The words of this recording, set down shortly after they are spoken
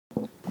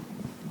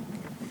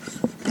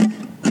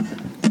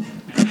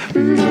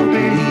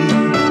Dopey,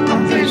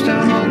 I'm face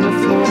down on the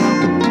floor.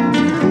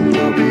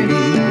 Dopey,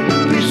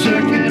 please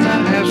sir, can I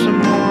have some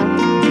more?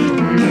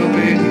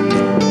 Dopey,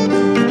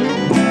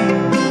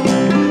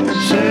 I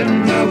said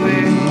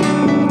Dopey.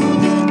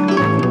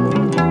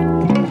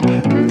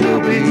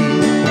 Dopey,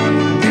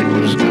 it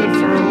was good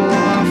for a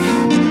laugh.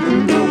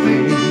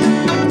 Dopey,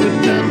 but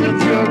then the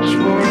drugs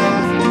wore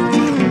off.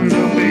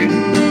 Dopey,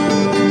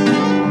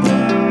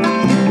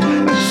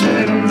 I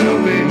said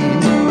Dopey.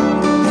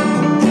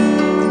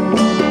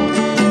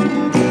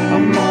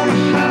 I'm on a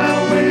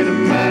highway to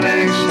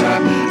Maddox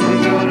stop.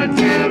 I'm gonna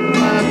get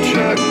my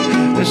truck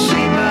to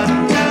see my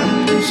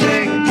town and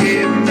say,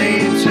 give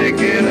me a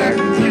ticket, I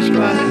kiss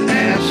my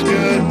ass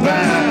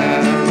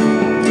goodbye.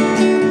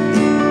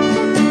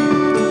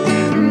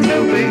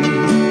 Dopey,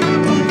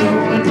 I'm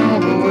going all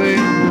the way.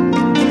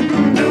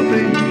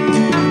 Dopey,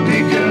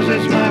 because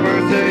it's my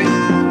birthday.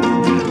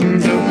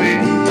 Dopey,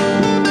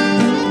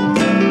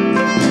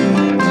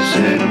 I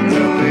said I'm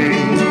dopey.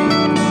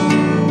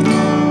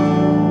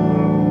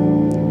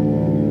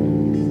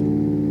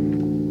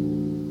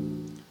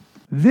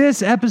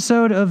 This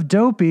episode of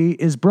Dopey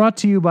is brought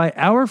to you by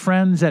our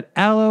friends at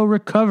Aloe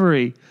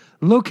Recovery,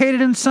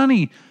 located in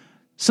sunny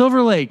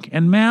Silver Lake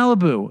and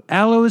Malibu.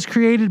 Aloe is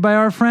created by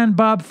our friend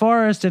Bob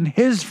Forrest and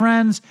his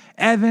friends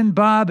Evan,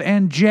 Bob,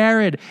 and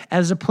Jared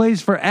as a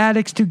place for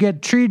addicts to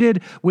get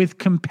treated with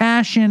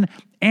compassion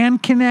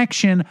and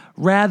connection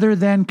rather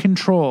than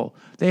control.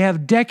 They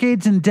have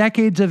decades and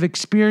decades of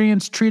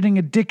experience treating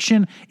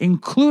addiction,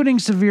 including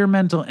severe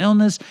mental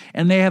illness,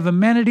 and they have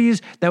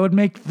amenities that would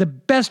make the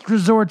best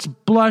resorts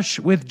blush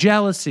with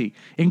jealousy,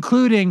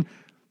 including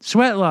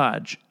sweat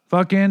lodge,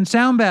 fucking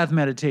sound bath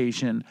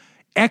meditation,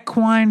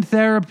 equine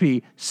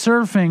therapy,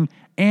 surfing,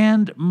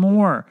 and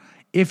more.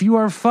 If you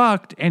are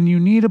fucked and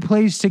you need a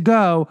place to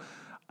go,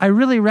 I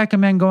really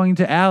recommend going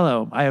to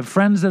Aloe. I have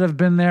friends that have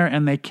been there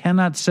and they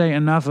cannot say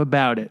enough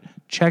about it.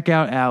 Check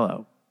out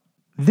Aloe.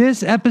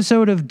 This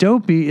episode of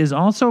Dopey is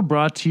also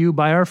brought to you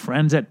by our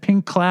friends at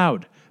Pink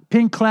Cloud.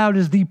 Pink Cloud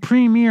is the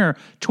premier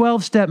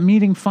 12-step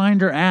meeting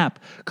finder app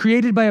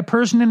created by a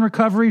person in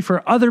recovery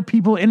for other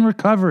people in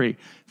recovery.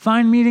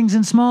 Find meetings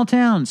in small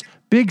towns,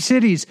 big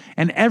cities,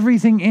 and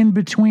everything in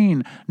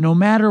between, no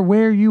matter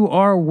where you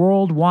are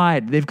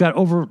worldwide. They've got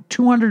over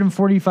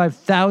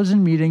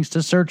 245,000 meetings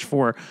to search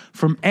for,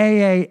 from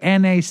AA,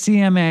 NA,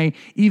 CMA,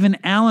 even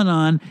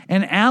Al-Anon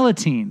and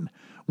Alateen.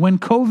 When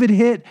COVID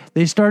hit,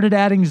 they started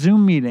adding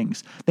Zoom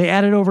meetings. They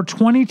added over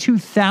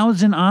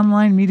 22,000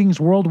 online meetings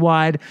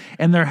worldwide,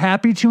 and they're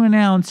happy to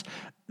announce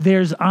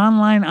there's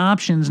online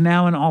options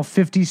now in all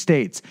 50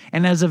 states.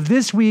 And as of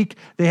this week,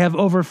 they have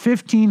over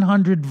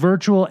 1,500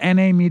 virtual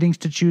NA meetings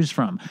to choose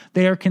from.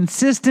 They are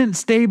consistent,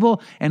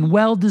 stable, and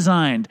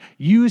well-designed.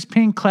 Use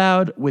Pink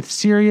Cloud with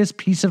serious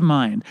peace of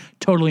mind.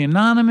 Totally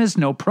anonymous,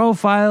 no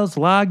profiles,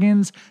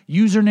 logins,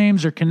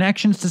 usernames, or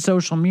connections to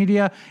social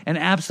media, and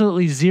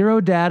absolutely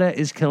zero data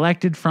is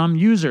collected from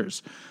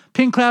users.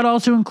 Pink Cloud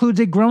also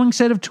includes a growing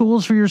set of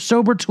tools for your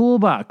sober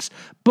toolbox,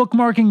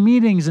 bookmarking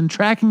meetings and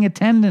tracking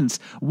attendance,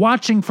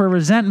 watching for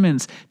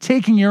resentments,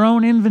 taking your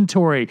own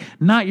inventory,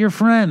 not your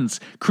friends,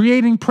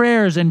 creating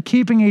prayers, and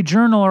keeping a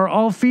journal are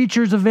all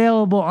features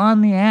available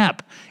on the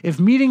app. If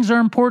meetings are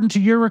important to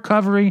your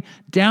recovery,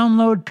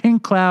 download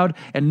Pink Cloud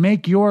and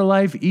make your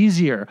life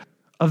easier.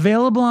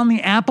 Available on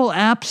the Apple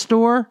App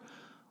Store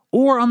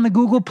or on the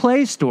Google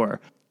Play Store.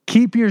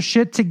 Keep your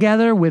shit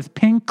together with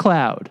Pink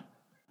Cloud.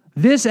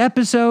 This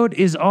episode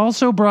is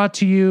also brought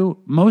to you,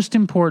 most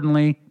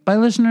importantly, by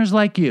listeners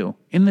like you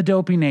in the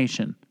Dopey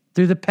Nation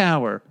through the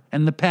power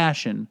and the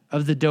passion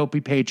of the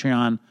Dopey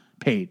Patreon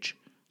page.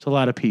 It's a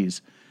lot of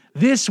P's.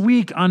 This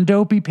week on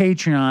Dopey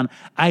Patreon,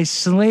 I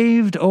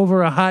slaved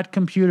over a hot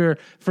computer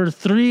for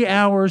 3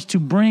 hours to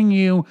bring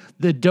you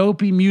the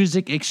Dopey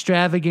music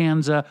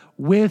extravaganza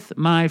with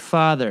my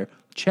father.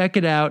 Check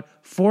it out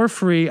for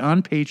free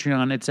on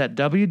Patreon. It's at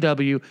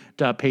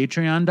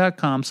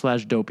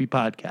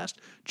www.patreon.com/dopeypodcast.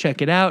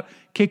 Check it out.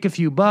 Kick a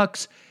few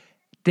bucks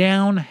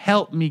down.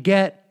 Help me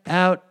get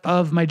out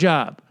of my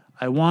job.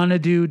 I want to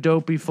do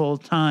Dopey full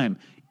time.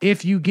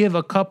 If you give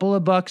a couple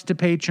of bucks to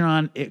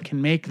Patreon, it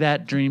can make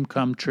that dream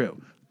come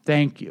true.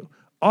 Thank you.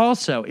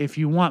 Also, if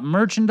you want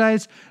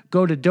merchandise,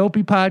 go to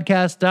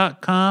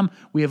dopeypodcast.com.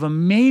 We have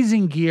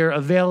amazing gear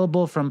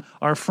available from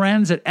our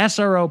friends at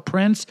SRO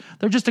Prints.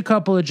 They're just a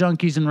couple of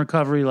junkies in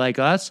recovery like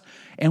us.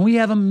 And we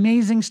have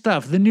amazing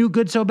stuff. The new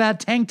Good So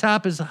Bad tank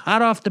top is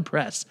hot off the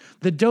press.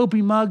 The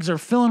Dopey mugs are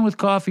filling with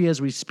coffee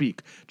as we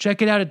speak.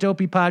 Check it out at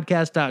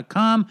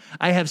dopeypodcast.com.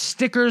 I have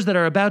stickers that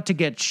are about to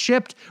get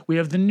shipped. We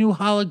have the new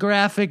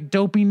holographic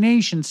Dopey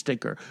Nation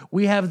sticker.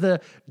 We have the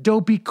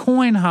Dopey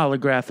Coin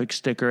holographic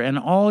sticker and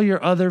all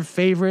your other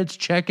favorites.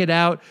 Check it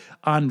out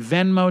on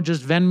Venmo.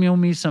 Just Venmo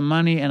me some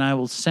money and I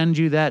will send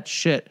you that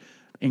shit.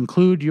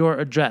 Include your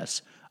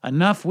address.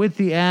 Enough with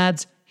the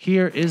ads.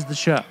 Here is the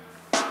show.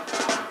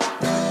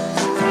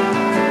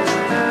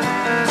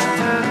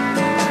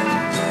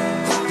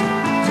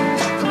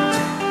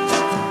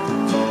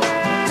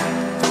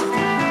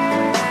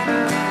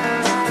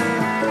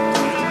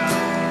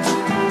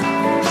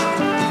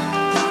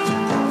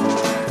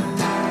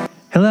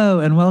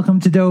 and welcome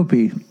to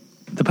Dopey,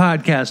 the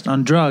podcast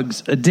on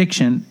drugs,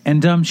 addiction,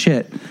 and dumb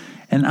shit.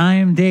 And I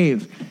am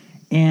Dave,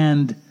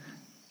 and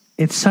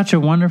it's such a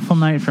wonderful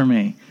night for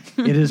me.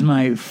 It is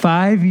my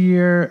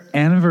 5-year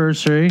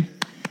anniversary,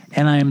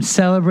 and I am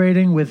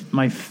celebrating with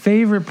my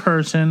favorite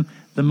person,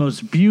 the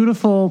most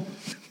beautiful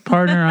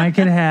partner I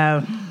could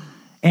have,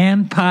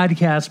 and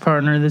podcast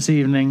partner this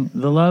evening,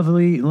 the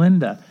lovely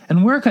Linda.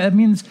 And it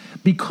means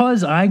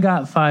because I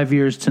got 5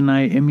 years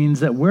tonight, it means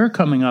that we're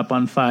coming up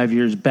on 5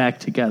 years back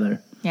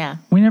together. Yeah.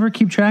 We never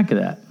keep track of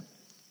that.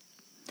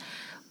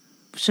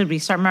 Should we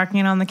start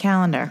marking it on the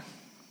calendar?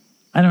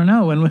 I don't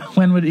know.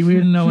 When would we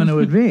didn't know when it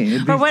would be.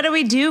 Or what do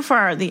we do for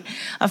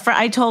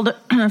I told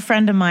a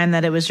friend of mine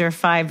that it was your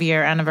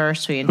 5-year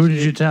anniversary. And who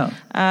did you tell?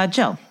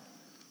 Jill.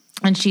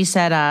 And she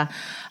said, I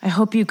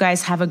hope you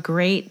guys have a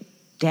great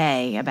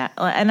day.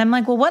 And I'm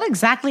like, well, what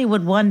exactly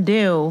would one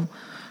do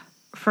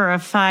for a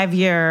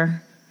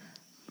 5-year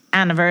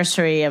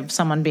anniversary of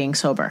someone being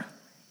sober?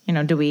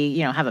 Do we,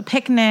 have a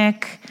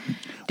picnic?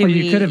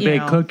 You could have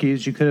baked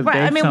cookies. You could have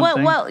baked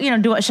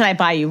something. Should I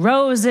buy you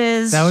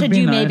roses? Should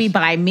you nice. maybe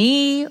buy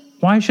me?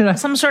 Why should I?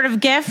 Some sort of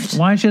gift?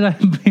 Why should I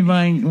be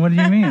buying? What do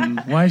you mean?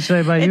 Why should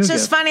I buy you a gift? It's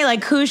just funny,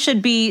 like who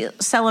should be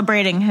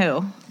celebrating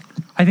who?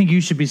 I think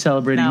you should be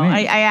celebrating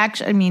me.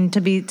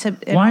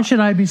 Why should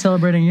I be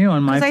celebrating you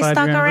on my 5-year anniversary? Because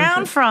I stuck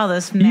around for all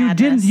this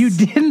madness. You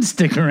didn't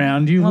stick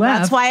around. You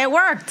left. That's why it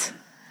worked.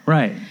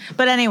 Right.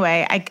 But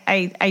anyway,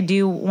 I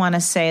do want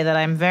to say that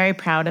I'm very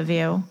proud of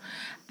you.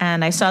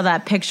 And I saw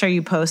that picture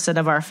you posted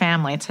of our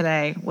family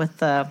today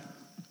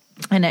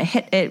and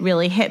it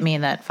really hit me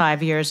that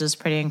 5 years is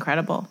pretty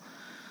incredible.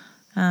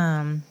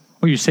 Were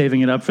you saving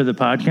it up for the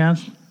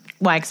podcast?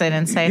 Why? Because I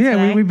didn't say it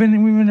today? Yeah, we've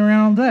been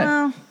around all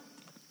day.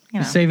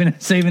 Well, saving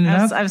it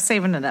up? I was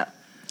saving it up.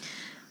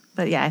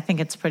 But yeah, I think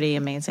it's pretty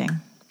amazing.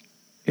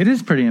 It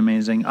is pretty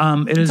amazing.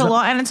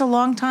 It's a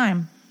long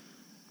time.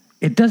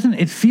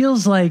 It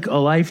feels like a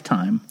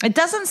lifetime. It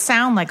doesn't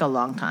sound like a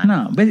long time.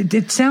 No, but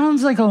it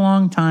sounds like a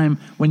long time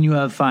when you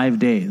have 5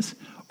 days,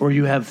 or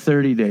you have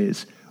 30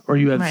 days, or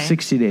you have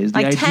 60 days.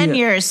 Like 10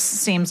 years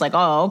seems like,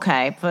 oh,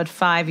 okay. But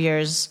 5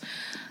 years,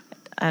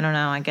 I don't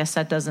know. I guess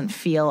that doesn't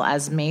feel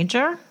as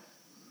major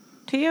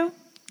to you.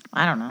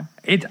 I don't know.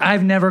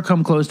 I've never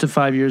come close to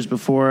 5 years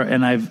before,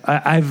 and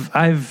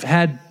I've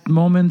had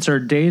moments or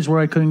days where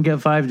I couldn't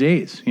get 5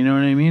 days. You know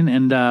what I mean?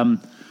 And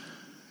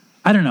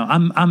I don't know.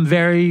 I'm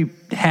very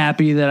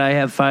happy that I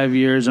have 5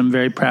 years. I'm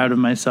very proud of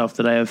myself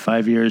that I have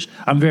 5 years.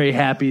 I'm very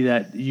happy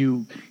that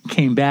you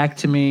came back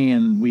to me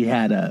and we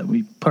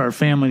put our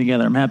family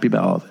together. I'm happy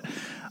about all of it.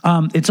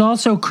 It's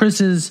also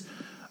Chris's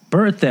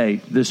birthday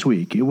this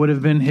week. It would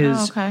have been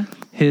his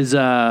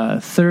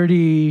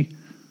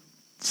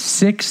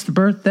 36th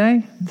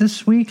birthday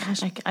this week.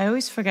 Gosh, I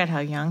always forget how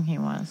young he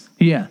was.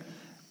 Yeah.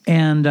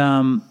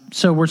 And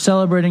so we're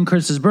celebrating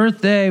Chris's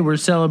birthday. We're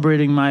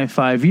celebrating my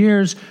 5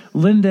 years.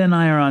 Linda and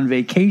I are on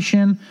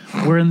vacation.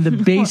 We're in the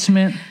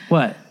basement.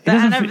 What? The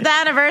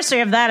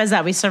anniversary of that is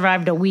that we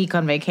survived a week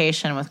on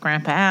vacation with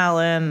Grandpa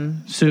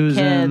Alan,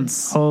 Susan.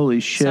 Kids. Holy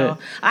shit. So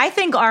I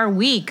think our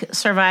week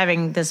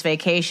surviving this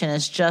vacation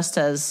is just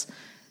as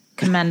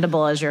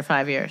commendable as your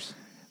 5 years.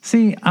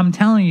 See, I'm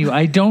telling you,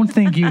 I don't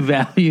think you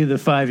value the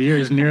 5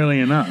 years nearly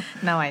enough.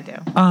 No, I do.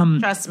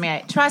 Trust me,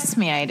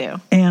 I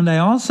do. And I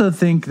also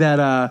think that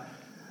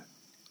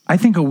I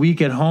think a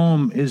week at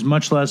home is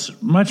much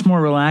more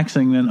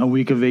relaxing than a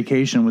week of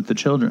vacation with the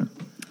children.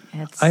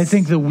 I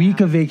think the week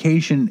of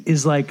vacation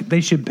is like they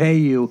should pay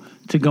you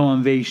to go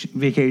on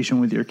vacation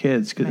with your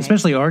kids,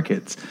 especially our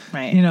kids.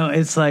 Right.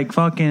 It's like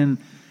fucking.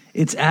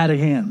 It's out of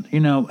hand,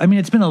 I mean,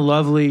 it's been a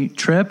lovely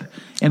trip,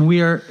 and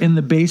we are in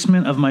the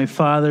basement of my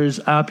father's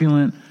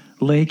opulent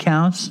lake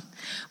house.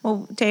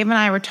 Well, Dave and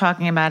I were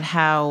talking about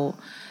how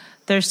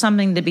there's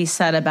something to be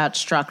said about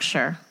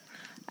structure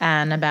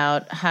and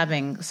about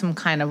having some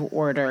kind of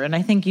order. And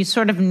I think you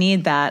sort of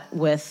need that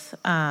with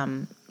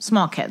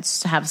small kids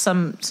to have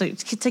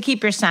to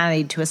keep your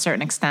sanity to a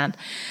certain extent.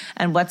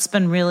 And what's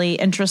been really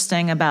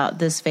interesting about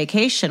this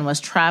vacation was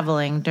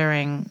traveling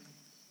during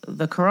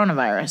the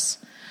coronavirus.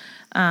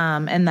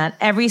 And that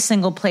every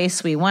single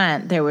place we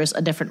went, there was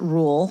a different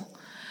rule.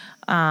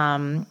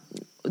 Some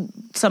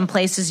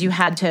places you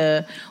had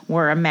to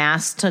wear a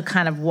mask to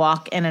kind of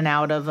walk in and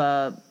out of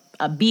a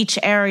beach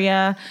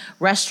area.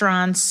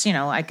 Restaurants,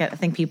 I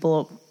think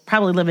people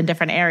probably live in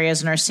different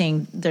areas and are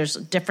seeing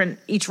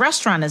each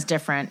restaurant is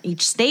different.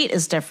 Each state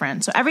is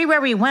different. So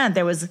everywhere we went,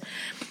 there was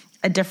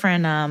a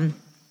different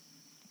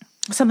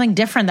something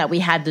different that we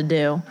had to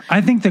do.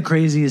 I think the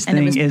craziest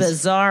thing is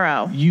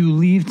bizarro. You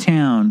leave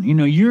town,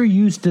 you're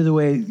used to the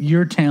way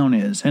your town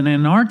is. And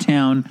in our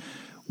town,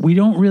 we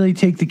don't really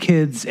take the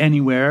kids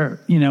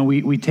anywhere.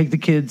 We take the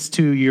kids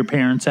to your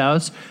parents'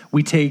 house.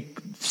 We take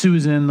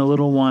Susan, the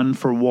little one,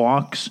 for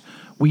walks.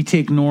 We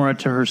take Nora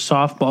to her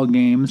softball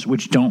games,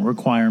 which don't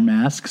require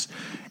masks.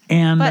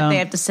 But they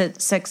have to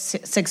sit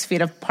 6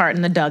 feet apart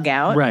in the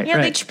dugout. Right,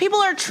 right. People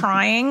are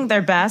trying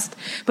their best,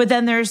 but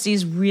then there's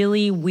these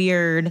really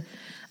weird,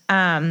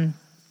 I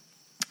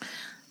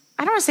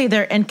I don't want to say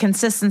they're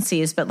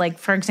inconsistencies, but like,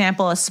 for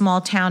example, a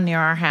small town near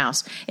our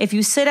house. If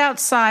you sit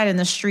outside in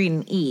the street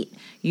and eat,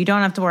 you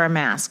don't have to wear a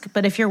mask.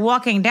 But if you're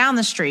walking down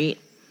the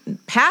street,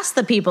 past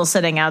the people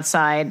sitting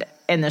outside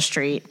in the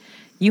street,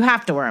 you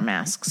have to wear a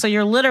mask. So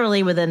you're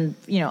literally within,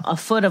 a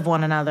foot of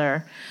one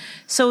another.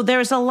 So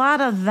there's a lot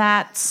of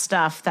that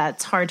stuff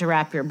that's hard to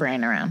wrap your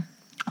brain around.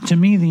 To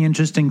me, the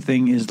interesting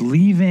thing is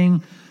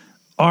leaving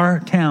our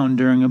town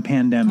during a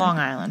pandemic. Long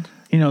Island.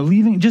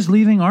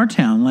 Leaving our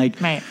town. Like,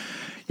 right.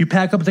 You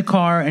pack up the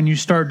car and you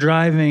start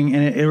driving,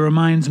 and it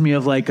reminds me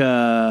of like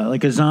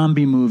a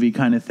zombie movie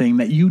kind of thing,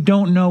 that you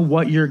don't know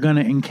what you're going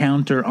to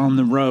encounter on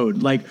the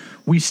road. Like,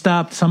 we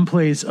stopped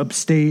someplace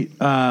upstate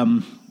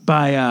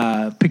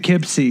by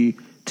Poughkeepsie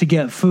to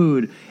get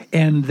food,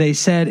 and they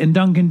said in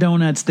Dunkin'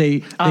 Donuts they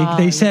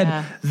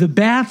said the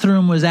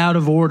bathroom was out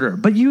of order,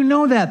 but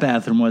that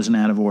bathroom wasn't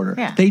out of order.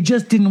 Yeah. They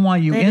just didn't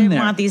want you in there. They didn't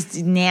want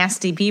these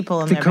nasty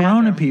people in the their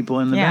corona bathroom. people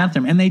in the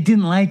bathroom, and they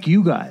didn't like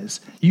you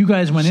guys. You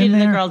guys went in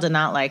there. The girl did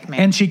not like me,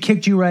 and she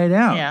kicked you right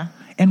out. Yeah.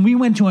 And we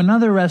went to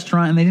another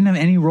restaurant, and they didn't have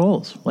any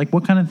rolls. Like,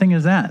 what kind of thing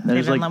is that? They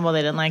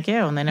didn't like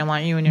you, and they didn't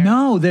want you in your...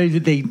 No, they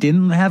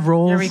didn't have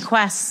rolls. Your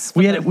requests.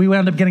 We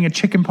wound up getting a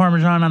chicken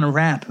parmesan on a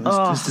wrap. It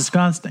was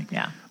disgusting.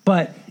 Yeah.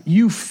 But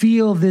you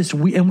feel this,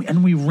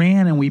 and we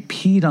ran and we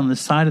peed on the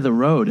side of the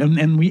road,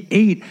 and we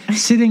ate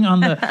sitting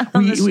on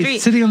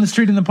sitting on the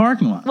street in the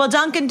parking lot. Well,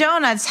 Dunkin'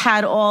 Donuts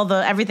had all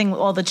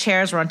the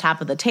chairs were on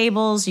top of the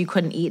tables. You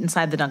couldn't eat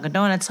inside the Dunkin'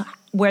 Donuts.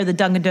 Where the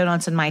Dunkin'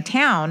 Donuts in my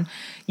town,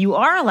 you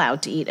are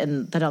allowed to eat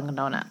in the Dunkin'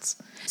 Donuts.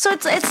 So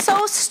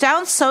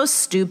sounds so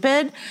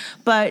stupid,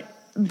 but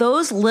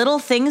those little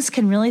things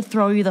can really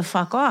throw you the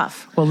fuck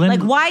off. Well, Lynn,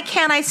 like, why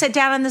can't I sit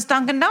down in this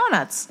Dunkin'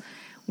 Donuts?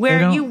 Where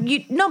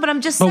but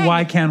I'm just saying. But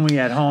why can we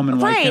at home,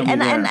 and why can't we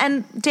there?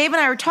 And Dave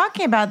and I were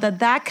talking about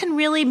that can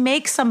really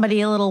make somebody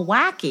a little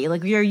wacky.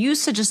 Like, you're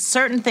used to just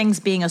certain things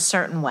being a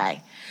certain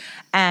way,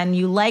 and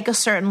you like a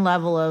certain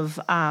level of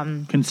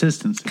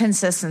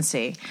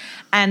consistency.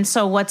 And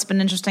so what's been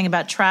interesting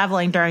about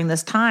traveling during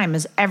this time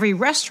is every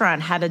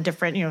restaurant had a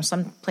different,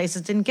 some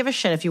places didn't give a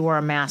shit if you wore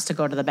a mask to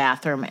go to the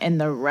bathroom in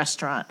the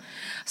restaurant.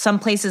 Some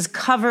places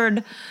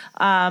covered,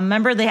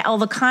 remember all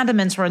the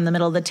condiments were in the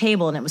middle of the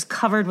table, and it was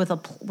covered with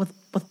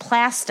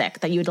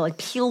plastic that you would like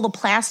peel the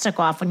plastic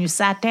off when you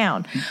sat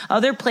down.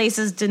 Other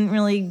places didn't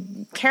really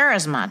care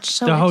as much.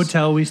 So the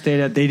hotel we stayed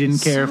at, they didn't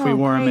care if we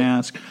wore a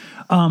mask.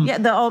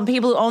 The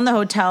people who own the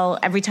hotel,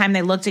 every time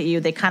they looked at you,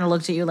 they kind of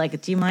looked at you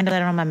like, do you mind if I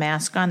don't have my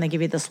mask on? They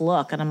give you this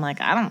look. And I'm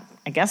like, I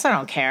guess I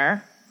don't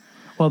care.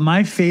 Well,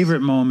 my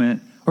favorite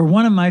moment, or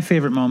one of my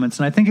favorite moments,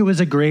 and I think it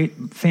was a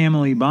great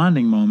family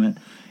bonding moment,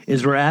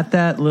 is we're at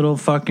that little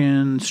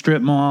fucking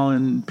strip mall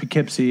in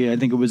Poughkeepsie. I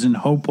think it was in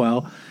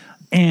Hopewell.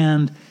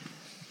 And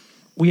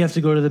we have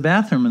to go to the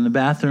bathroom, and the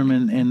bathroom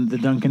in the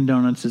Dunkin'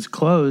 Donuts is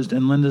closed.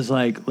 And Linda's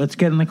like, let's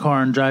get in the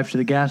car and drive to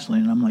the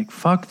gasoline. And I'm like,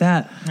 fuck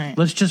that. Right.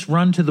 Let's just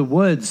run to the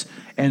woods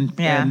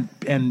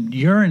and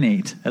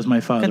urinate, as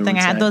my father would say. Good thing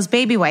I had those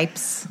baby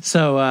wipes.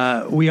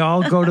 So we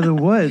all go to the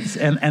woods,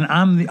 and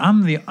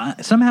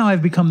somehow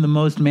I've become the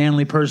most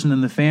manly person in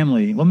the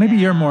family. Well, maybe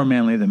you're more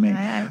manly than me.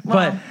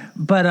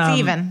 But it's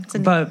even.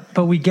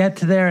 But we get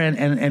to there,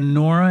 and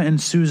Nora and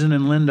Susan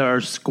and Linda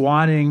are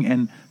squatting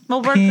and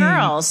we're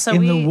girls, so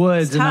in the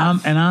woods, and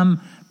I'm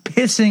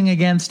pissing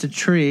against a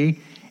tree,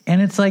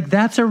 and it's like,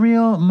 that's a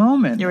real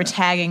moment. You were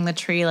tagging the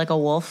tree like a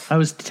wolf. I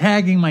was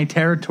tagging my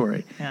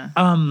territory. Yeah.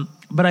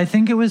 But I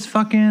think it was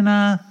fucking.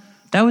 That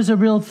was a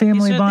real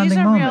family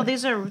bonding moment.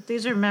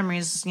 These are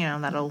memories,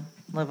 that'll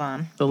live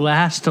on. The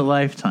last a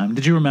lifetime.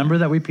 Did you remember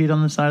that we peed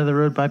on the side of the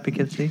road by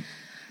Poughkeepsie?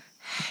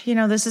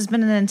 This has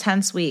been an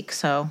intense week,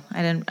 so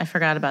I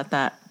forgot about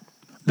that.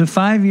 The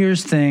 5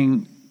 years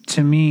thing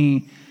to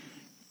me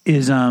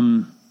is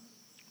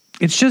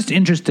it's just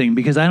interesting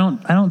because I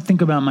don't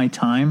think about my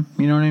time.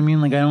 You know what I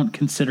mean? Like, I don't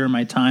consider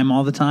my time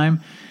all the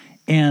time.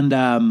 And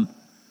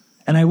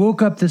I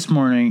woke up this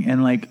morning,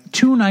 and like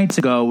 2 nights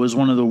ago was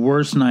one of the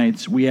worst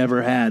nights we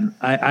ever had.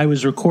 I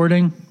was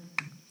recording,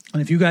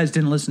 and if you guys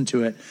didn't listen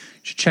to it,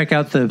 you should check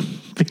out the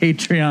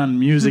Patreon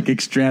music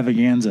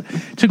extravaganza.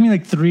 It took me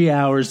like 3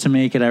 hours to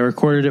make it. I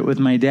recorded it with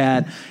my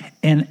dad,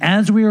 and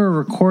as we were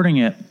recording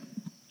it,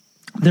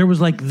 there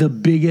was like the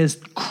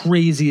biggest,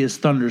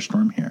 craziest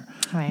thunderstorm here.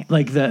 Right.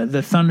 Like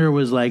the thunder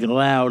was like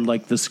loud,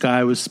 like the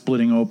sky was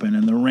splitting open,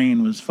 and the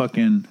rain was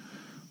fucking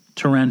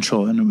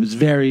torrential, and it was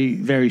very,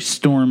 very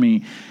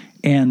stormy.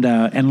 And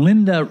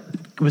Linda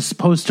was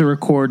supposed to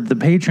record the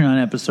Patreon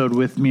episode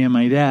with me and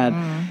my dad,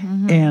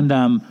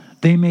 and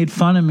they made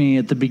fun of me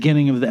at the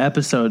beginning of the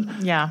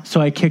episode. Yeah. So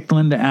I kicked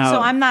Linda out.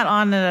 So I'm not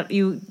on it.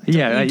 You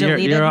deleted you're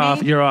me?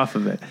 off. You're off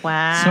of it.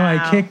 Wow. So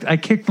I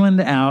kicked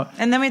Linda out.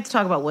 And then we have to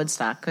talk about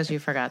Woodstock because you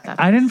forgot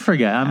that. I didn't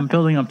forget. I'm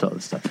building up to all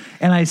this stuff.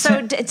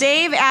 And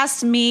Dave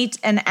asked me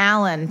and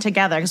Alan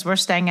together because we're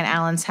staying at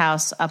Alan's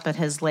house up at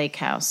his lake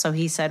house. So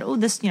he said,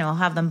 "Oh, I'll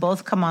have them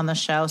both come on the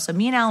show." So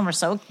me and Alan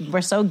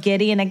were so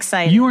giddy and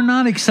excited. You were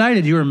not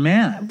excited. You were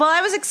mad. Well,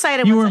 I was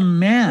excited. You were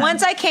mad.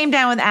 Once I came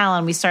down with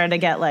Alan, we started to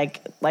get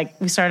like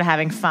we started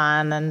having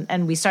fun,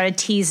 and we started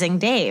teasing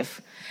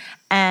Dave.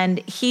 And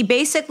he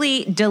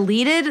basically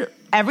deleted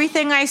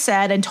everything I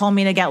said and told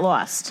me to get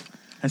lost.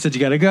 I said, you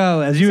got to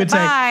go. As you would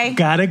say,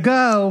 got to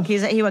go.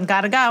 He went,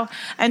 got to go.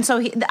 And so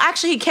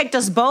he kicked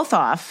us both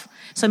off.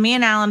 So me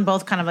and Alan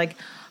both kind of like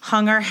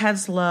hung our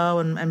heads low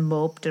and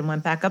moped and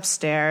went back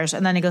upstairs.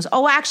 And then he goes,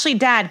 oh, actually,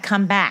 Dad,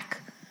 come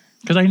back.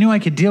 Because I knew I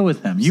could deal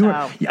with him.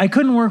 I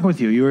couldn't work with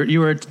you. You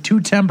were too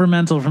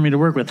temperamental for me to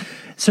work with.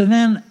 So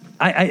then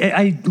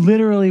I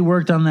literally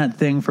worked on that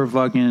thing for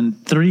fucking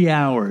 3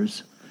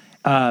 hours.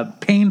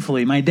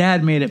 Painfully. My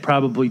dad made it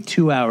probably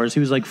 2 hours. He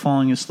was like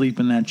falling asleep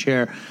in that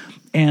chair.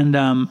 And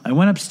I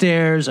went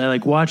upstairs. I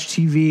watched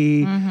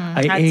TV.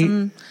 I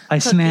ate. I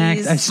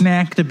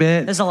snacked a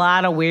bit. There's a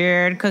lot of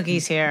weird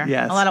cookies here.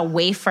 Yes. A lot of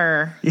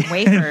wafers.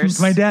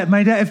 my dad.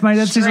 If my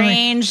dad says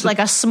strange, like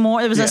a s'more.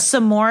 There was a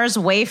s'mores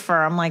wafer.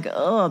 I'm like,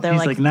 oh, they're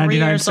like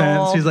 99 cents.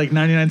 Old. He's like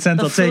 99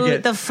 cents. I'll take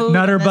it. The food.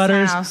 Nutter in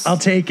Butters. House. I'll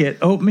take it.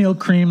 Oatmeal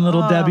cream,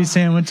 little Debbie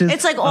sandwiches.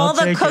 It's like all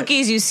the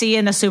cookies you see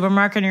in the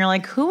supermarket, and you're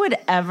like, who would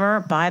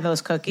ever buy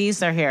those cookies?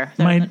 They're here.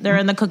 They're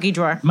in the cookie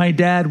drawer. My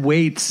dad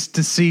waits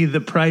to see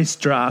the price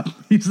drop.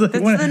 He's like,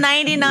 it's the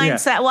 99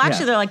 cent. Well,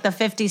 actually, they're like the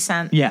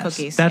 50-cent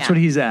cookies. That's what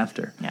he's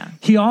after. Yeah.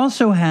 He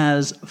also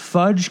has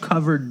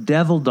fudge-covered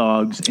devil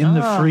dogs in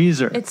the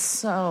freezer. It's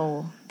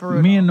so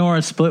brutal. Me and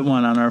Nora split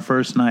one on our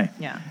first night.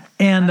 Yeah.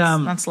 And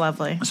that's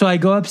lovely. So I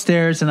go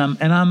upstairs and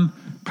I'm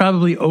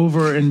probably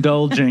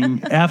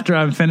overindulging after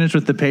I'm finished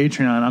with the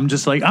Patreon. I'm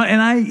just like,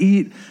 and I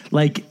eat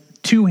like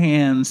 2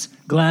 hands,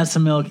 glass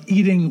of milk,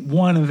 eating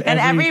one of every. And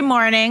every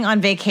morning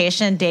on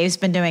vacation, Dave's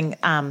been doing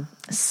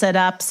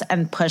sit-ups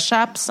and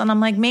push-ups, and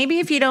I'm like, maybe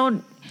if you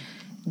don't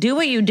do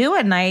what you do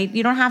at night,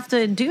 you don't have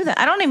to do that.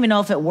 I don't even know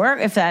if it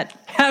works, if that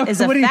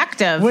is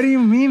effective. What do you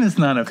mean it's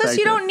not effective? Because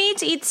you don't need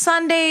to eat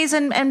sundaes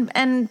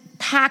and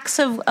packs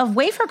of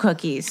wafer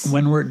cookies.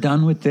 When we're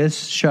done with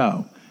this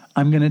show,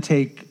 I'm going to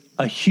take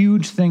a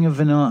huge thing of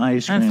vanilla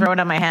ice cream. And throw it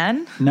on my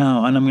head?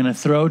 No, and I'm going to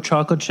throw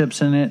chocolate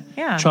chips in it.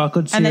 Yeah.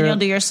 Chocolate syrup. And then you'll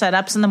do your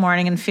sit-ups in the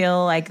morning and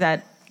feel like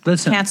that.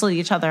 Listen, cancel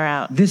each other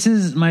out. This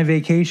is my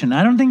vacation.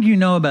 I don't think you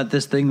know about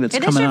this thing that's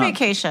coming up. It is your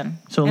vacation.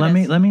 So let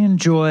me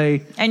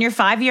enjoy. And your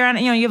 5-year,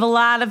 you have a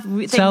lot of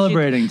things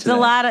celebrating today. There's a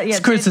lot of, it's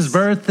Chris's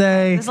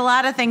birthday. There's a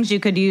lot of things you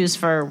could use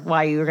for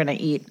why you were going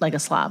to eat like a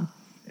slob.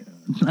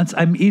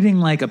 I'm eating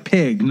like a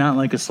pig, not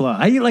like a slob.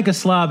 I eat like a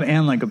slob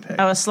and like a pig.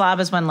 Oh, a slob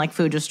is when like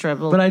food just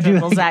dribbles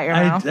at your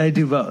mouth. I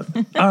do both.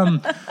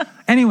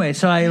 Anyway,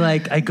 so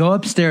I go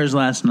upstairs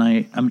last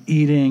night. I'm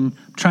eating,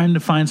 trying to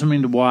find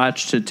something to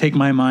watch to take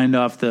my mind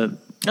off the.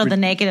 Oh, the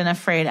Naked and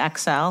Afraid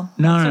XL.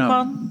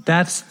 No.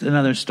 That's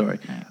another story.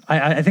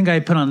 I think I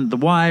put on The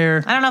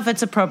Wire. I don't know if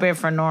it's appropriate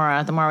for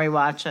Nora. The more we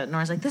watch it,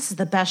 Nora's like, "This is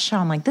the best show."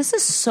 I'm like, "This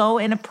is so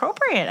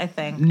inappropriate." I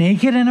think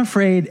Naked and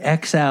Afraid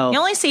XL. You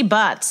only see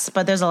butts,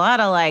 but there's a lot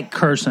of like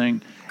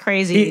cursing,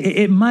 crazy.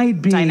 It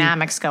might be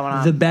dynamics going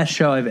on. The best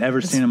show I've ever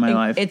seen in my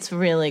life. It's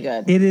really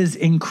good. It is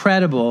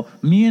incredible.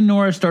 Me and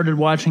Nora started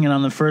watching it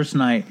on the first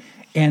night,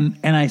 and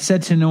I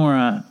said to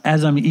Nora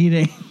as I'm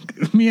eating.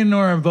 Me and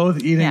Nora are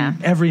both eating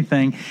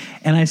everything.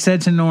 And I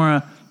said to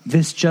Nora,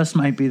 this just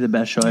might be the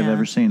best show I've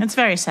ever seen. It's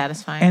very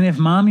satisfying. And if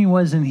Mommy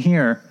wasn't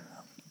here,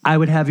 I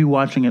would have you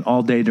watching it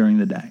all day during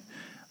the day.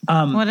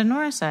 What did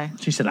Nora say?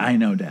 She said, I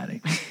know,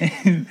 Daddy.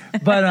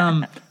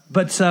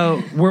 But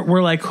so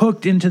we're like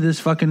hooked into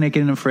this fucking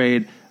Naked and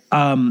Afraid.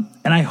 And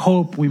I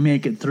hope we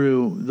make it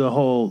through the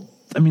whole.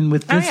 I mean,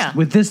 with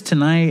this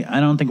tonight, I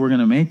don't think we're going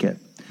to make it.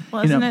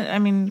 Well, isn't it? I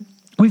mean,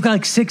 we've got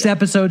like 6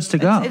 episodes to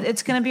go.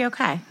 It's going to be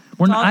okay.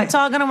 It's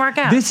all going to work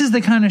out. This is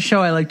the kind of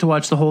show I like to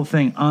watch the whole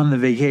thing on the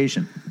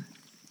vacation.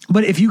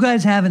 But if you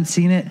guys haven't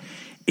seen it,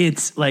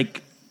 it's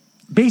like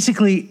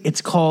basically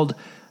it's called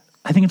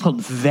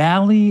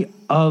Valley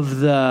of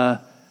the.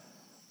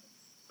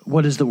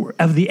 What is the word?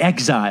 Of the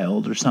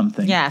exiled or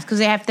something. Yes, because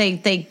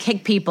they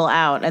kick people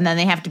out and then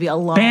they have to be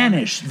alone.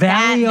 Banished.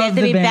 Valley of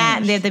the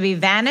banished. They have to be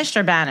vanished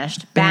or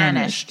banished?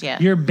 Banished, yeah.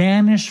 You're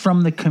banished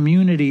from the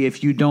community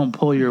if you don't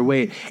pull your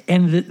weight.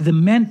 And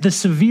the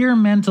severe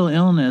mental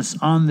illness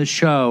on the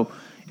show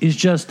is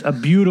just a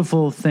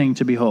beautiful thing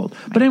to behold.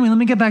 But anyway, let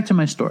me get back to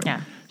my story.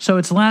 Yeah. So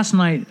it's last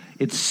night.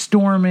 It's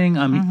storming.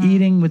 I'm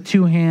eating with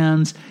 2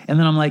 hands. And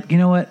then I'm like, you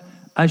know what?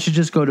 I should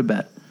just go to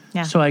bed.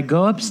 Yeah. So I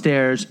go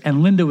upstairs,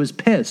 and Linda was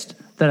pissed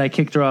that I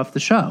kicked her off the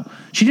show.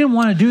 She didn't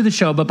want to do the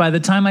show, but by the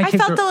time I kicked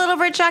her... I felt a little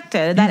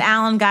rejected that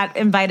Alan got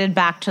invited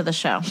back to the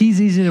show.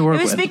 He's easy to work with.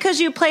 It was because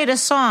you played a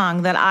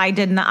song that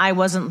I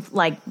wasn't,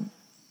 like,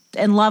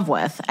 in love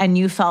with, and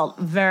you felt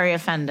very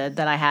offended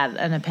that I had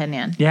an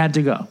opinion. You had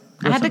to go.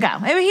 I had to go.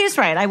 I mean, he's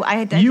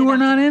right. You were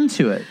not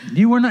into it.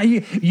 You were not.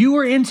 You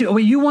were into...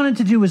 What you wanted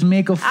to do was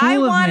make a fool of me. I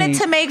wanted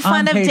to make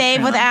fun of Patreon.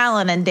 Dave with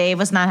Alan, and Dave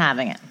was not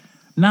having it.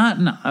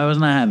 No, I was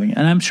not having it.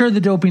 And I'm sure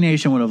the Dopey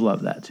Nation would have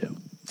loved that too.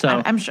 So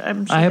I'm sure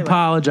I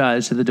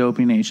apologize to the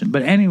Dopey Nation.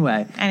 But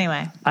anyway,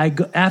 I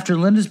go after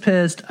Linda's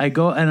pissed. I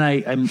go and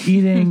I'm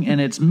eating, and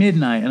it's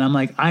midnight, and I'm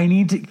like,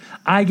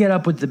 I get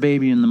up with the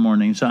baby in the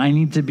morning, so I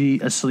need to be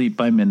asleep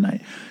by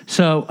midnight.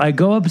 So I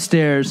go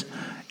upstairs,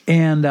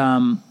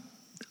 and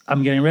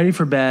I'm getting ready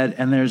for bed,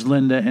 and there's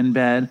Linda in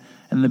bed,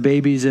 and the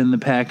baby's in the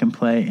pack and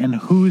play, and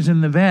who's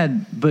in the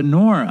bed but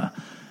Nora?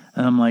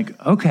 And I'm like,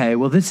 okay,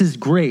 well, this is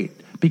great,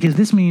 because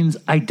this means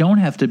I don't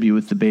have to be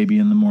with the baby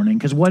in the morning,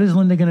 because what is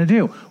Linda going to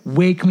do?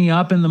 Wake me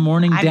up in the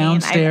morning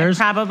downstairs?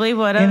 I probably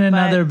would have. In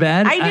another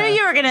bed? I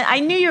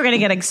knew you were gonna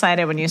get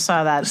excited when you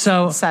saw that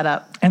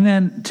setup. And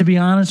then, to be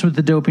honest with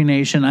the Dopey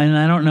Nation, and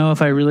I don't know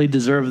if I really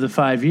deserve the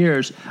 5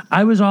 years,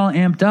 I was all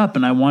amped up,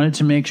 and I wanted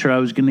to make sure I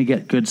was going to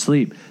get good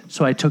sleep.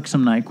 So I took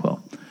some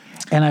NyQuil.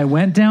 And I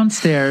went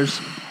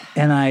downstairs,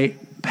 and I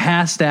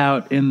passed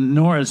out in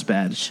Nora's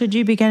bed. Should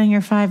you be getting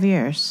your 5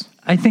 years?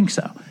 I think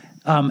so.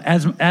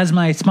 As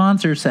my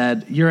sponsor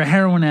said, you're a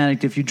heroin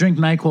addict. If you drink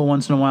NyQuil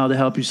once in a while to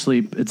help you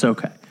sleep, it's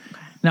okay.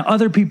 Now,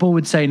 other people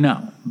would say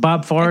no.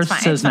 Bob Forrest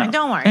says no.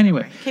 Don't worry.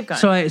 Anyway, keep going.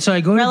 So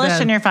I go to bed.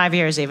 Relish in your 5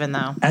 years, even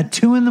though. At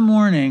 2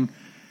 a.m,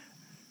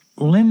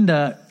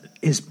 Linda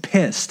is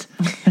pissed.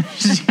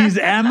 She's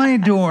at my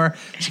door.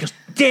 She goes,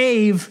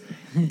 Dave.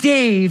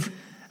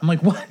 I'm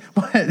like, what?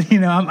 You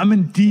know, I'm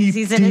in deep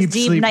sleep. He's in his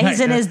deep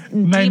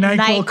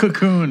NyQuil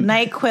cocoon.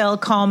 NyQuil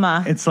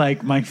coma. It's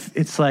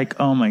like,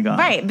 oh my God.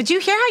 Right, but you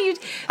hear how you...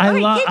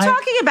 keep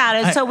talking about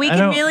it so we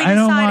can really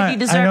decide if you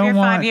deserve your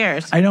 5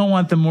 years. I don't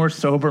want the more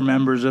sober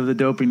members of the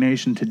Dopey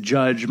Nation to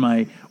judge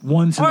my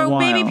once in a while. Or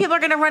maybe people are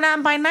going to run out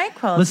and buy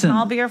NyQuil. Listen, it's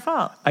all be your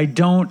fault. I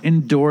don't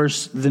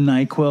endorse the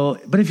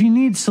NyQuil, but if you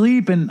need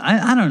sleep, and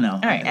I don't know.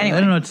 All right, anyway, I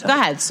don't know what to go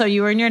ahead. So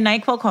you were in your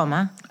NyQuil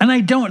coma. And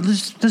I don't,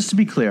 just to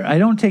be clear, I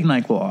don't take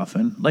NyQuil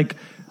often. Like,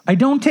 I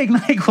don't take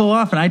NyQuil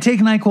often. I take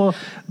NyQuil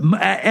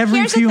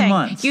every few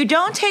months. You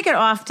don't take it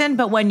often,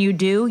 but when you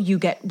do, you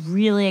get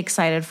really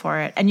excited for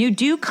it. And you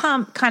do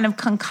kind of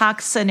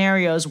concoct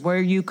scenarios where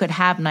you could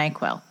have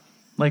NyQuil.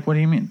 Like, what do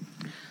you mean?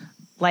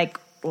 Like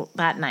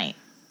that night.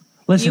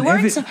 Listen,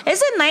 is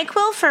it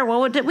NyQuil for what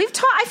would we've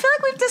talked? I feel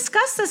like we've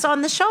discussed this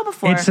on the show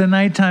before. It's a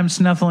nighttime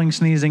snuffling,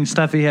 sneezing,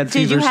 stuffy head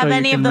fever. Did you have so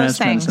any you can of those rest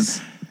things?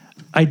 Medicine.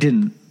 I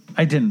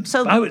didn't.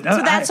 So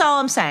that's all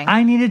I'm saying.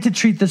 I needed to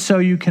treat the so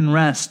you can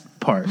rest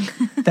part.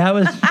 That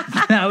was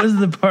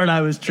the part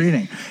I was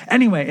treating.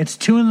 Anyway, it's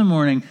 2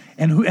 a.m,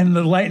 and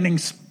the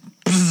lightning's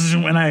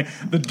when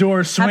the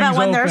door swings open. How about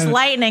when there's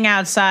lightning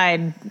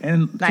outside?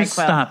 And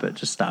NyQuil.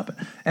 just stop it.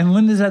 And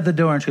Linda's at the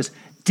door and she goes,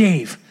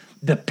 Dave,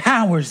 the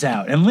power's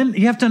out. And Linda,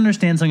 you have to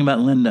understand something about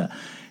Linda.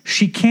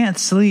 She can't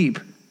sleep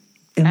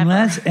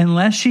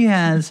unless she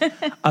has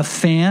a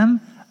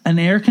fan, an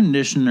air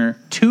conditioner,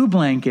 2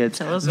 blankets,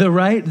 the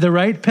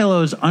right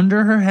pillows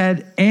under her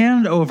head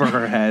and over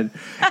her head.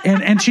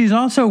 and she's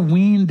also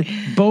weaned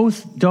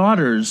both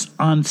daughters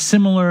on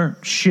similar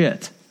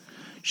shit.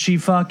 She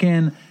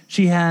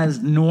has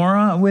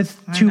Nora with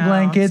 2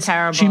 blankets. It's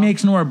terrible. She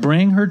makes Nora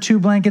bring her 2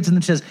 blankets, and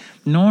then she says,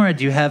 Nora,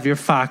 do you have your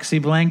Foxy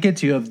blanket?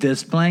 Do you have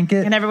this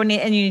blanket? And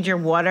you need your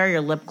water,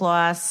 your lip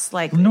gloss.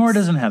 Like Nora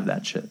doesn't have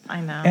that shit.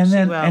 I know.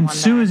 And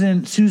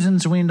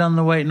Susan's weaned on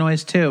the white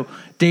noise too.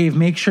 Dave,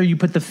 make sure you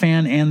put the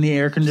fan and the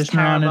air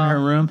conditioner on in her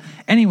room.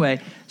 Anyway,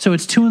 so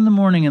it's 2 a.m.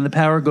 and the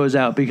power goes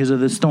out because of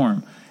the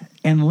storm.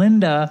 And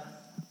Linda,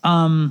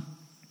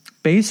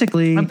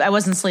 basically, I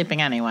wasn't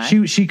sleeping anyway.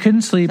 She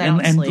couldn't sleep,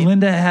 and sleep.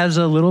 Linda has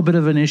a little bit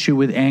of an issue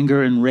with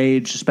anger and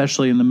rage,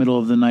 especially in the middle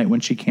of the night when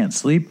she can't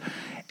sleep.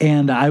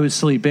 And I was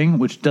sleeping,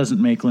 which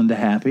doesn't make Linda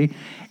happy.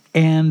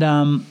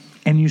 And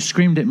you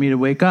screamed at me to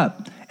wake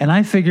up, and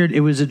I figured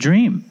it was a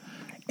dream.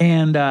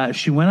 And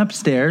she went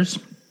upstairs,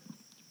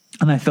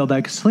 and I fell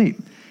back asleep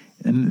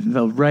and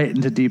fell right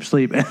into deep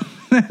sleep. And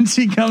then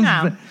she comes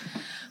back.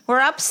 We're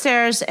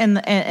upstairs in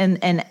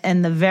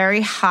the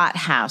very hot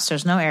house.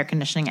 There's no air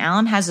conditioning.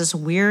 Alan has this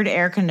weird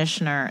air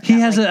conditioner. He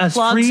has a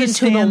plugs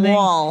into the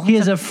wall. He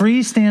has a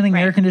freestanding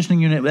air conditioning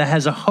unit that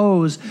has a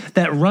hose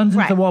that runs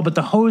into the wall, but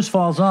the hose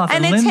falls off.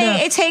 And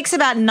it takes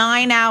about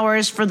 9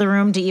 hours for the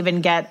room to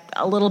even get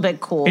a little bit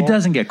cool. It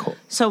doesn't get cool.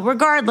 So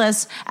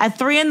regardless, at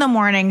 3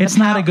 a.m, it's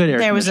not a good air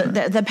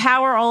conditioner. The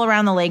power all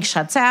around the lake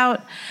shuts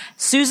out.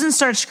 Susan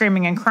starts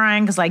screaming and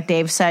crying because, like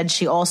Dave said,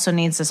 she also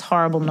needs this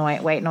horrible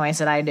white noise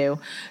that I do.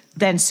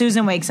 Then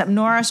Susan wakes up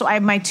Nora. So I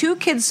have my 2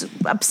 kids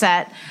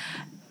upset.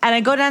 And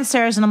I go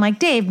downstairs and I'm like,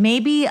 Dave,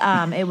 maybe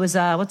it was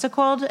what's it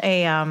called?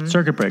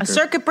 Circuit breaker. A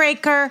circuit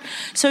breaker.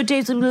 So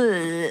Dave's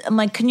like, I'm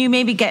like, can you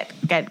maybe get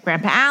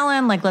Grandpa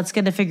Alan? Like, let's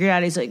get it figured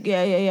out. He's like,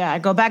 yeah. I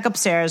go back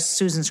upstairs.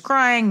 Susan's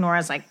crying.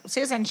 Nora's like,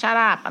 Susan, shut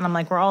up. And I'm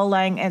like, we're all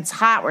laying. It's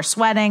hot. We're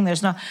sweating.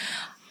 There's no.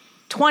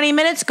 20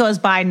 minutes goes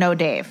by. No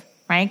Dave.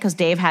 Right? Because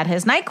Dave had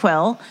his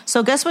NyQuil.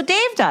 So guess what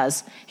Dave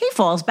does? He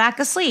falls back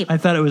asleep. I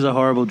thought it was a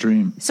horrible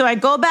dream. So I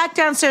go back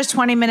downstairs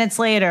 20 minutes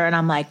later and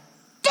I'm like,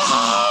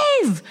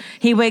 Dave!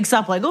 He wakes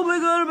up like, oh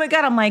my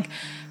God. I'm like,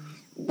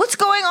 what's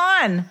going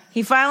on?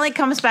 He finally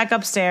comes back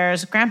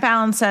upstairs. Grandpa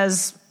Alan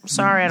says,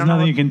 sorry, I don't know.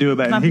 Nothing you can do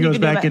about it. He goes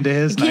back into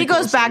his NyQuil. He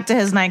goes back to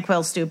his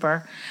NyQuil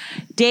stupor.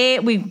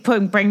 Dave,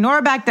 bring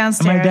Nora back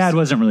downstairs. And my dad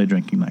wasn't really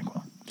drinking NyQuil.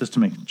 Just to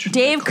make sure.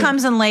 Dave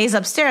comes and lays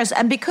upstairs.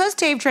 And because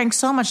Dave drank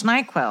so much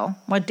NyQuil,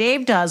 what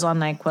Dave does on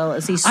NyQuil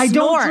is he snores. I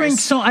don't drink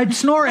I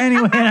snore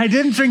anyway, and I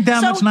didn't drink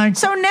that much NyQuil.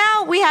 So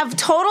now we have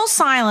total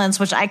silence,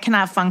 which I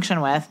cannot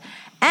function with.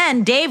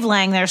 and Dave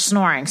laying there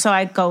snoring. So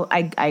I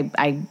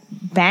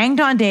banged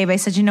on Dave. I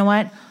said, you know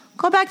what?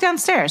 Go back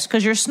downstairs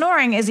because your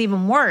snoring is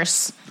even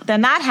worse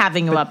than not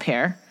having you up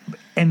here.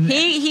 And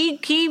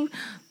he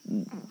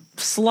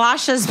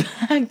sloshes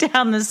back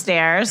down the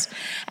stairs,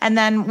 and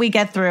then we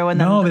get through. And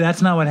then but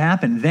that's not what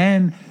happened.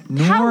 Then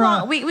Nora, how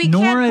long? We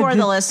can't bore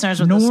the listeners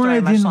with the story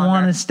Nora much didn't longer.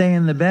 want to stay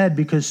in the bed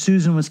because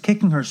Susan was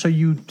kicking her. So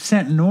you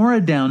sent Nora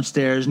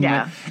downstairs,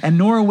 and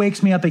Nora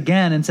wakes me up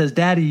again and says,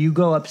 "Daddy, you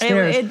go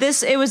upstairs."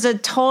 It was a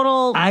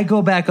total. I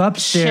go back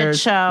upstairs.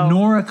 Shit show.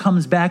 Nora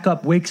comes back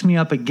up, wakes me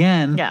up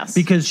again, Yes.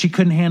 because she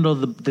couldn't handle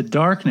the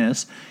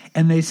darkness.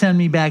 And they send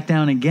me back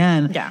down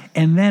again. Yeah.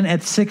 And then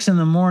at 6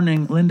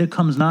 a.m, Linda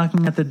comes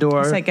knocking at the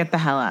door. It's like, get the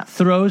hell out.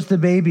 Throws the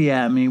baby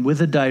at me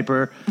with a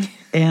diaper.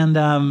 And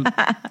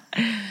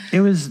it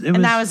was.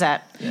 And that was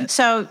it. Yeah.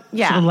 So,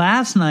 yeah. So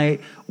last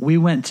night we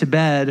went to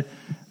bed,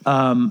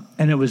 and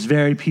it was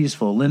very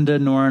peaceful. Linda,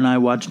 Nora, and I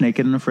watched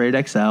Naked and Afraid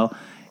XL.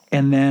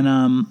 And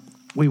then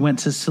we went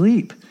to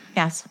sleep.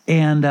 Yes.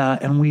 And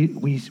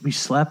we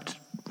slept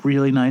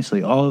really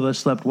nicely. All of us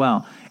slept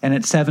well. And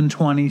at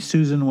 7:20,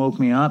 Susan woke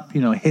me up,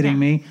 hitting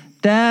me.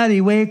 Daddy,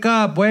 wake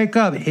up,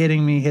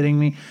 hitting me.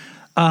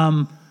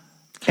 Can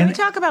we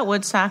talk about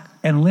Woodstock?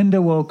 And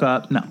Linda woke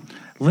up. No,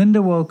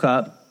 Linda woke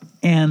up,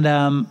 and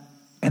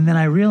then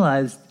I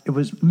realized it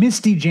was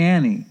Misty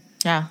Janney.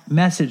 Yeah.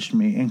 Messaged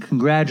me and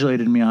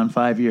congratulated me on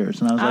 5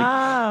 years, and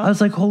I was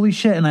like, holy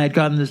shit! And I had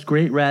gotten this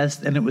great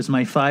rest, and it was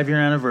my 5-year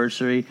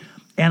anniversary.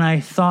 And I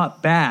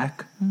thought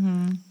back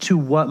to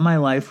what my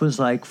life was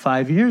like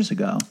 5 years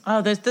ago.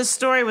 Oh, this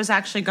story was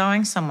actually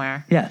going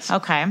somewhere. Yes.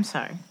 Okay, I'm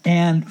sorry.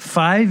 And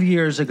 5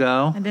 years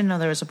ago, I didn't know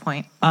there was a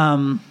point.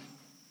 Linda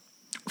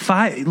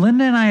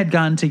and I had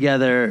gotten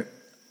together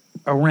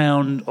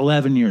around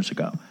 11 years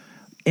ago.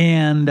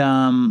 And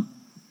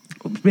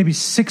maybe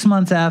 6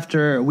 months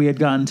after we had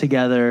gotten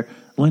together,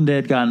 Linda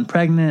had gotten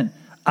pregnant.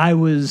 I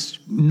was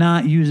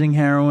not using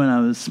heroin.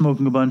 I was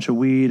smoking a bunch of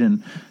weed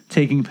and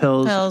taking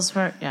pills.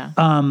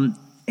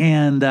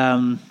 And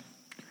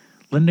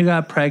Linda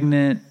got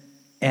pregnant,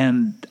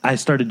 and I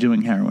started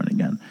doing heroin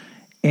again.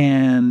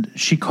 And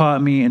she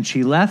caught me, and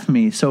she left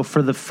me. So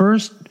for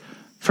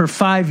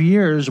 5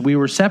 years, we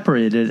were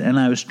separated, and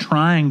I was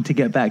trying to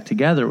get back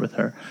together with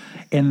her.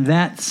 And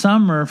that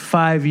summer,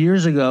 5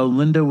 years ago,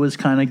 Linda was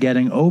kind of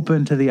getting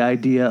open to the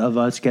idea of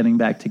us getting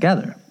back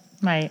together.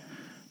 Right.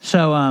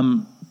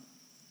 So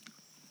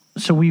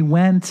we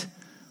went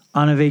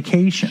on a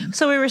vacation.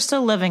 So we were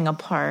still living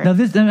apart. Now,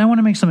 I want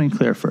to make something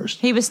clear first.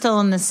 He was still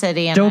in the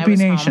city, and Dopey I was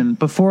Nation, home.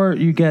 before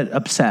you get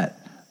upset,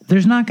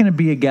 there's not going to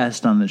be a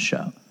guest on this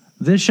show.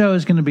 This show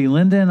is going to be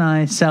Linda and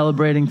I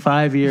celebrating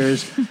 5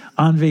 years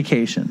on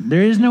vacation.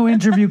 There is no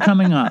interview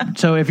coming up.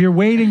 So if you're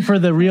waiting for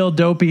the real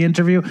Dopey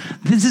interview,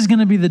 this is going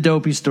to be the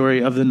Dopey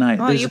story of the night.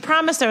 Well, you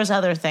promised there was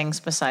other things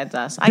besides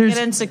us. I get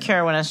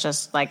insecure when it's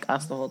just like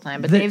us the whole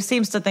time. But Dave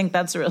seems to think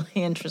that's really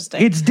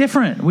interesting. It's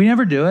different. We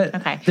never do it.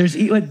 Okay. There's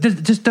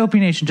just Dopey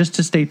Nation, just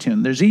to stay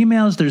tuned. There's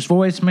emails, there's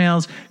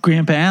voicemails.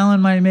 Grandpa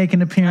Allen might make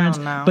an appearance.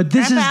 Oh, no. But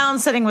this Grandpa is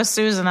Allen's sitting with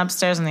Susan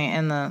upstairs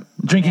in the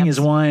drinking his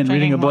wine,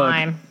 reading a book.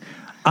 Wine.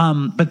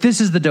 But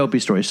this is the Dopey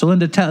story. So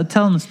Linda, tell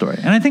them the story.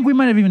 And I think we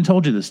might have even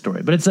told you this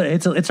story, but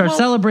it's our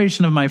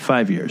celebration of my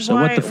 5 years. So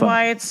what the fuck?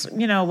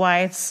 Why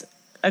it's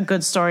a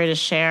good story to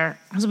share?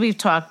 Because we've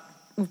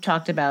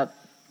talked about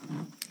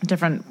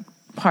different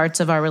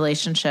parts of our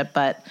relationship,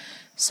 but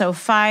so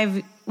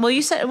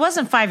you said it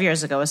wasn't 5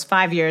 years ago, it was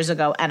 5 years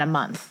ago and a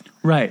month.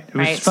 Right.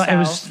 It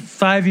was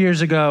 5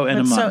 years ago and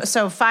a month.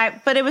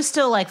 But it was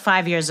still like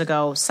 5 years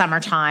ago,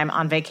 summertime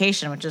on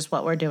vacation, which is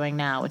what we're doing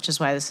now, which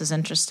is why this is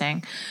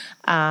interesting.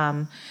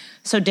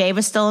 So Dave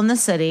was still in the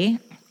city.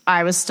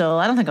 I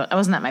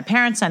wasn't at my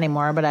parents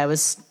anymore, but I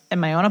was in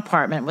my own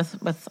apartment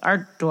with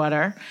our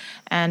daughter.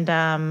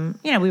 And,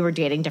 we were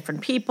dating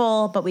different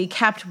people, but we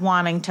kept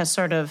wanting to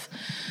sort of,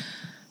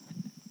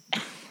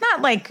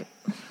 not like...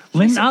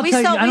 Lynn, I'll tell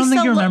you, I don't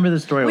think you remember the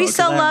story. We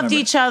still loved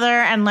each other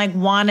and like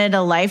wanted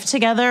a life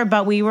together,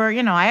 but we were,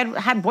 I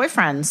had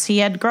boyfriends. He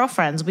had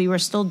girlfriends. We were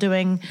still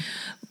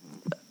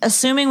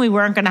assuming we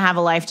weren't going to have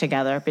a life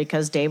together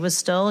because Dave was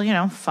still,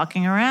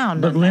 fucking around.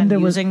 But Linda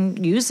was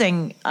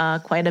using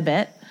quite a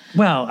bit.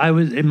 Well, I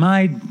was in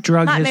my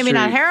drug history. Maybe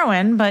not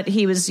heroin, but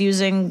he was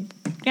using,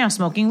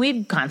 smoking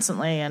weed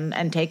constantly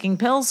and taking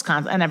pills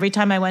constantly. And every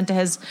time I went to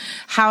his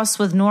house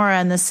with Nora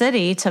in the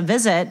city to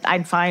visit,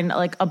 I'd find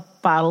like a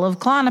bottle of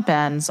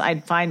Klonopins.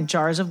 I'd find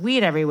jars of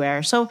weed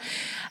everywhere. So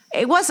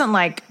it wasn't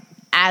like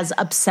as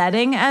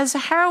upsetting as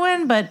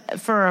heroin,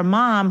 but for a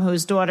mom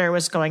whose daughter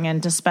was going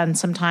in to spend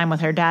some time with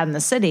her dad in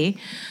the city,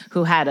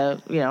 who had a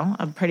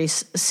pretty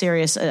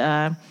serious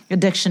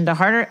addiction to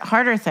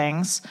harder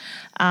things,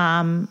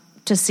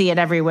 to see it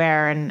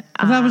everywhere. And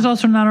that was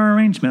also not our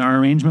arrangement. Our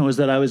arrangement was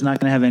that I was not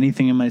going to have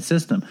anything in my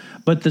system.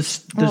 But the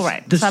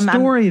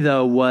story,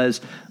 though,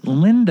 was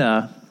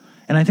Linda,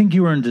 And I think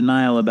you were in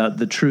denial about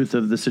the truth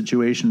of the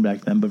situation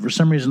back then, but for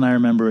some reason I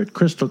remember it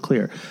crystal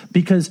clear.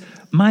 Because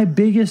my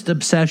biggest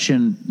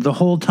obsession the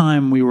whole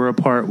time we were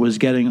apart was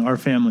getting our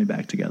family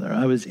back together.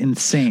 I was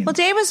insane. Well,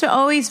 Dave was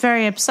always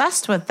very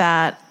obsessed with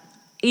that,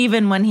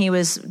 even when he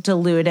was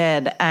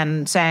deluded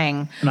and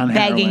saying,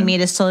 begging me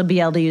to still be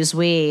able to use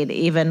weed,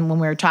 even when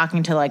we were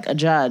talking to like a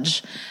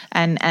judge,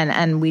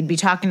 and we'd be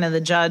talking to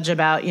the judge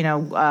about,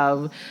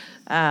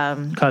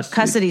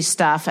 custody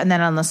stuff. And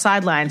then on the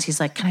sidelines, he's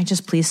like, can I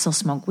just please still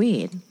smoke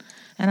weed?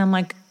 And I'm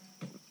like,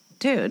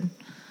 dude,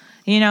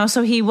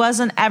 so he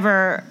wasn't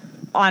ever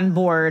on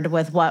board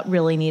with what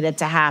really needed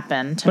to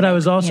happen. But I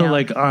was also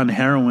like on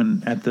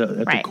heroin at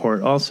the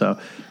court also.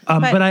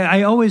 But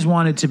I always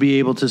wanted to be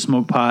able to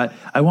smoke pot.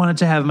 I wanted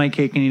to have my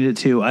cake and eat it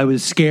too. I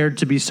was scared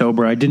to be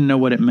sober. I didn't know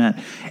what it meant.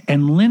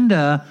 And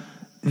Linda,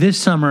 this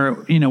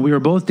summer, we were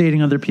both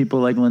dating other people,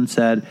 like Lynn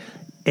said,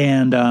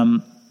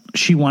 and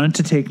she wanted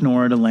to take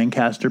Nora to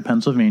Lancaster,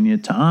 Pennsylvania,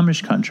 to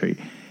Amish country.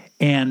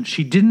 And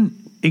she didn't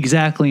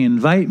exactly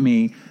invite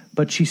me,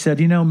 but she said,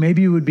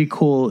 maybe it would be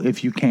cool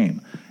if you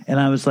came. And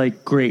I was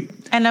like, great.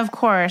 And of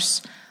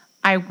course,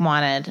 I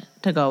wanted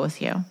to go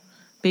with you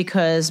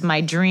because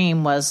my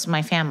dream was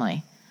my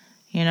family.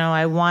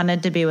 I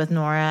wanted to be with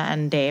Nora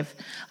and Dave.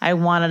 I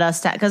wanted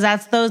us to, because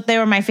they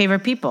were my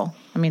favorite people.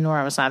 I mean,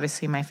 Nora was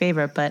obviously my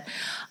favorite, but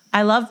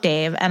I loved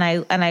Dave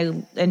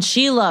and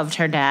she loved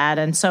her dad.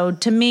 And so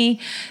to me,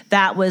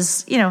 that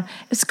was,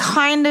 it's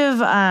kind of,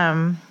 I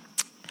don't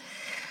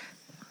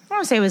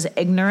want to say it was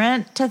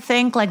ignorant to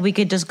think like we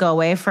could just go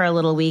away for a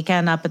little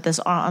weekend up at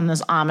on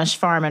this Amish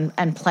farm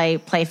and play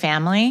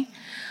family.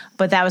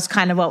 But that was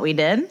kind of what we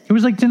did. It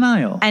was like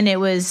denial. And it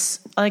was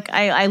like,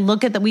 I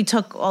look at we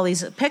took all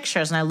these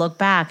pictures and I look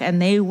back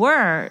and it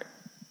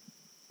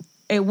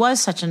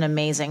was such an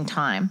amazing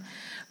time.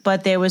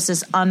 But there was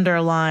this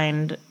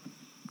underlined,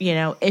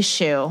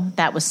 issue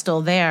that was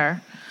still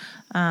there.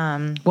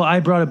 Well, I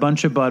brought a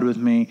bunch of bud with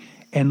me.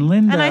 And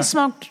Linda... And I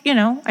smoked,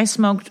 I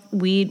smoked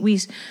weed.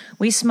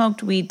 We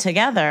smoked weed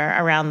together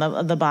around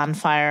the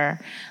bonfire.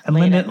 And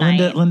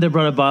Linda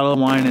brought a bottle of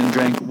wine and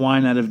drank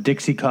wine out of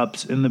Dixie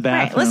cups in the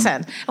bathroom. Right,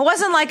 listen, it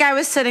wasn't like I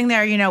was sitting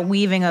there,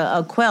 weaving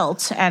a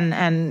quilt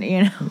and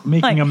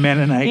making a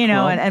Mennonite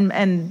quilt.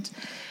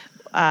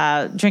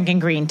 and drinking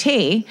green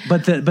tea.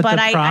 But the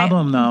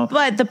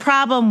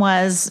problem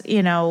was,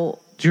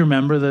 Do you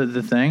remember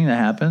the thing that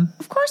happened?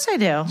 Of course I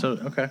do.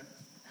 Okay.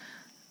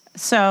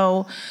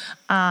 So,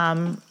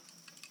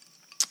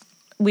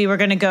 we were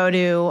going to go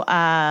to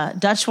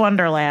Dutch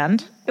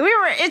Wonderland.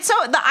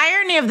 The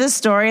irony of this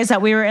story is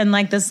that we were in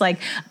like this like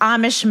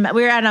Amish.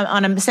 We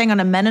were staying on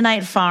a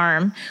Mennonite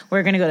farm. We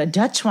were going to go to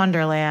Dutch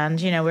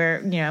Wonderland.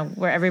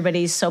 Where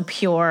everybody's so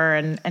pure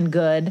and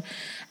good,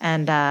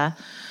 and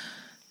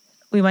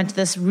we went to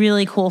this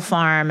really cool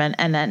farm, and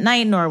at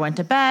night, Nora went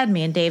to bed.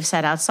 Me and Dave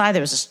sat outside.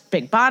 There was this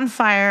big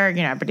bonfire.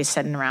 Everybody's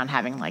sitting around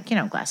having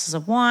glasses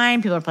of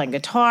wine. People are playing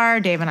guitar.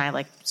 Dave and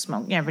I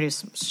smoked. Everybody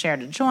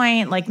shared a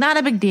joint. Not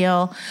a big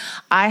deal.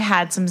 I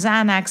had some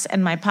Xanax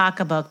in my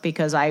pocketbook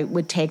because I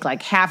would take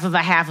half of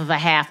a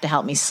half to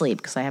help me sleep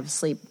because I have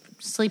sleep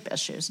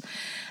issues.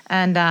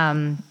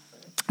 And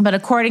but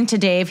according to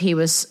Dave, he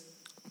was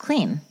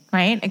clean,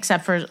 right,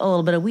 except for a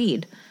little bit of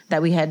weed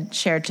that we had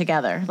shared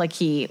together.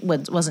 He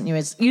wasn't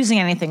using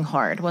anything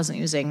hard, wasn't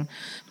using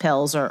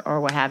pills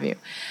or what have you.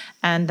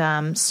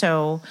 And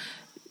so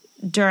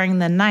during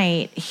the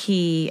night,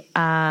 he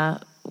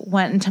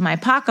went into my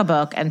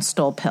pocketbook and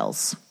stole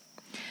pills.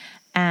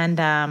 And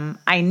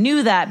I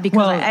knew that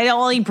because I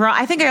only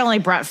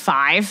brought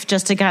 5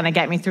 just to kind of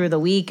get me through the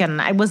week,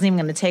 and I wasn't even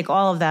going to take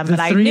all of them. But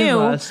I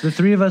knew the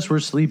 3 of us were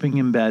sleeping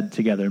in bed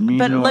together.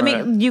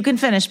 You can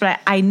finish.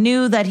 But I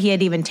knew that he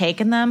had even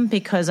taken them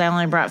because I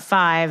only brought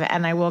 5,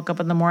 and I woke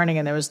up in the morning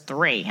and there was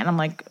 3, and I'm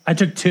like, I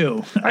took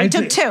 2. I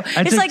took 2.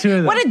 It's like,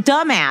 what a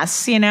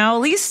dumbass, At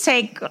least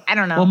take, I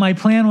don't know. Well, my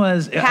plan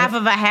was half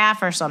of a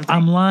half or something.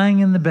 I'm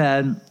lying in the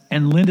bed.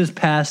 And Linda's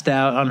passed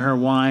out on her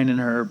wine and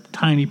her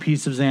tiny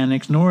piece of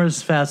Xanax.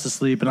 Nora's fast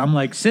asleep. And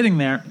I'm sitting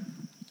there.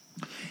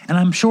 And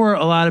I'm sure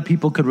a lot of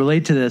people could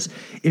relate to this.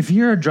 If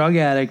you're a drug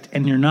addict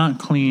and you're not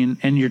clean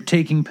and you're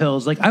taking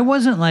pills, I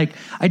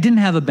didn't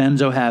have a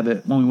benzo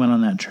habit when we went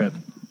on that trip.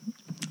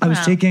 I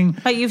was taking...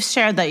 But you've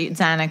shared that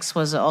Xanax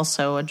was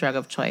also a drug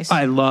of choice.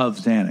 I love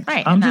Xanax.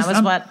 Right. I'm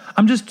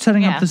just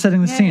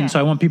setting the scene, so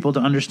I want people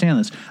to understand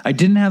this. I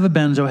didn't have a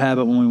benzo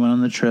habit when we went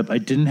on the trip. I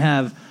didn't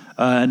have...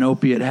 an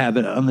opiate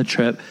habit on the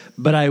trip,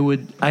 but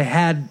I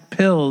had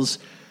pills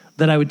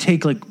that I would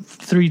take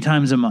 3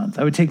 times a month.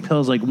 I would take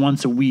pills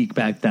once a week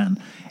back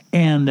then.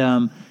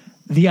 And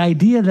the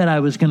idea that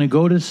I was going to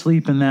go to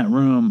sleep in that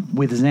room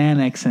with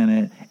Xanax in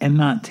it and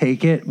not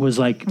take it was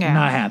not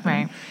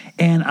happening. Right.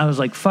 And I was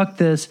like, fuck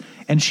this.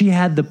 And she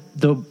had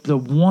the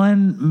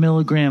 1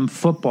 milligram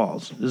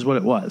footballs is what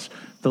it was.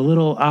 The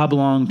little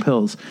oblong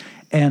pills.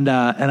 And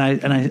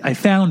I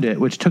found it,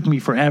 which took me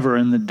forever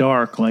in the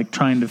dark,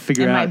 trying to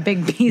figure out. My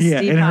big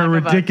beastie in her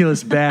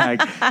ridiculous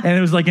bag, and it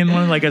was in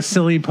one a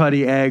silly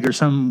putty egg or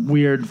some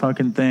weird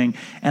fucking thing.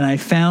 And I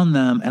found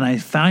them, and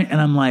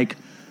I'm like,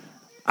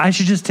 I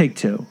should just take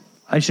 2.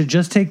 I should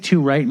just take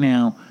 2 right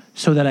now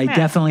so that I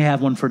definitely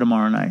have one for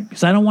tomorrow night.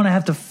 Because I don't want to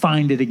have to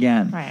find it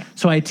again. Right.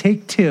 So I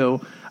take 2.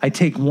 I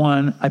take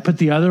 1. I put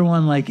the other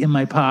one like in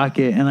my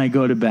pocket and I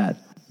go to bed.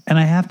 And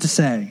I have to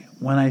say,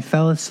 when I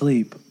fell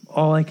asleep,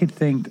 all I could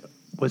think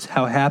was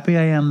how happy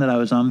I am that I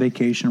was on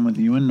vacation with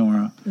you and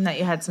Nora. And that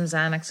you had some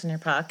Xanax in your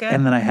pocket.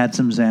 And that I had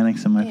some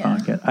Xanax in my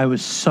pocket. I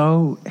was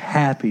so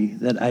happy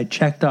that I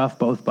checked off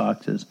both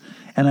boxes.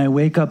 And I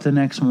wake up the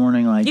next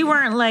morning like... You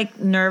weren't, like,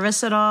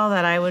 nervous at all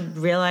that I would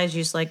realize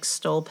you, like,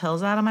 stole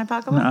pills out of my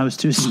pocketbook? No, I was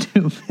too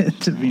stupid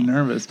to be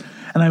nervous.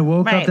 And I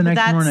woke up the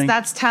next morning...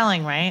 That's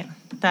telling, right?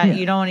 That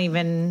you don't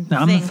even No,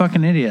 I'm a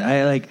fucking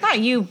idiot.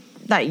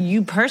 Not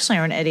you personally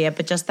are an idiot,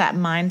 but just that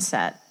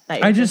mindset.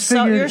 That I just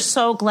figured... you're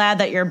so glad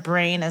that your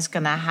brain is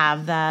going to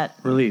have that...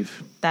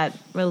 Relief. That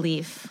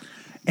relief.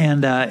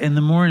 And in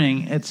the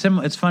morning, it's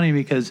funny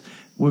because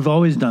we've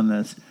always done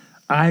this.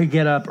 I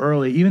get up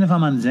early. Even if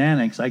I'm on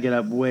Xanax, I get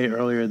up way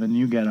earlier than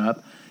you get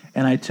up.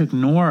 And I took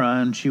Nora,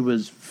 and she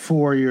was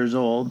 4 years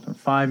old, or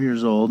 5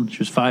 years old. She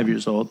was 5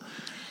 years old.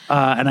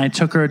 And I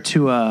took her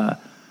to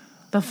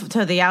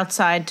the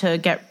outside to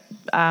get...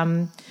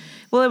 well,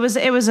 it was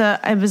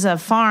a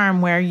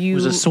farm where you... It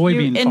was a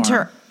soybean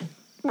farm.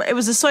 It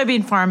was a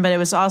soybean farm, but it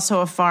was also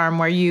a farm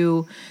where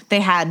they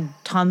had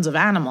tons of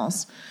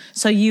animals.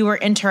 So you were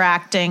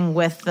interacting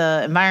with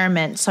the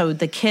environment. So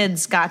the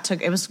kids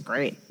it was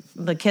great.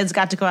 The kids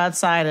got to go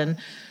outside and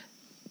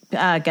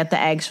get the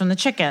eggs from the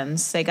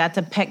chickens. They got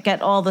to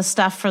get all the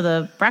stuff for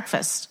the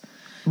breakfast.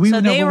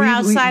 They were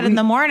outside in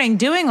the morning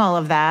doing all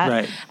of that.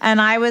 Right. And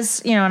I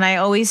was, and I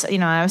always,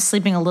 I was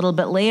sleeping a little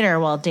bit later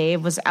while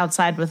Dave was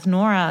outside with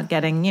Nora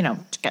getting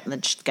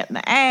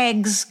the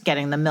eggs,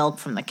 getting the milk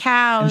from the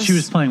cows. And she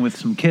was playing with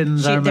some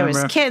kittens, I remember.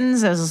 There was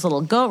kittens. There was this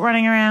little goat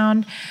running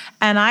around.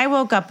 And I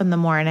woke up in the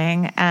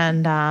morning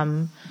and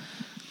I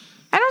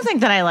don't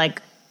think that I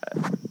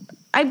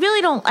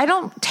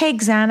don't take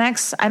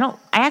Xanax. I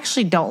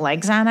actually don't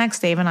like Xanax.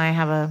 Dave and I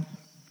have a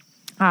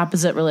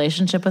opposite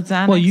relationship with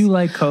Xanax. Well, you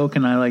like Coke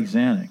and I like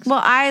Xanax. Well,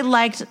 I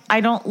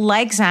don't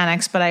like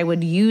Xanax, but I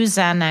would use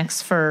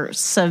Xanax for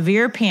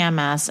severe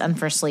PMS and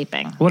for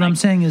sleeping. What I'm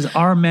saying is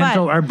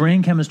our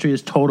brain chemistry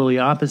is totally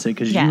opposite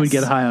because you would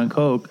get high on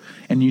Coke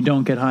and you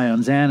don't get high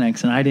on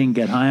Xanax, and I didn't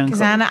get high on Coke.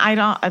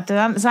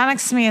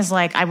 Xanax to me is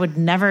like, I would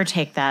never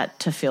take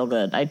that to feel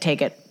good. I'd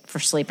take it for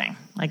sleeping.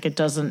 Like it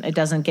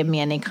doesn't give me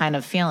any kind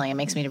of feeling. It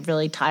makes me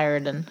really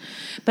tired.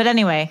 But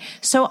anyway,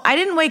 so I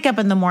didn't wake up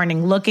in the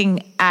morning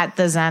looking at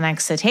the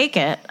Xanax to take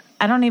it.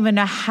 I don't even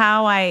know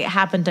how I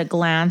happened to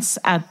glance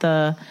at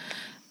the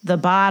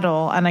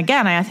bottle. And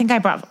again, I think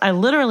I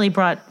literally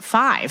brought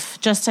 5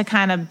 just to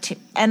kind of,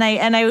 and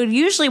I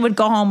usually would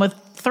go home with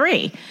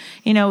 3.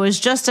 It was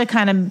just to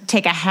kind of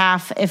take a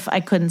half if I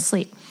couldn't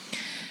sleep.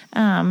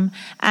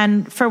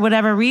 And for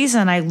whatever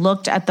reason, I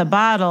looked at the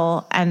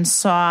bottle and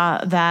saw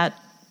that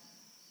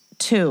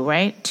 2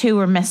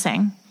 were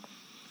missing.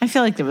 I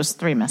feel like there was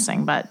 3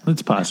 missing, but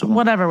it's possible.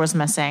 Whatever was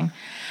missing,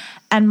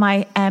 and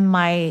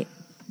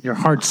your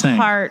heart sank.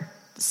 Heart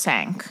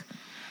sank,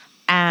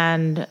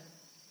 and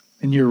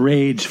your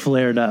rage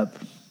flared up.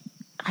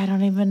 I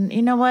don't even.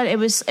 You know what? It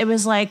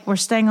was like we're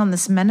staying on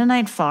this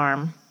Mennonite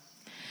farm.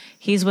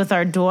 He's with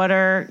our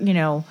daughter,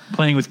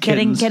 playing with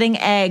kittens, getting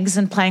eggs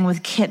and playing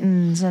with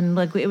kittens, and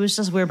like it was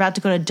just we were about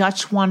to go to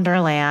Dutch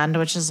Wonderland,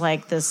 which is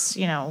like this,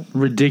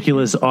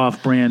 ridiculous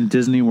off-brand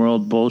Disney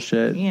World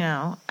bullshit,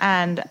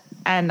 and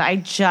I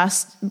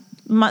just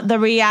the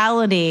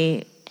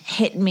reality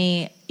hit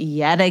me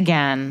yet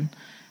again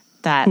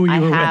that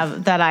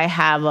I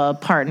have a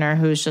partner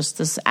who's just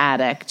this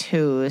addict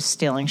who is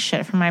stealing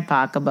shit from my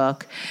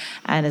pocketbook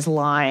and is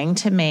lying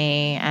to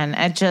me, and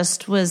it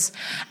just was,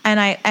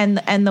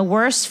 and the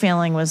worst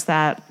feeling was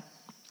that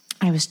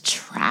I was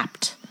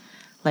trapped,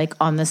 like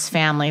on this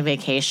family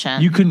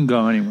vacation. You couldn't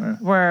go anywhere.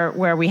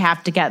 Where we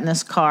have to get in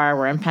this car.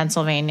 We're in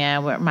Pennsylvania.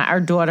 Where our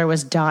daughter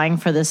was dying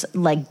for this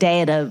like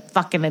day at a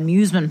fucking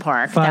amusement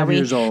park 5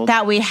 years old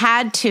that we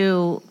had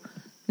to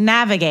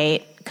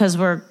navigate. Because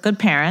we're good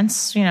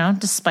parents,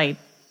 despite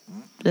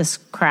this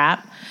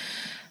crap.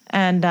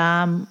 And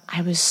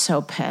I was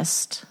so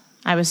pissed.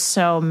 I was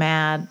so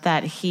mad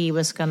that he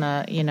was going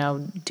to,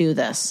 do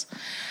this.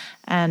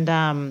 And,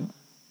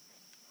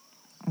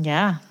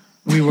 yeah.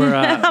 We were...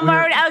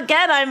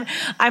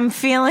 I'm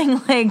feeling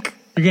like...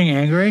 You're getting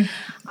angry?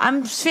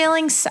 I'm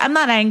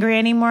not angry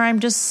anymore. I'm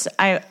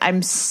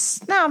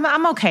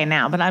okay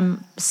now. But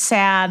I'm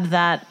sad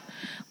that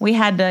we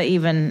had to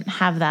even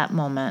have that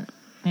moment.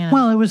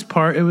 Well, it was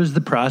the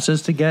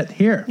process to get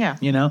here. Yeah.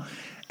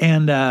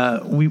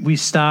 And we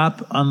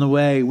stop on the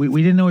way.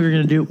 We didn't know what we were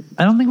going to do.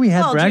 I don't think we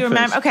had breakfast. Do you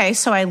remember? Okay,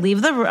 so I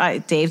leave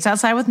Dave's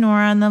outside with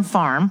Nora on the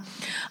farm.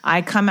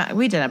 I come out.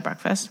 We did have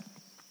breakfast.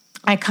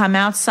 I come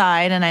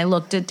outside and I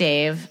looked at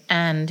Dave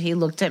and he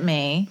looked at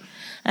me.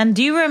 And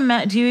do you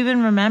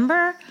even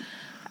remember?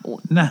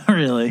 Not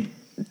really.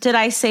 Did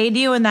I say to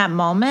you in that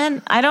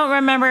moment? I don't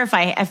remember if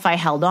I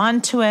held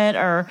on to it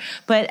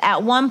but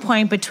at one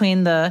point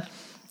between the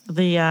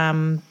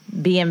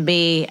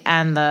B&B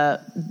and the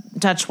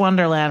Dutch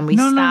Wonderland, we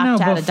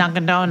stopped at a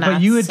Dunkin' Donuts,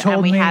 but you had told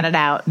and we me, had it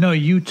out. No,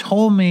 you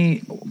told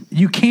me,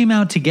 you came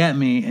out to get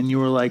me, and you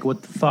were like,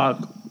 what the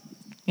fuck?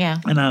 Yeah.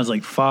 And I was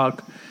like,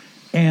 fuck.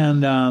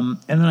 And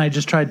then I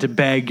just tried to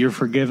beg your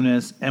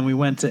forgiveness, and we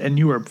went to, and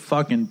you were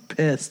fucking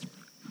pissed.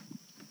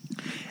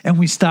 And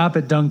we stop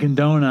at Dunkin'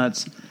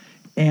 Donuts,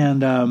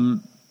 and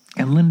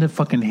Linda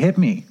fucking hit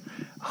me,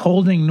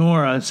 holding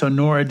Nora, so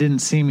Nora didn't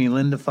see me.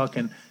 Linda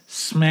fucking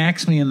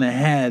smacks me in the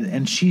head,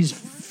 and she's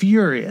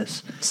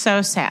furious.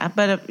 So sad,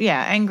 but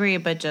angry,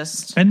 but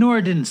just... And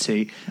Nora didn't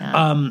see.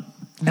 No.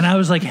 And I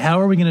was like,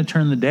 how are we going to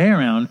turn the day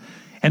around?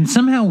 And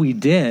somehow we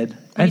did.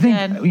 I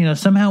think,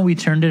 somehow we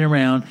turned it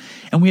around,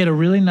 and we had a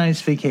really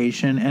nice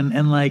vacation,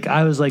 and like,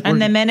 I was like...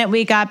 And the minute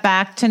we got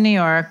back to New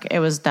York, it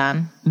was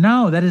done.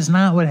 No, that is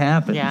not what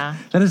happened. Yeah.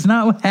 That is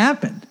not what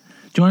happened. Do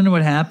you want to know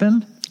what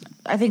happened?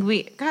 I think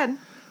go ahead.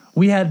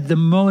 We had the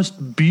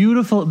most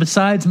beautiful,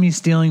 besides me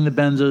stealing the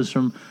benzos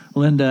from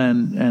Linda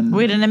and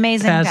we had an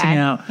amazing passing day.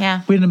 out.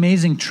 Yeah. We had an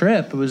amazing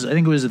trip. I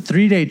think it was a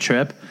 3-day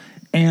trip.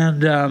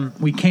 And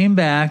we came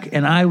back,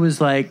 and I was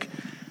like,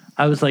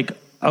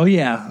 oh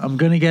yeah, I'm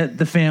going to get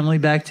the family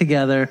back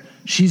together.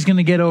 She's going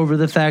to get over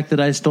the fact that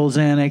I stole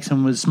Xanax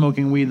and was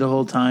smoking weed the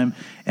whole time,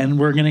 and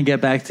we're going to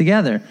get back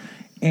together.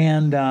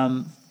 And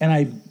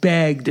I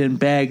begged and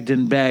begged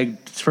and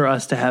begged for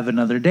us to have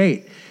another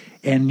date.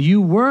 And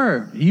you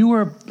were,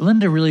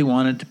 Linda really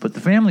wanted to put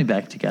the family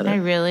back together. I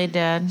really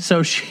did.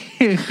 So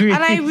she agreed.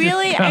 And I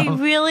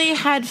really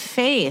had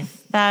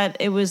faith that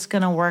it was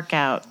going to work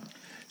out.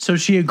 So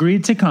she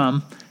agreed to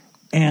come,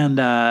 and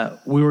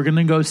we were going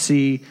to go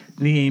see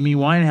the Amy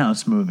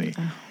Winehouse movie.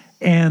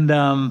 And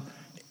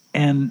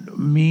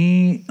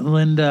me,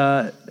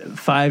 Linda,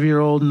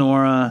 5-year-old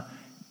Nora,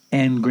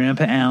 and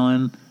Grandpa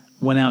Alan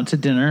went out to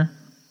dinner.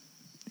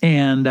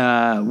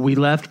 And we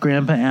left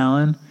Grandpa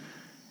Alan.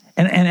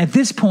 And at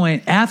this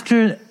point,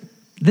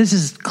 this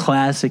is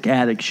classic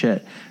addict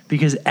shit,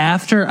 because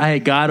after I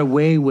got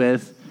away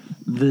with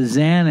the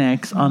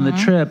Xanax on the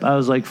trip, I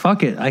was like,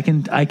 fuck it, I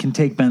can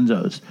take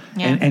benzos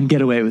and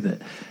get away with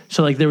it.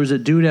 So like, there was a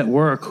dude at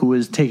work who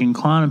was taking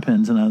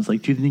Klonopins, and I was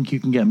like, do you think you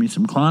can get me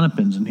some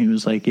Klonopins? And he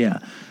was like, yeah.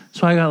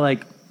 So I got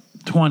like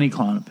 20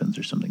 Klonopins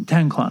or something,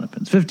 10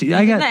 Klonopins, 50.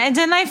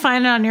 Didn't I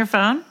find it on your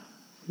phone?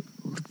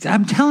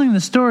 I'm telling the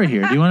story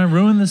here. Do you want to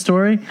ruin the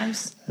story?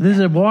 This is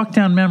a walk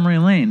down memory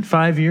lane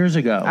 5 years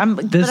ago. I'm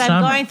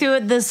going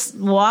through this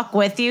walk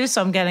with you,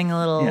 so I'm getting a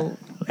little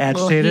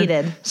agitated.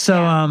 Little heated.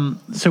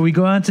 So we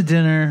go out to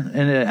dinner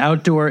in an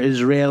outdoor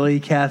Israeli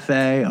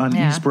cafe on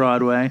East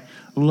Broadway.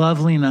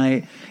 Lovely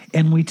night.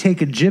 And we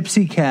take a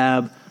gypsy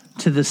cab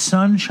to the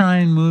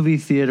Sunshine movie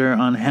theater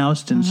on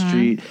Houston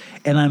Street,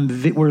 and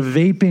we're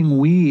vaping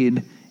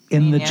weed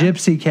in the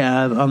gypsy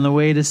cab on the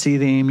way to see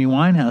the Amy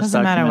Winehouse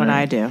Doesn't matter what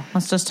I do.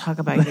 Let's just talk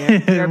about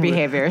your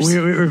behaviors. we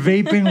were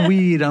vaping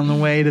weed on the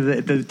way to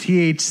the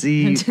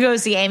THC. To go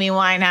see Amy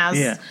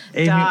Winehouse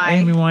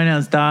Amy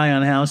Winehouse die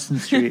on Houston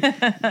Street.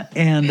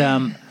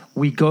 And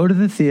we go to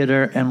the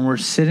theater, and we're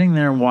sitting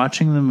there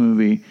watching the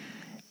movie,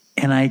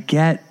 and I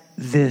get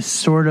this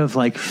sort of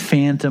like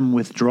phantom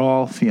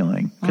withdrawal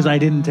feeling, because I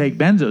didn't take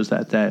benzos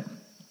that day.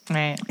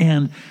 Right.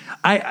 And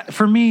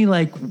for me,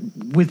 like,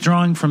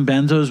 withdrawing from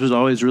benzos was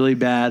always really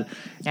bad.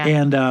 Yeah.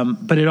 And,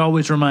 but it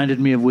always reminded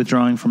me of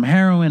withdrawing from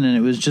heroin. And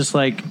it was just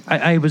like,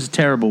 I was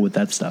terrible with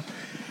that stuff.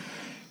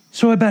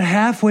 So about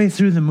halfway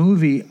through the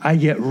movie, I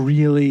get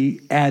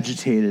really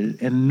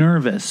agitated and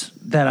nervous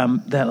that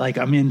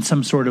I'm in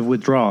some sort of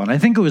withdrawal. And I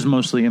think it was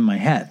mostly in my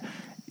head.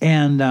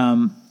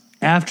 And,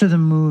 after the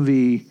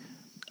movie,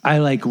 I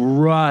like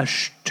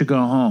rush to go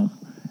home,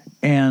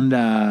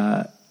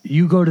 and,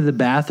 you go to the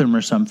bathroom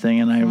or something,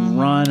 and I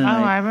run. And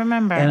I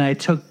remember. And I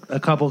took a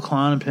couple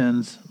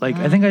Klonopins. Like,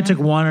 I think I took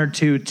 1 or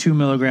 2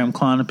 2-milligram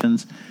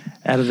Klonopins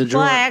out of the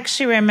drawer. Well, I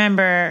actually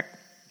remember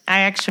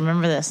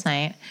this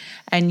night,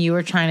 and you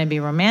were trying to be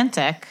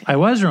romantic. I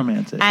was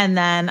romantic. And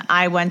then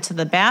I went to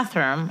the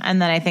bathroom,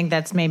 and then I think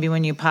that's maybe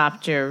when you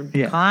popped your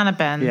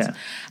Klonopins. Yeah.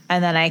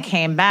 And then I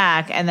came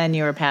back, and then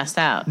you were passed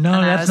out. No,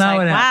 and that's not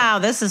what happened. Wow,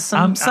 this is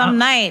some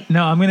night.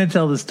 No, I'm going to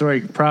tell the story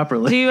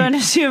properly. Do you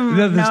understand?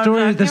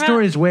 The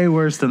story is way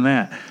worse than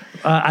that.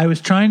 I was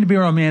trying to be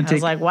romantic. I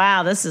was like,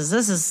 wow, this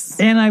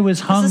is. And I was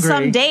hungry. This is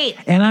some date.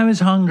 And I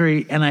was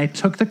hungry, and I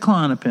took the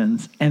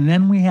Klonopins, and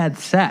then we had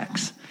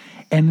sex.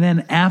 And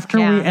then after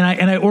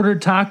I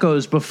ordered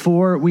tacos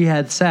before we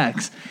had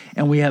sex,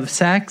 and we have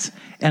sex,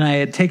 and I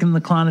had taken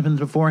the Klonopins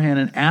beforehand,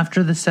 and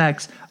after the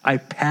sex, I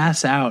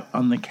pass out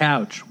on the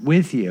couch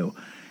with you,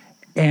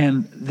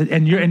 and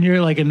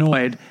you're like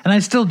annoyed, and I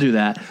still do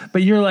that,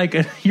 but you're like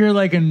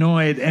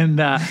annoyed, and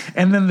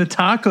then the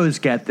tacos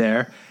get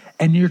there,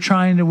 and you're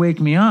trying to wake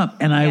me up,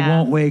 and I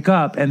won't wake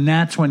up, and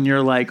that's when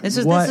you're like, this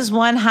is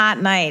one hot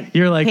night.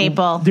 You're like,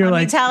 people. Let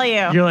me tell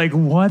you. You're like,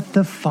 what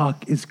the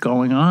fuck is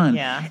going on?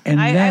 Yeah,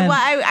 and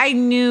I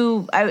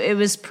knew it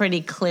was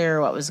pretty clear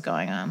what was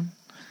going on.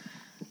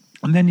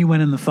 And then you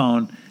went in the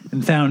phone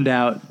and found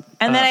out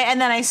And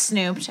then I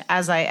snooped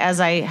as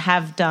I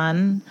have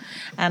done,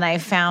 and I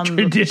found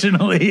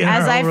traditionally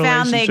as I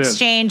found the relationship.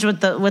 exchange with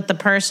the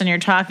person you're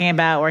talking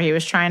about, where he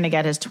was trying to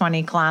get his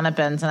 20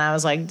 Klonopins, and I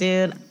was like,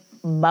 dude,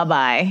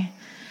 bye,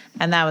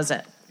 and that was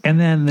it. And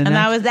then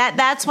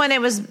That's when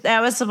it was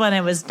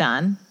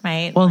done,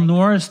 right? Well,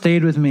 Nora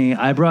stayed with me.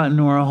 I brought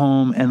Nora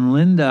home, and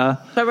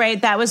Linda. But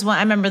right, that was when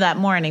I remember that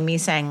morning me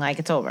saying like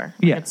it's over,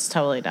 Yeah, it's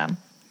totally done.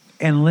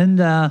 And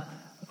Linda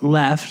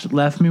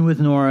left me with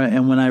Nora,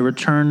 and when I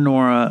returned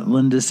Nora,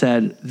 Linda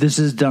said, "This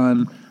is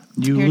done.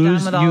 You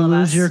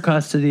lose your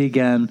custody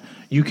again.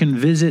 You can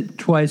visit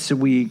twice a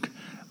week,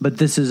 but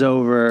this is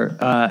over.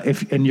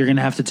 And you're going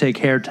to have to take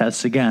hair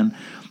tests again."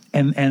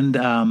 And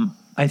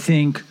I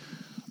think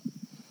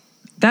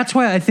that's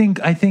why I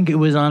think it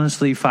was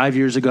honestly 5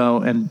 years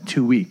ago and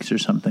 2 weeks or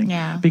something.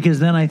 Yeah. Because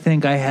then I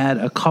think I had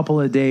a couple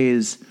of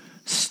days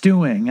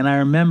stewing, and I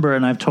remember,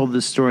 and I've told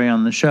this story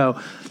on the show.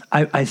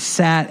 I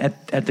sat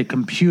at the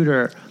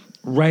computer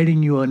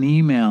writing you an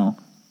email,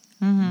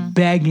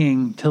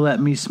 begging to let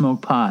me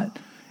smoke pot,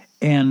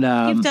 and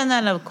you've done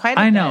that quite a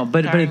bit. I know,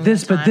 but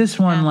this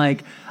one,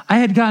 like, I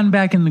had gotten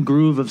back in the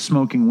groove of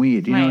smoking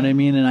weed. You know what I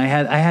mean? And I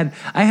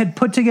had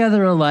put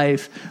together a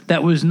life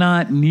that was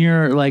not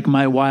near like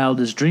my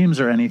wildest dreams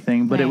or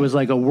anything, but it was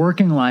like a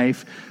working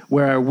life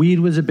where weed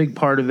was a big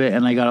part of it,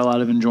 and I got a lot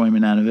of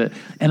enjoyment out of it.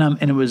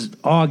 And it was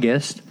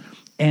August.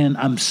 And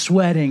I'm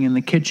sweating in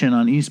the kitchen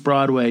on East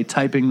Broadway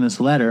typing this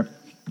letter.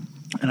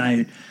 And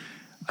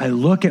I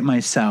look at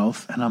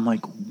myself and I'm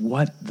like,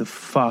 what the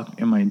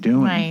fuck am I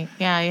doing? Right.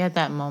 Yeah, you had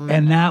that moment.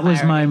 And that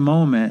was my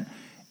moment.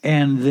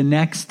 And the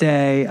next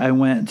day I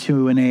went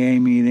to an AA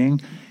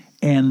meeting,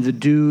 and the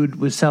dude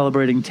was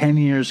celebrating 10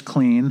 years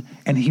clean,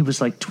 and he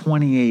was like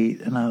 28.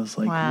 And I was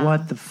like,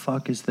 what the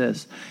fuck is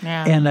this?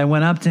 Yeah. And I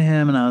went up to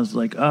him and I was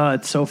like, oh,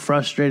 it's so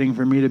frustrating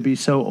for me to be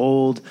so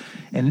old.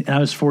 And I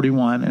was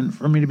 41, and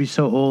for me to be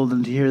so old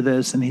and to hear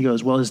this. And he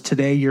goes, well, is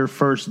today your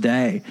first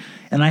day?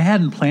 And I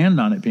hadn't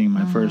planned on it being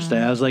my first day.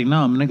 I was like,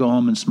 no, I'm going to go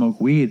home and smoke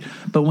weed.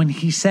 But when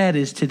he said,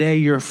 is today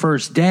your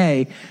first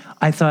day?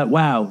 I thought,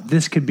 wow,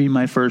 this could be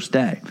my first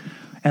day.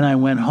 And I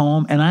went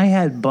home, and I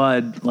had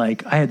bud,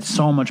 like, I had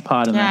so much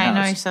pot in the house. Yeah, I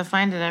know, you still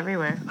find it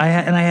everywhere. I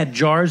had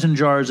jars and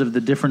jars of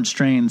the different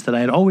strains that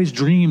I had always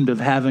dreamed of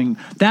having.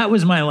 That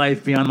was my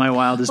life beyond my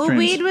wildest dreams.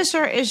 Weed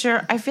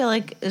I feel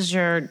like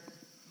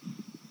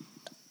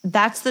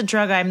that's the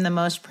drug I'm the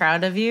most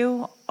proud of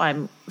you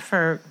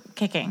for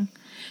kicking.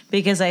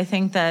 Because I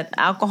think that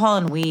alcohol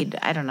and weed,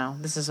 I don't know,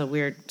 this is a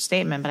weird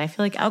statement, but I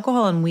feel like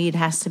alcohol and weed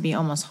has to be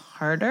almost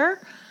harder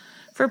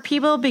for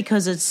people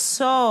because it's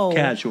so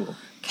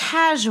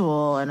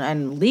casual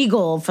and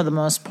legal for the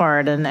most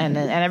part, and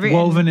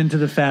woven into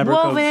the fabric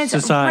of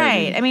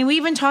society. Right. I mean, we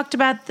even talked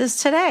about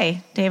this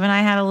today. Dave and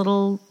I had a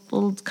little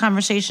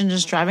conversation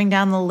just driving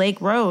down the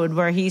lake road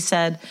where he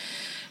said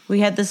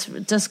we had this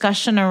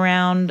discussion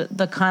around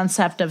the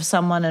concept of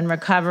someone in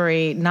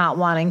recovery not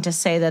wanting to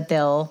say that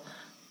they'll.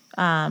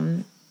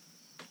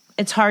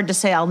 It's hard to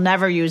say I'll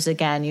never use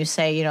again. You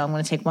say, I'm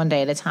going to take one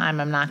day at a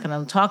time. I'm not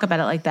going to talk about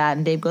it like that.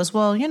 And Dave goes,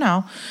 well,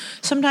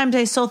 sometimes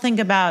I still think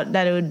about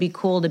that it would be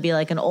cool to be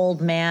like an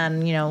old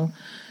man,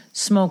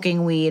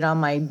 smoking weed on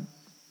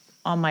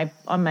my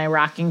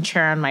rocking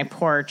chair on my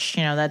porch.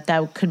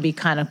 That could be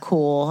kind of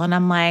cool. And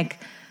I'm like,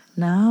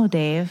 no,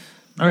 Dave.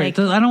 All right,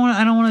 I don't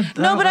want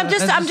to. No, but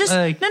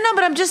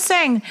I'm just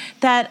saying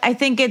that I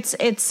think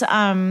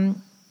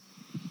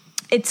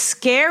it's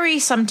scary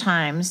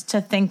sometimes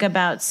to think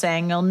about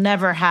saying you'll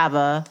never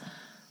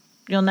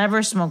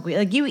smoke weed.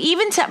 Like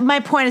my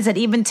point is that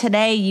even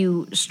today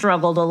you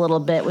struggled a little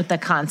bit with the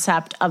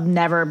concept of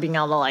never being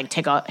able to like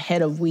take a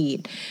hit of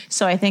weed.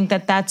 So I think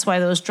that's why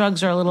those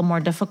drugs are a little more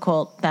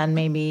difficult than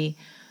maybe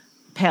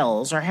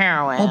pills or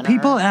heroin. Well,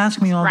 people ask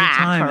me all the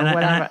time,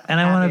 and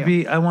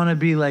I want to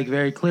be like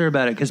very clear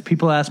about it, because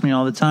people ask me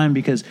all the time,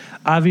 because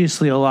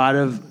obviously a lot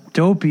of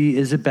Dopey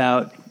is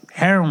about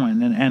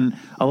heroin and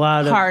a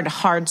lot of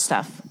hard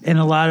stuff, and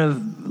a lot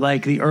of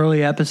like the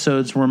early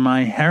episodes were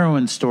my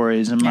heroin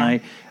stories and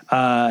my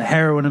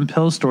heroin and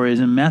pill stories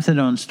and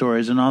methadone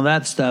stories and all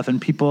that stuff. And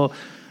people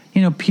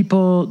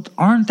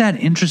aren't that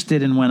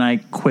interested in when I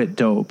quit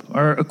dope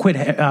or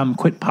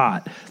quit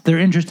pot. They're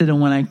interested in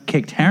when I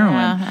kicked heroin.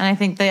 Yeah, and I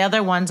think the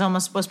other ones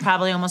was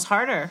probably almost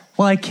harder.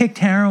 Well, I kicked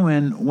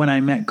heroin when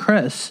I met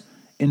Chris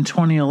in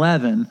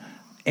 2011.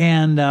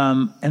 And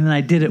then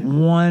I did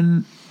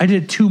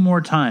it 2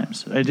 more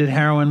times. I did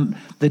heroin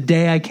the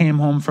day I came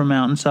home from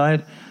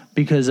Mountainside,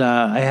 because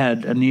I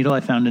had a needle. I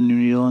found a new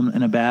needle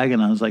in a bag,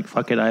 and I was like,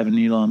 fuck it, I have a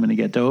needle, I'm going to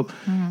get dope.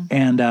 Mm-hmm.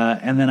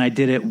 And then I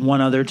did it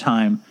one other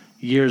time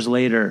years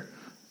later,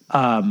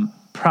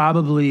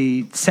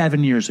 probably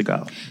 7 years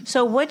ago.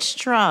 So which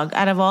drug,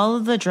 out of all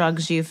of the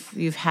drugs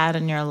you've had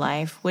in your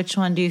life, which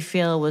one do you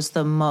feel was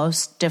the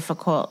most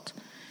difficult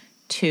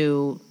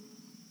to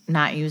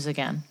not use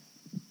again?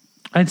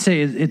 I'd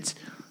say it's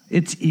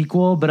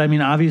equal, but I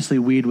mean, obviously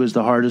weed was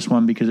the hardest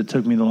one because it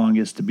took me the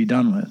longest to be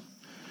done with.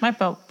 Right,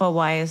 but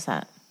why is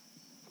that?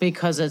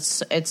 Because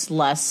it's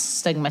less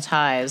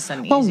stigmatized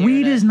and easier. Well,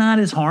 weed is not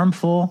as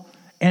harmful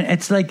And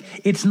it's like,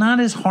 it's not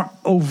as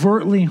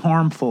overtly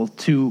harmful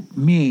to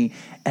me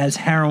as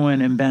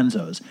heroin and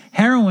benzos.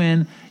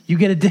 Heroin, you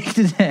get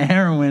addicted to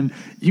heroin,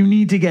 you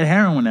need to get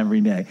heroin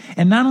every day.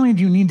 And not only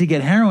do you need to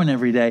get heroin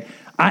every day,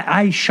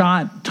 I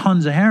shot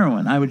tons of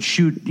heroin. I would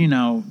shoot,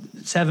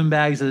 7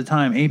 bags at a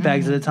time, 8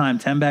 bags at a time,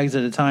 10 bags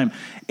at a time.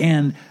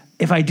 And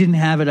if I didn't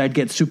have it, I'd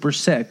get super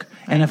sick.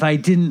 Right. And if I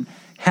didn't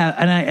have,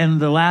 and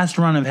the last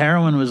run of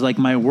heroin was like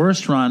my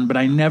worst run, but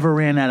I never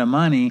ran out of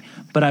money,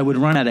 but I would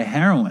run out of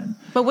heroin.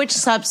 But which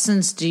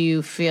substance do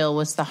you feel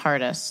was the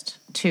hardest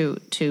to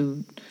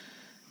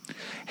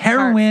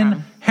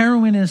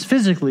Heroin is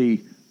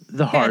physically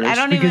the hardest. I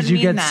don't because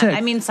even you mean get that. sick.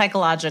 I mean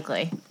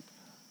psychologically.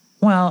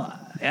 Well,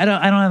 I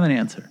don't have an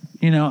answer.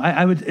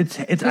 I would. It's.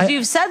 Because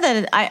you've said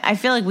that. I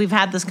feel like we've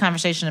had this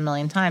conversation a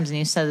million times, and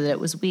you said that it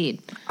was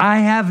weed. I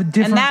have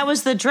different. And that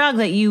was the drug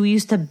that you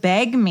used to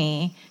beg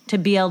me to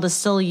be able to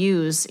still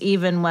use,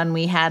 even when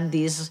we had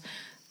these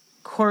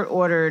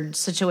court-ordered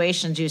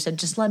situations. You said,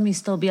 just let me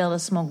still be able to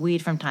smoke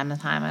weed from time to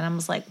time. And I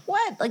was like,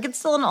 what? Like, it's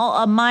still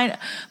a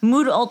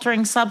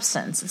mood-altering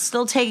substance. It's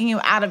still taking you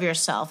out of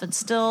yourself. It's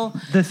still...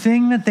 The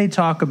thing that they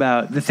talk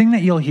about, the thing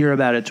that you'll hear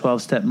about at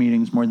 12-step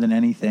meetings more than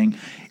anything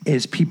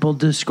is people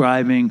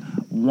describing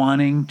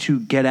wanting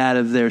to get out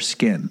of their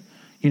skin.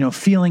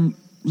 Feeling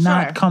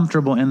not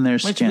comfortable in their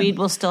skin. Which weed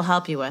will still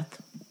help you with.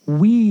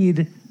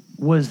 Weed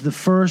was the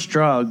first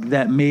drug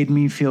that made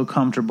me feel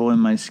comfortable in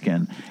my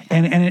skin.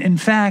 And in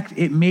fact,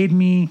 it made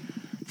me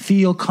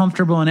feel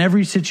comfortable in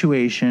every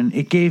situation.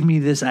 It gave me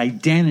this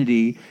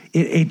identity.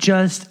 Here's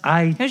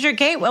your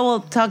gateway. We'll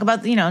talk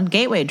about,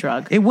 gateway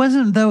drug. It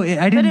wasn't, though.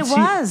 I didn't see...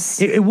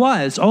 was. It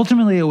was.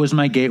 Ultimately, it was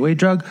my gateway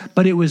drug,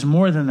 but it was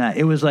more than that.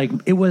 It was like,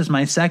 it was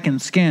my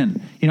second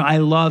skin. I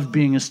loved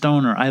being a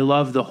stoner. I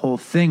loved the whole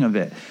thing of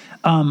it.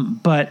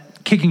 But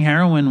kicking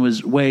heroin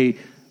was way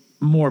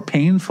more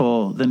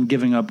painful than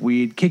giving up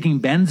weed. Kicking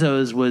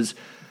benzos was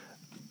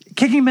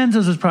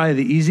probably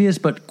the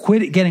easiest, but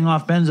getting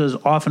off benzos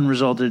often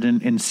resulted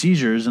in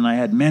seizures, and I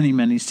had many,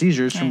 many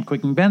seizures from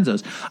quicking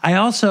benzos. I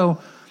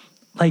also,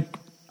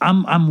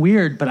 I'm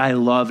weird, but I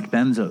loved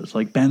benzos.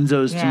 Like,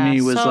 benzos to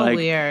me was so like...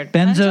 weird.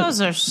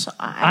 Benzos are so...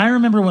 I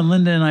remember when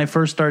Linda and I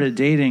first started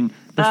dating...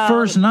 The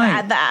first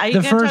night. Are you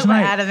going to talk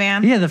about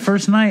Ativan? Yeah, the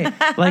first night.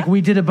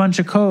 We did a bunch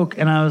of coke,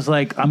 and I was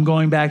like, I'm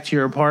going back to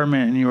your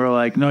apartment. And you were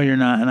like, no, you're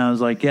not. And I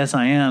was like, yes,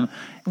 I am.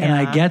 And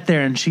I get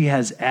there, and she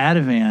has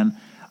Ativan.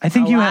 I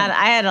think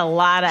I had a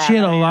lot of Ativan. She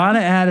had a lot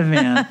of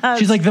Ativan.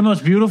 She's like the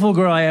most beautiful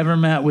girl I ever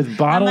met with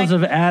bottles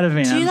of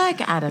Ativan. Do you like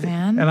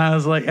Ativan? And I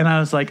was like,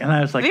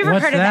 have you ever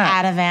what's heard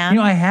that? of Ativan?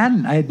 I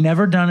hadn't. I had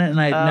never done it, and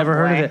I had never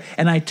heard of it.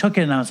 And I took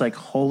it, and I was like,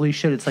 holy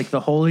shit, it's like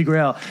the Holy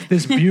Grail.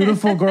 This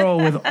beautiful girl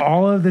with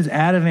all of this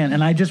Ativan.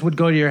 And I just would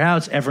go to your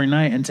house every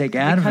night and take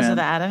Ativan. Because of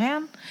the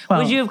Ativan?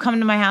 Well, would you have come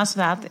to my house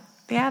without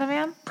the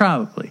Ativan?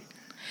 Probably.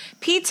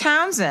 Pete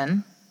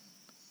Townsend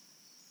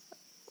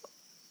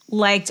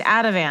liked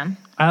Ativan.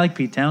 I like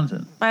Pete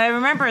Townsend. But I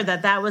remember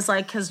that was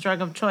like his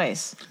drug of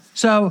choice.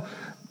 So,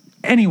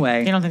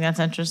 anyway. You don't think that's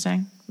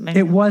interesting? Maybe.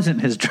 It wasn't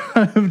his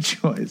drug of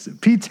choice.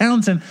 Pete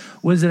Townsend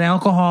was an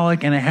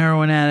alcoholic and a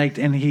heroin addict,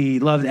 and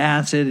he loved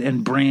acid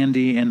and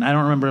brandy, and I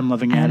don't remember him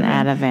loving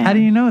Ativan. How do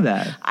you know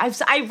that?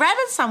 I read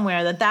it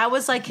somewhere that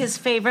was like his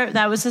favorite.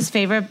 That was his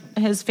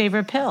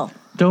favorite pill.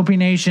 Dopey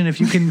Nation,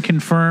 if you can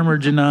confirm or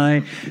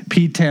deny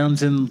Pete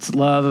Townsend's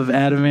love of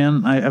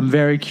Ativan, I'm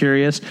very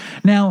curious.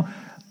 Now,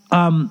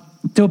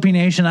 Dopey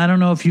Nation, I don't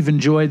know if you've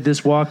enjoyed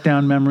this walk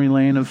down memory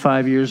lane of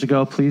 5 years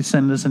ago. Please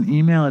send us an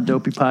email at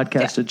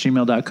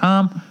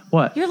dopeypodcast@gmail.com.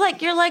 What? You're like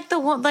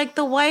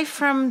the wife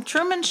from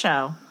Truman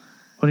Show.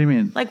 What do you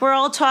mean? Like, we're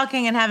all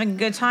talking and having a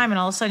good time, and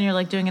all of a sudden you're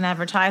like doing an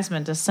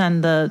advertisement to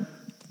send the...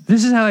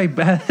 This is how I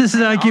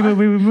keep it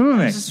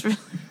moving. Is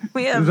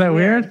that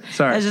weird?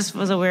 Sorry. It just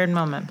was a weird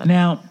moment. But.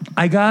 Now,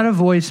 I got a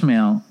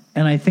voicemail,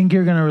 and I think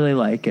you're going to really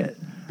like it.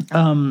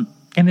 And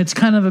it's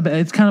kind of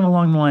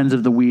along the lines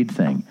of the weed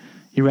thing.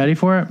 You ready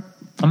for it?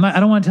 I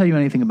don't want to tell you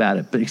anything about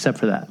it, but except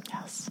for that.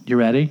 Yes. You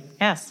ready?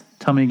 Yes.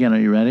 Tell me again. Are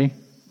you ready?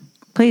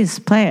 Please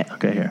play it.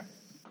 Okay, here.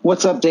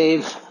 What's up,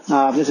 Dave?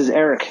 This is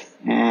Eric,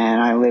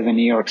 and I live in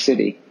New York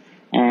City.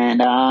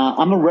 And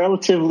I'm a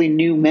relatively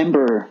new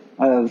member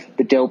of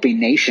the Dopey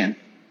Nation,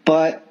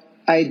 but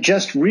I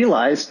just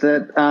realized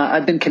that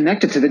I've been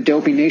connected to the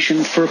Dopey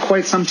Nation for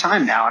quite some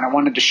time now, and I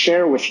wanted to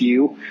share with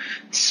you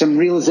some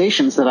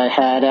realizations that I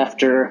had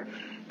after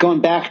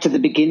going back to the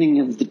beginning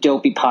of the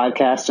Dopey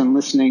podcast and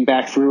listening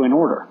back through in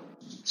order.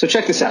 So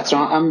check this out. So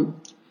I'm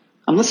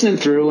listening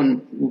through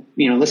and,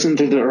 listening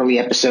through the early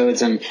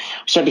episodes and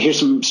start to hear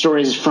some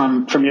stories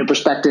from your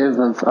perspective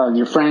of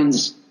your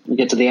friends. We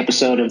get to the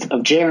episode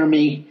of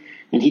Jeremy,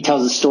 and he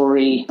tells a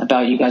story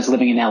about you guys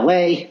living in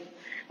LA.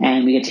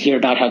 And we get to hear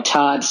about how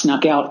Todd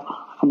snuck out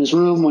from his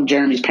room when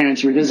Jeremy's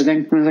parents were visiting.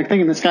 And I was like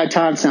thinking, this guy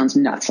Todd sounds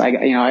nuts.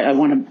 I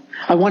want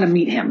to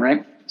meet him,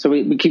 right? So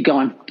we keep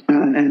going.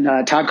 And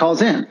Todd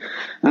calls in.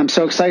 I'm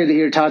so excited to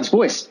hear Todd's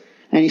voice.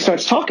 And he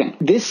starts talking.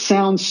 This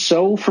sounds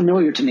so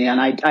familiar to me, and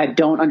I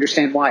don't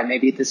understand why.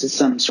 Maybe this is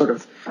some sort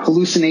of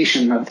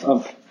hallucination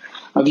of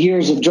of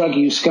years of drug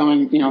use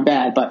going,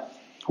 bad, but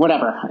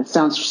whatever. It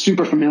sounds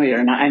super familiar,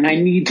 and I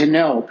need to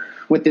know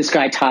what this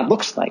guy Todd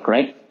looks like,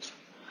 right?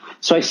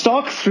 So I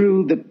stalked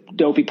through the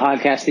Dopey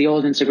podcast, the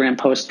old Instagram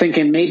post,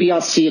 thinking maybe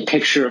I'll see a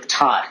picture of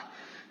Todd. I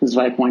was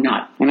like, why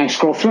not? And I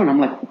scroll through, and I'm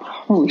like,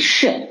 holy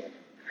shit,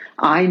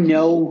 I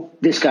know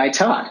this guy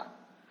Todd.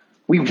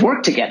 We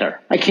work together.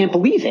 I can't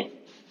believe it.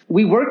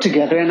 We work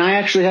together, and I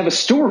actually have a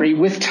story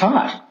with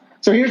Todd.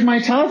 So here's my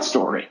Todd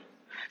story.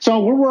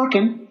 So we're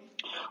working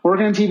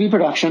on TV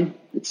production.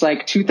 It's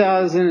like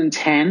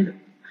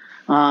 2010.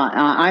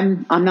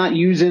 I'm not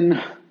using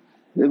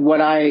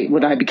what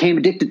I became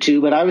addicted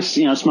to, but I was,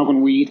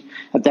 smoking weed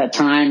at that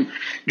time,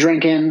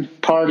 drinking,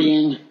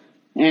 partying,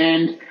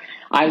 and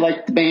I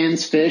liked the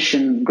bands Fish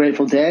and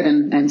Grateful Dead,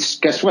 and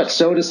guess what?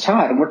 So does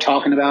Todd. And we're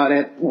talking about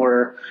it.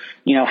 We're,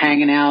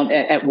 hanging out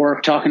at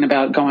work, talking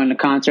about going to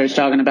concerts,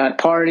 talking about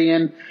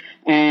partying.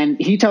 And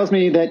he tells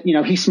me that,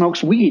 he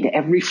smokes weed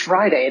every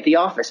Friday at the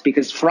office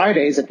because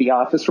Fridays at the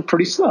office were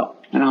pretty slow.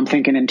 And I'm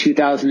thinking in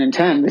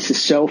 2010, this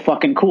is so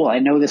fucking cool. I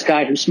know this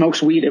guy who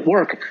smokes weed at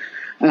work,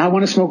 and I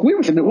want to smoke weed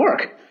with him at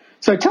work.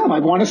 So I tell him I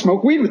want to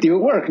smoke weed with you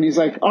at work. And he's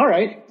like, all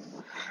right.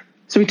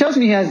 So he tells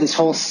me he has this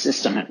whole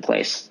system in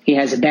place. He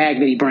has a bag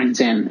that he brings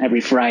in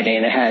every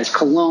Friday that has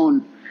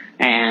cologne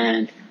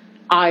and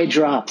eye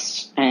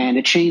drops and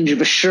a change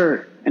of a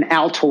shirt and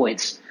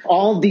Altoids,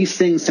 all these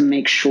things to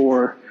make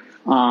sure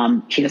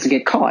he doesn't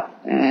get caught.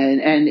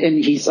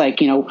 And he's like,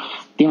 the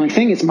only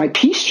thing is my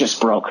piece just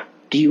broke.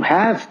 Do you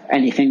have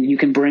anything you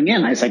can bring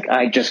in? I was like,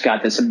 I just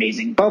got this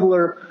amazing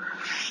bubbler.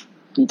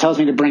 He tells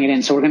me to bring it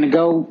in. So we're going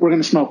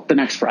to smoke the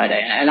next Friday.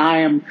 And I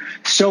am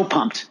so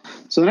pumped.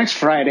 So the next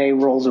Friday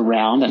rolls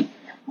around, and,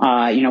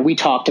 we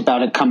talked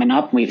about it coming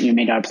up. We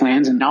made our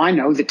plans, and now I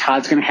know that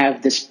Todd's going to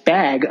have this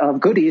bag of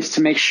goodies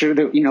to make sure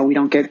that, we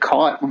don't get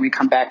caught when we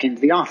come back into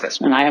the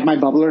office. And I have my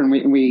bubbler, and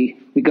we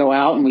go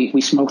out and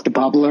we smoke the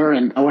bubbler,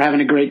 and we're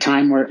having a great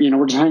time. We're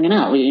just hanging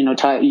out.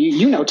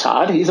 Todd,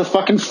 Todd, he was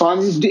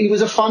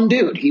a fun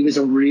dude. He was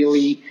a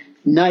really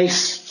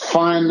nice,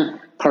 fun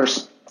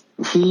person.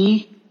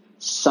 He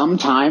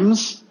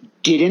sometimes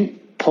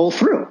didn't pull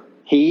through.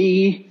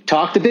 He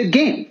talked a big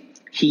game.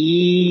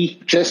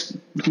 He just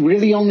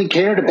really only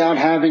cared about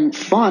having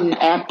fun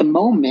at the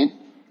moment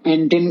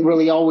and didn't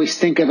really always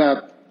think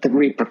about the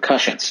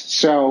repercussions.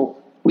 So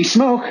we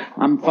smoke.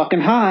 I'm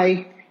fucking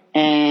high,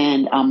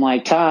 and I'm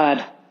like,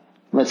 Todd,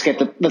 let's get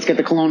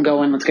the cologne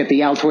going. Let's get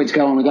the Altoids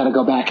going. We got to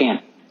go back in.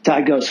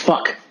 Todd goes,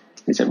 fuck.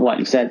 I said, what?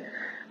 He said,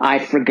 I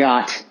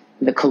forgot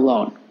the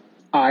cologne.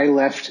 I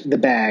left the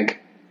bag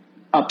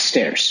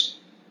upstairs.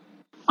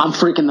 I'm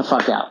freaking the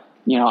fuck out.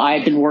 I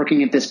had been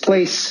working at this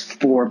place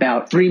for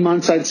about 3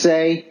 months, I'd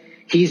say.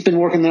 He's been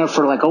working there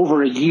for like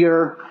over a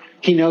year.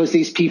 He knows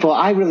these people.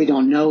 I really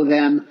don't know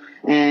them.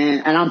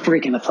 And I'm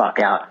freaking the fuck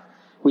out.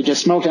 We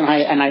just smoked, and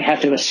I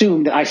have to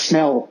assume that I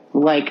smell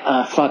like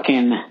a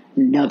fucking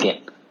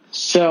nugget.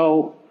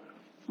 So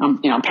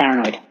I'm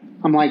paranoid.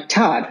 I'm like,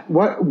 Todd,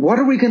 what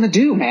are we going to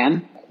do,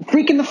 man?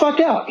 Freaking the fuck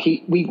out.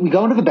 We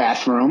go into the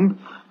bathroom,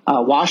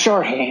 wash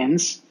our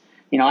hands.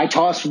 I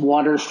toss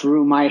water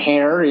through my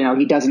hair.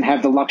 He doesn't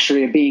have the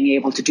luxury of being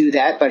able to do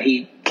that, but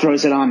he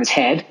throws it on his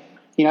head.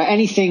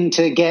 Anything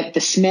to get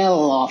the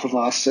smell off of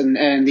us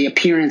and the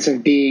appearance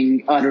of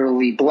being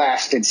utterly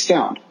blasted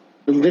stoned.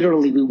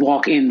 Literally, we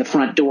walk in the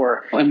front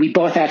door, and we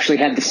both actually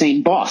had the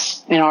same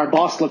boss. And our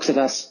boss looks at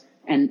us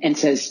and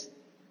says,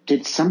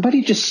 did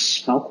somebody just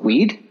smoke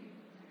weed?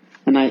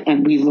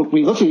 And we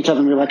looked at each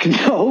other, and we were like,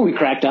 no, we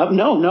cracked up.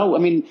 No. I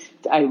mean,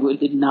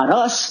 not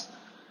us.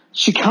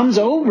 She comes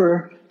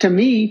over to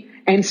me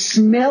and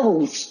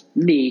smells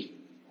me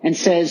and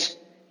says,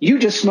 you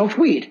just smoked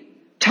weed.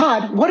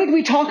 Todd, what did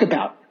we talk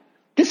about?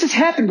 This has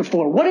happened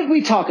before. What did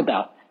we talk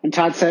about? And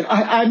Todd said,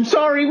 I'm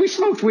sorry, we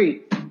smoked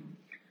weed.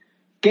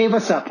 Gave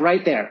us up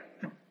right there.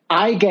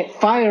 I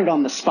get fired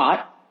on the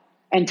spot,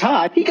 and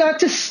Todd, he got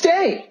to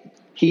stay.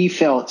 He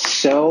felt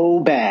so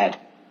bad,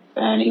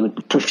 and he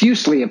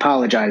profusely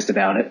apologized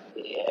about it.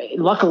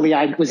 Luckily,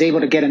 I was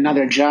able to get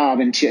another job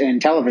in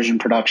television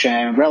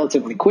production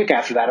relatively quick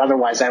after that.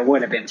 Otherwise, I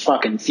would have been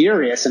fucking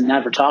furious and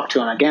never talked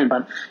to him again.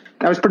 But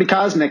I was pretty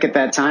cosmic at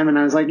that time, and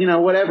I was like,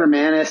 whatever,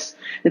 man.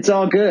 It's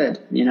all good.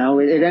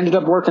 It ended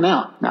up working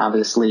out.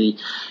 Obviously,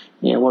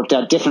 it worked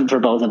out different for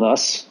both of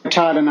us.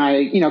 Todd and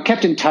I,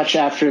 kept in touch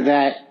after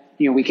that.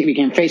 We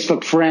became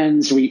Facebook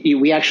friends.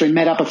 We actually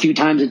met up a few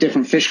times at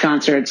different Fish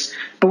concerts,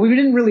 but we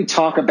didn't really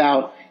talk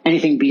about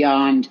anything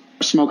beyond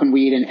smoking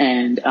weed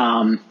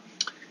and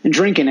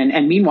drinking.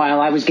 And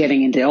meanwhile, I was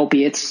getting into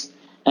opiates,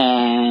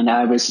 and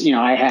I was,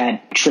 I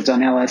had trips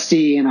on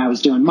LSD, and I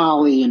was doing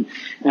Molly, and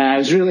I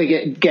was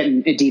really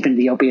getting deep into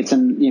the opiates.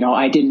 And,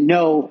 I didn't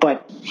know,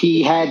 but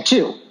he had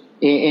too,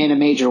 in a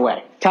major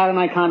way. Todd and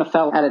I kind of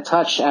fell out of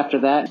touch after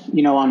that.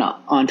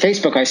 On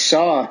Facebook, I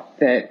saw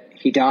that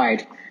he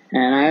died,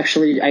 and I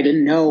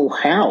didn't know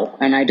how,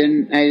 and I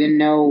didn't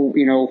know,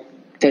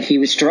 that he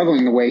was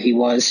struggling the way he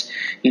was.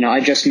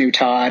 I just knew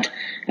Todd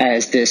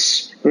as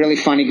this really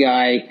funny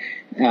guy,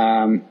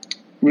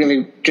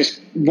 really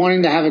just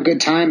wanting to have a good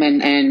time.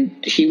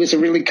 And he was a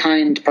really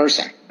kind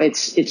person.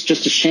 It's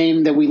just a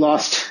shame that we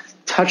lost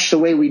touch the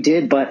way we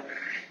did, but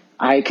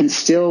I can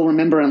still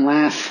remember and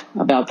laugh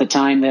about the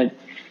time that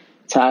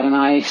Todd and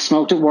I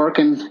smoked at work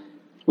and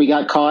we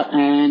got caught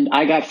and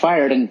I got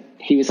fired and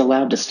he was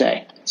allowed to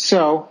stay.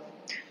 So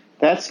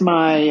that's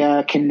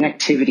my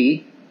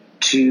connectivity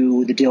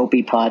to the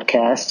Dopey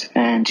podcast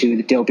and to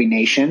the Dopey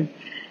Nation.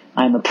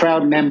 I'm a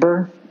proud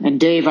member. And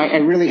Dave, I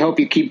really hope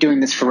you keep doing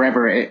this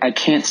forever. I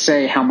can't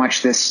say how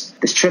much this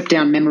trip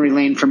down memory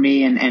lane for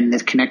me and the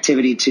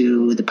connectivity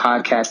to the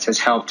podcast has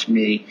helped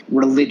me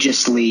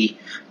religiously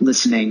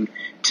listening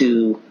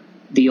to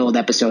the old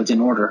episodes in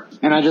order.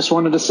 And I just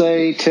wanted to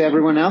say to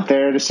everyone out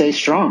there to stay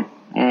strong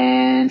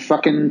and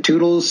fucking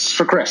toodles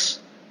for Chris.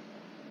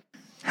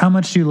 How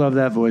much do you love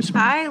that voicemail?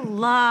 I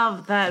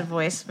love that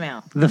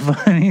voicemail. The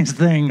funniest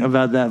thing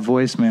about that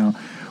voicemail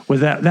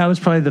was that was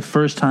probably the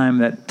first time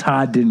that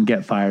Todd didn't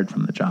get fired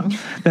from the job.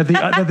 That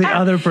the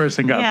other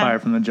person got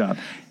fired from the job.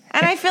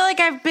 And I feel like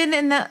I've been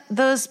in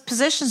those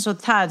positions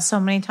with Todd so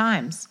many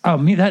times. Oh,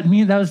 that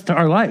was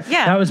our life.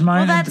 Yeah, that was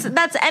mine. Well,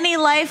 that's any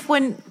life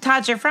when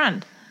Todd's your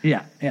friend.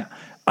 Yeah.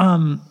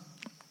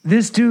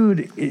 This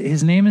dude,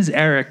 his name is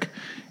Eric,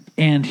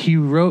 and he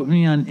wrote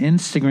me on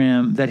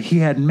Instagram that he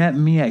had met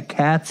me at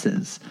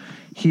Katz's.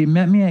 He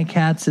met me at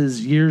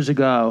Katz's years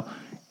ago,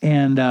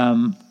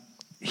 and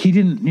he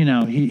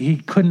didn't, he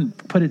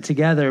couldn't put it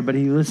together, but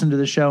he listened to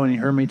the show and he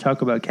heard me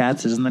talk about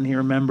Katz's, and then he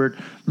remembered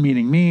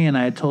meeting me, and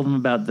I had told him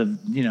about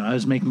I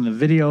was making the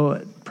video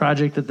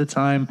project at the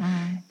time,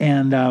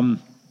 and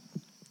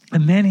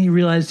then he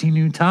realized he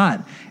knew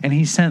Todd, and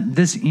he sent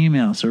this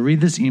email. So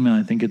read this email.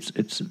 I think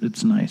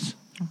it's nice.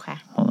 Okay.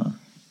 Hold on.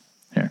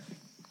 Here.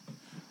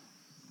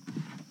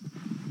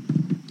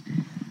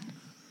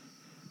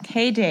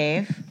 Hey,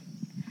 Dave.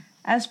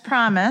 As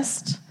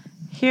promised,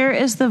 here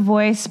is the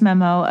voice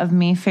memo of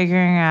me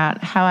figuring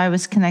out how I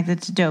was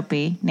connected to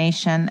Dopey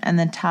Nation and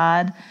the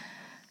Todd.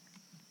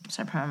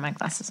 Sorry, I have my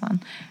glasses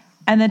on.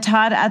 And the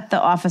Todd at the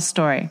office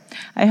story.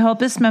 I hope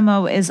this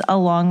memo is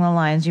along the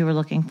lines you were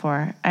looking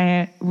for.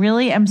 I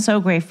really am so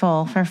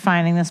grateful for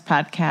finding this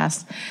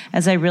podcast,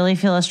 as I really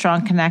feel a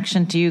strong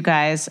connection to you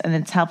guys, and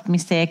it's helped me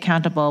stay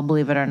accountable,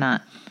 believe it or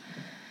not.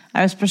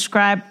 I was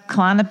prescribed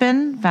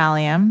Klonopin,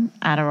 Valium,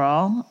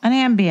 Adderall, and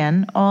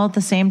Ambien, all at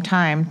the same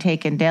time,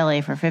 taken daily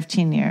for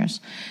 15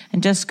 years,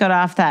 and just got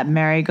off that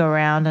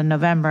merry-go-round in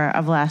November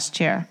of last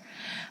year.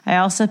 I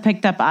also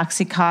picked up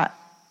oxydope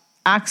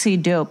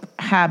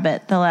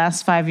habit the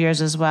last 5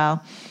 years as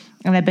well,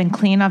 and I've been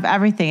clean of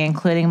everything,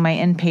 including my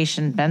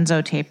inpatient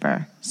benzo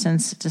taper,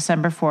 since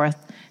December 4th,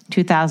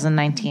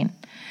 2019.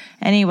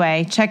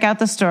 Anyway, check out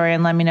the story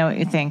and let me know what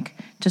you think.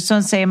 Just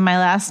don't say my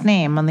last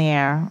name on the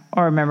air,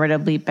 or remember to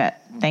bleep it.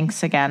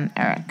 Thanks again,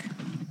 Eric.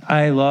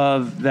 I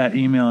love that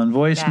email and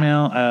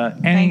voicemail.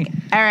 Yeah.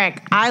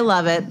 Eric, I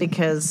love it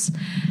because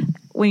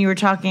when you were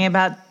talking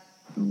about,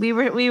 me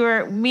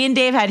and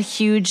Dave had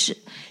huge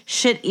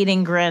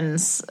shit-eating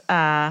grins. When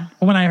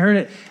I heard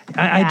it,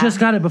 I just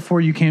got it before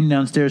you came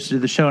downstairs to do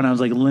the show, and I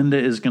was like, Linda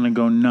is going to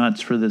go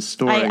nuts for this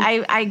story.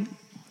 I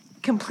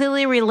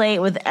completely relate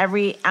with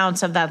every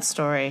ounce of that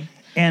story.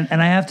 And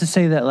I have to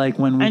say that, like,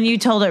 and you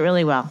told it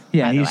really well.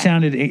 Yeah, you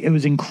sounded. It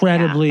was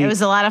incredibly. Yeah, it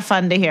was a lot of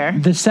fun to hear.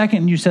 The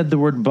second you said the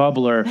word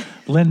bubbler,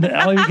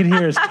 Linda, all you could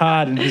hear is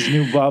Todd and his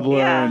new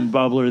bubbler and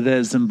bubbler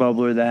this and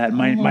bubbler that.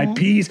 My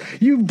piece,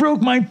 you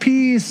broke my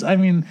piece. I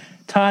mean,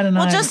 Todd and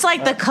I. Well, just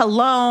like the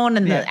cologne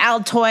and the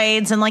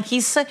Altoids, and like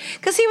because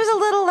he was a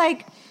little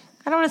like.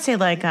 I don't want to say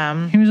like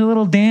he was a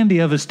little dandy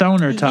of a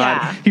stoner, Todd.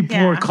 Yeah, he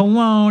wore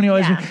cologne. He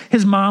always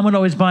his mom would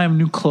always buy him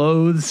new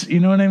clothes. You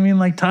know what I mean?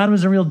 Like Todd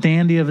was a real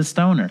dandy of a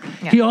stoner.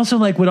 Yeah. He also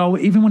would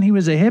always, even when he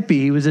was a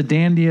hippie, he was a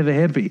dandy of a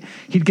hippie.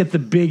 He'd get the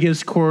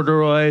biggest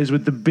corduroys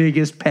with the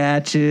biggest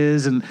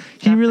patches, and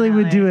he really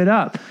would do it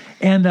up.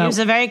 And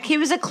he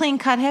was a clean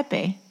cut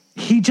hippie.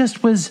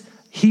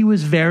 He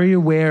was very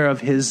aware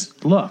of his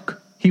look.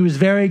 He was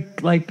very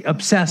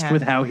obsessed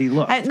with how he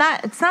looked.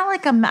 It's not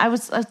like I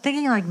was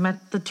thinking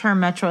the term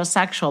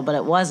metrosexual, but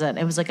it wasn't.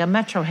 It was like a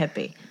metro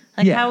hippie.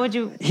 How would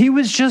you? He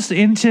was just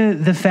into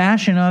the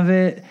fashion of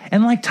it,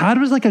 and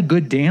Todd was a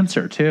good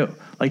dancer too.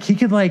 He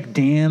could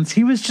dance.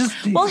 He was just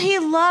he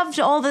loved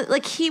all the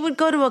he would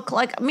go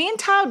to me and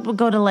Todd would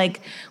go to when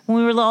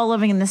we were all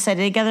living in the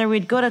city together.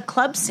 We'd go to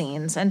club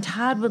scenes, and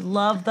Todd would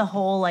love the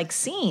whole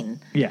scene.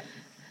 Yeah.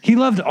 He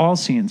loved all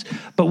scenes.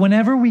 But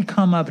whenever we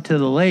come up to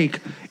the lake,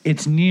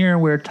 it's near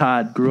where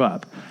Todd grew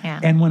up. Yeah.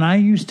 And when I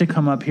used to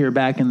come up here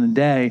back in the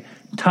day,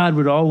 Todd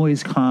would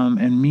always come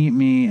and meet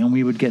me, and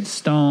we would get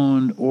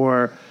stoned.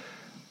 Or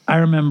I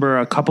remember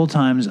a couple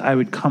times I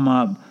would come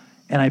up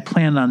and I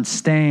planned on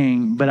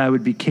staying, but I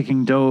would be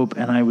kicking dope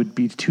and I would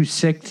be too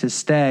sick to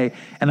stay.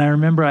 And I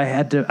remember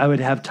I would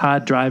have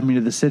Todd drive me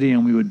to the city,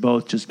 and we would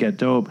both just get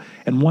dope.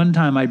 And one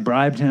time I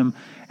bribed him,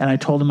 and I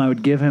told him I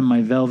would give him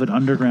my Velvet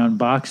Underground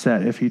box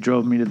set if he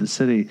drove me to the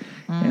city.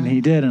 And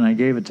he did, and I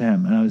gave it to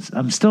him. And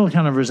I'm still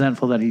kind of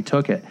resentful that he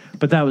took it,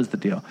 but that was the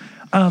deal.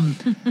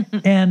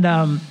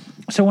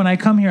 So when I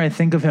come here, I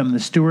think of him. The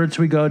Stewart's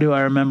we go to,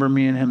 I remember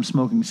me and him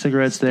smoking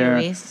cigarettes there,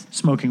 Stewies.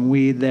 smoking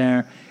weed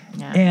there.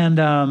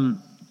 Yeah.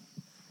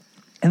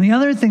 And the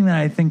other thing that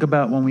I think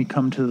about when we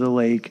come to the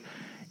lake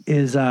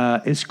is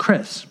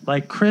Chris.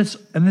 Like Chris,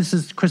 and this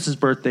is Chris's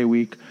birthday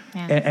week,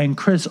 and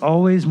Chris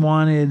always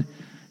wanted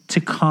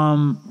to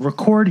come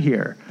record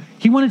here.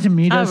 He wanted to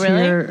meet us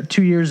here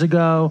 2 years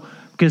ago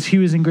because he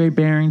was in Great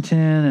Barrington,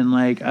 and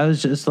like I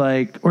was just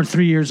like, or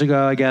 3 years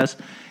ago, I guess.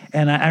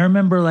 And I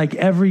remember like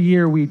every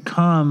year we'd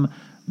come,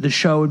 the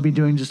show would be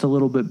doing just a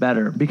little bit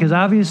better because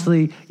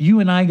obviously you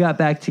and I got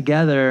back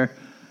together,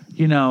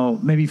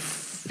 maybe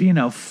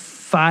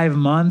 5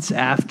 months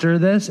after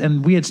this,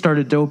 and we had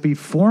started Dopey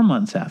 4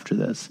 months after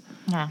this.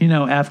 Yeah.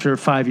 After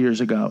 5 years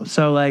ago.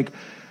 So like,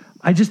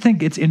 I just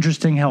think it's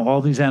interesting how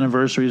all these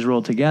anniversaries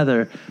roll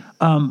together.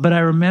 But I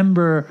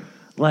remember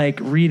like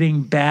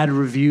reading bad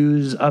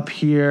reviews up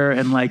here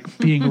and like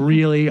being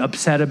really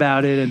upset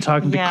about it and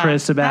talking to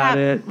Chris about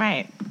it.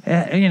 Right.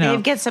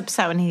 Dave gets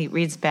upset when he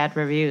reads bad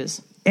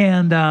reviews.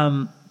 And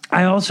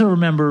I also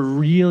remember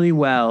really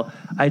well,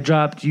 I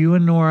dropped you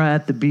and Nora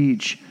at the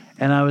beach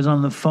and I was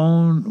on the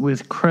phone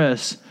with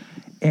Chris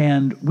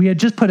and we had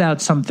just put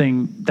out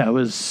something that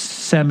was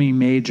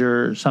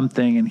semi-major or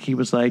something. And he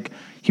was like,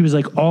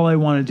 all I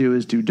want to do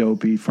is do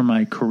Dopey for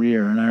my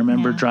career. And I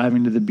remember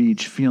driving to the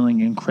beach feeling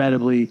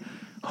incredibly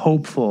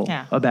hopeful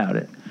about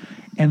it.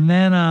 And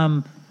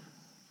then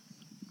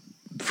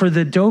for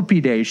the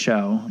Dopey Day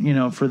show,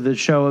 for the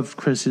show of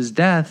Chris's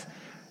death,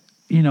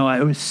 it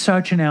was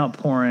such an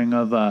outpouring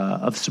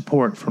of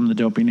support from the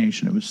Dopey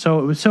Nation. It was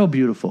so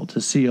beautiful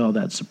to see all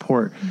that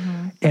support.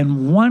 Mm-hmm.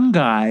 And one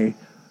guy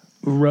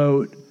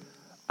wrote,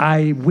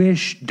 "I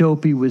wish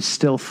Dopey was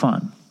still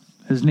fun."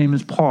 His name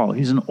is Paul.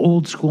 He's an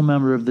old school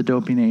member of the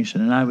Dopey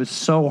Nation. And I was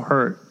so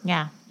hurt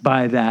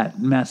by that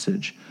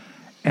message.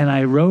 And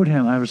I wrote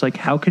him, I was like,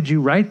 how could you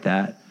write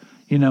that?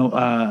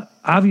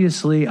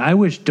 Obviously, I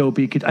wish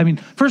Dopey could. I mean,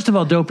 first of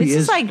all, Dopey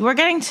is like, we're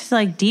getting to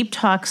like deep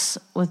talks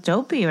with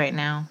Dopey right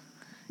now.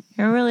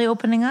 You're really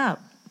opening up.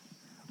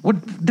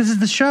 What? This is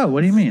the show.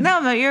 What do you mean?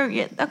 No,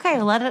 you're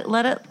okay. Let it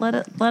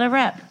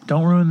rip.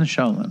 Don't ruin the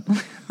show, Lynn.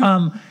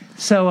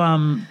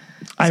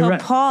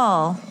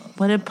 Paul,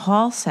 what did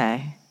Paul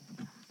say?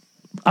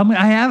 I mean,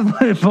 I have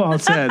what Paul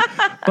said,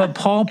 but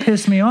Paul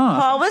pissed me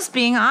off. Paul was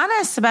being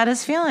honest about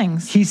his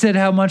feelings. He said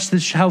how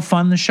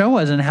fun the show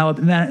was, and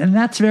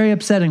that's very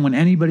upsetting when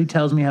anybody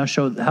tells me how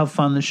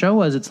fun the show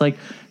was. It's like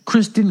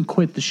Chris didn't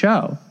quit the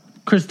show.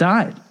 Chris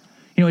died.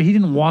 He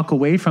didn't walk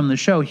away from the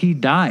show. He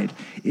died.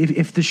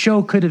 If the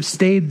show could have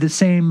stayed the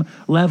same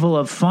level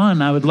of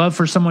fun, I would love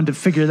for someone to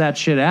figure that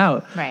shit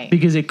out. Right.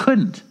 Because it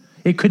couldn't.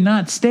 It could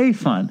not stay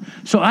fun.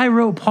 So I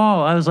wrote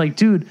Paul. I was like,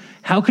 dude,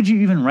 how could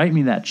you even write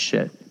me that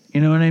shit? You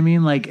know what I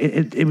mean? Like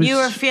it was. You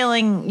were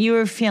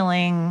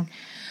feeling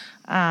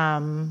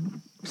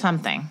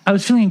something. I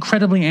was feeling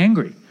incredibly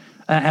angry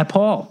at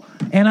Paul,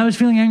 and I was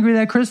feeling angry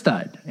that Chris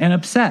died and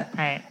upset.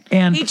 Right.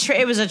 And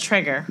it was a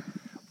trigger.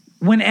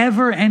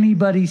 Whenever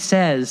anybody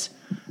says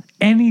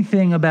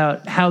anything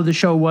about how the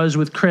show was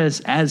with Chris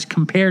as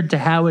compared to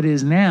how it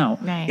is now,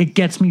 it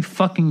gets me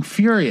fucking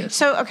furious.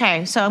 So,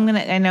 okay. So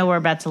I know we're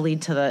about to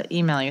lead to the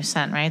email you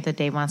sent, right? That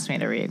Dave wants me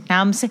to read.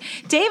 Now I'm saying,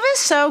 Dave is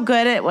so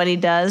good at what he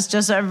does,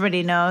 just so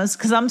everybody knows,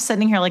 because I'm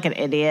sitting here like an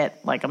idiot.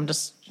 Like I'm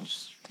just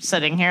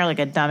sitting here like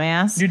a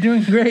dumbass. You're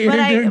doing great. You're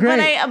doing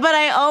great. But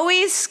I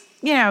always,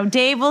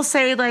 Dave will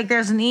say like,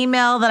 there's an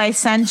email that I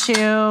sent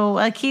you.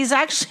 Like he's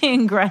actually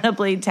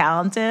incredibly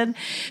talented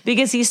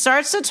because he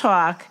starts to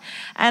talk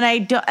and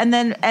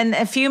and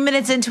a few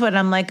minutes into it,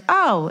 I'm like,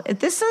 oh,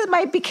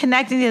 might be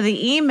connecting to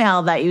the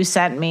email that you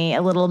sent me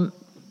a little,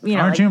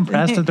 Aren't you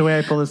impressed at the way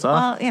I pull this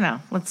off? Well,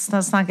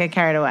 let's not get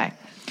carried away.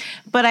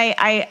 But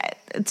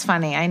it's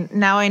funny.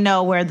 Now I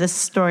know where this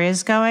story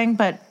is going,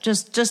 but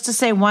just to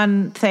say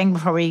one thing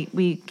before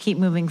we keep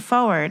moving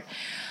forward.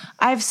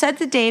 I've said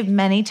to Dave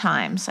many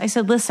times, I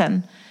said,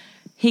 listen,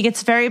 he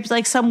gets very,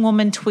 like some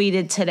woman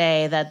tweeted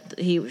today that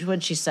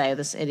what'd she say,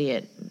 this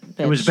idiot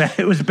bitch.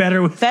 It was better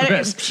with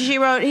Chris. He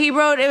wrote,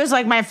 it was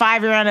like my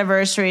 5-year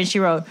anniversary, and she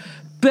wrote,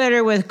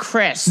 better with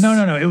Chris. No.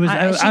 It was,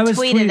 I was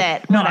tweeted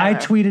it. No, I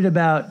tweeted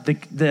about the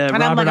and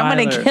Robert I'm like, I'm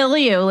going Eiler. to kill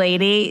you,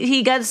 lady.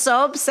 He got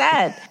so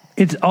upset.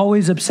 It's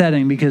always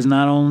upsetting because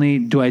not only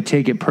do I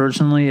take it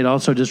personally, it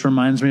also just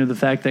reminds me of the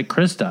fact that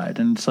Chris died.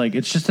 And it's like,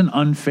 it's just an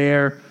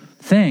unfair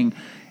thing.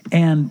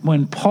 And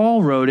when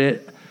Paul wrote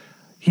it,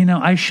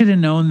 I should have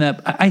known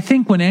that. I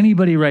think when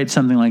anybody writes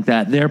something like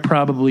that, they're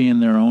probably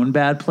in their own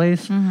bad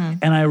place. Mm-hmm.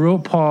 And I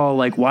wrote Paul,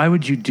 like, why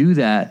would you do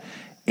that?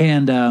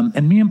 And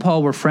me and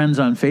Paul were friends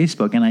on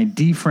Facebook, and I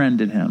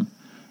defriended him.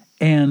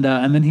 And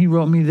then he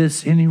wrote me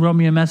this, and he wrote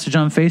me a message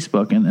on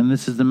Facebook, and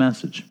this is the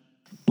message.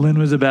 Lynn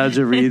was about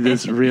to read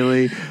this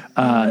really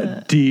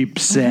deep,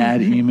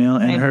 sad email,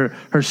 and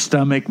her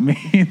stomach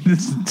made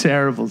this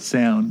terrible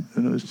sound,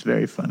 and it was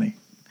very funny.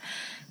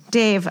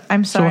 Dave,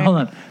 I'm sorry. So hold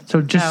on.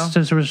 So just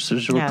so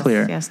we're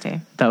clear. Yes,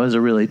 Dave. That was a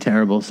really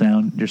terrible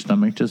sound your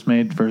stomach just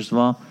made, first of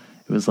all.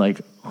 It was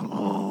like,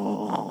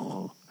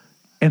 oh.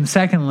 And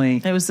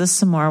secondly, It was the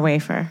s'more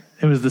wafer.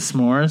 it was the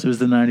s'mores. It was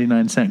the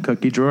 99-cent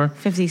cookie drawer.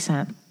 50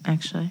 cent,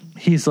 actually.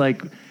 He's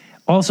like,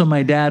 also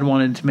my dad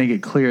wanted to make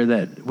it clear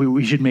that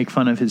we should make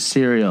fun of his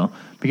cereal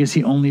because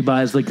he only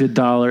buys like the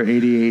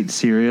 $1.88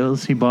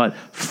 cereals. He bought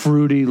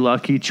Fruity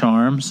Lucky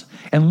Charms.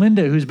 And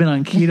Linda, who's been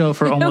on keto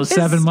for almost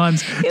 7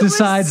 months,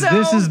 decides so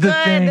this is the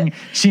good. thing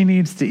she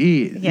needs to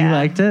eat. Yeah. You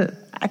liked it?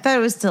 I thought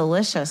it was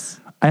delicious.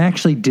 I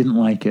actually didn't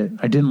like it.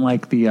 I didn't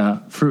like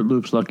the Fruit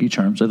Loops Lucky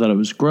Charms. I thought it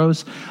was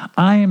gross.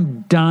 I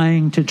am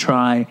dying to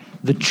try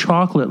the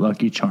chocolate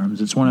Lucky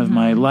Charms. It's one of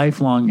my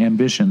lifelong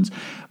ambitions.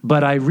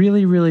 But I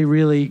really, really,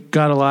 really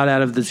got a lot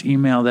out of this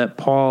email that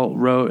Paul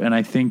wrote, and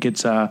I think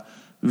it's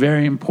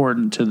very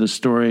important to the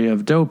story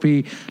of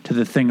Dopey, to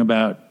the thing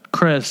about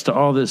Chris, to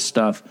all this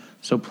stuff.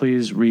 So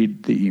please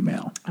read the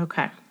email.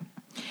 Okay.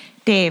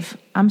 Dave,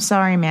 I'm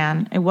sorry,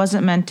 man. It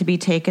wasn't meant to be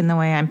taken the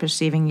way I'm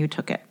perceiving you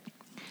took it.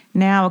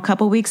 Now, a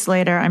couple weeks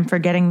later, I'm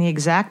forgetting the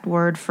exact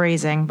word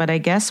phrasing, but I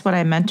guess what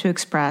I meant to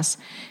express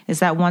is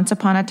that once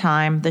upon a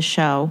time, the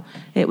show,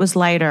 it was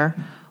lighter,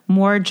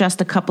 more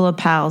just a couple of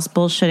pals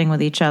bullshitting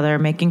with each other,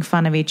 making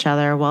fun of each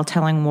other while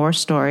telling war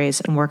stories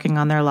and working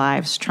on their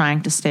lives,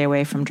 trying to stay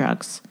away from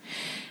drugs.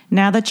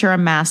 Now that you're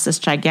amassed this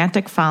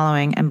gigantic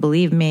following, and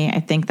believe me,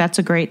 I think that's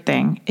a great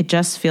thing, it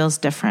just feels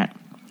different.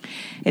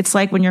 It's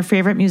like when your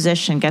favorite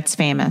musician gets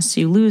famous,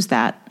 you lose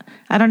that.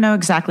 I don't know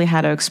exactly how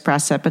to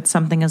express it, but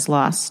something is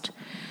lost.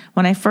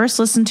 When I first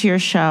listened to your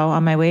show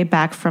on my way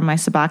back from my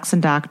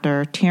Suboxone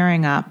doctor,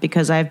 tearing up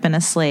because I've been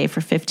a slave for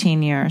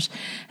 15 years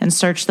and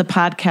searched the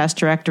podcast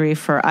directory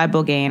for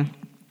Ibogaine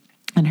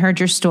and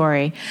heard your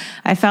story,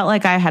 I felt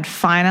like I had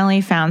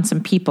finally found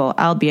some people,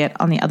 albeit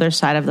on the other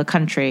side of the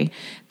country,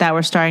 that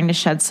were starting to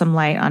shed some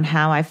light on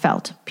how I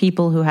felt.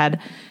 People who had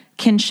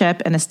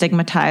kinship in a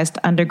stigmatized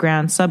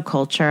underground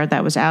subculture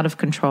that was out of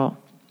control.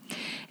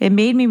 It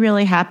made me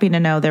really happy to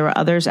know there were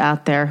others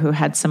out there who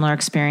had similar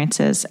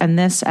experiences, and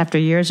this after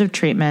years of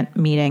treatment,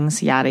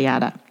 meetings, yada,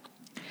 yada.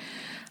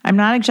 I'm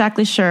not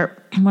exactly sure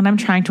what I'm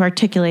trying to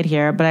articulate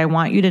here, but I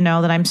want you to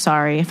know that I'm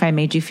sorry if I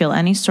made you feel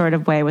any sort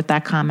of way with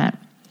that comment.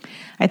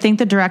 I think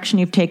the direction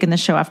you've taken the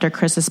show after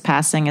Chris's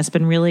passing has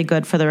been really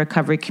good for the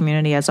recovery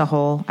community as a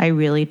whole. I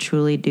really,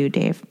 truly do,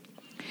 Dave.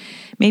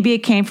 Maybe it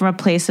came from a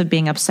place of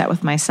being upset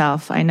with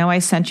myself. I know I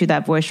sent you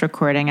that voice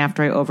recording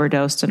after I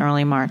overdosed in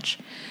early March,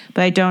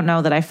 but I don't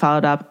know that I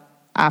followed up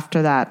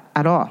after that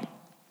at all.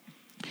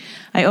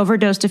 I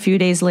overdosed a few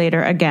days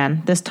later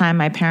again. This time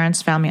my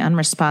parents found me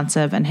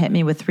unresponsive and hit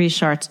me with 3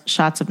 shots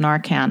of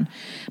Narcan.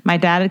 My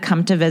dad had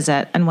come to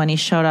visit, and when he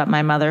showed up,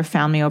 my mother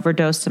found me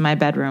overdosed in my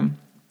bedroom.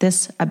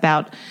 This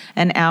about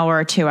an hour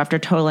or two after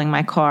totaling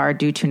my car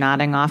due to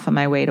nodding off on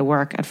my way to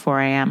work at 4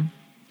 a.m.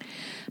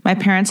 My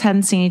parents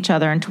hadn't seen each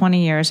other in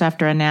 20 years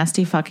after a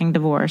nasty fucking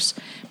divorce,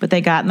 but they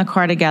got in the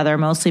car together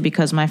mostly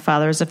because my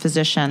father is a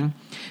physician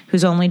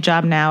whose only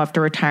job now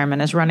after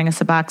retirement is running a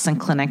Suboxone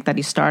clinic that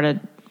he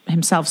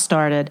himself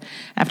started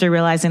after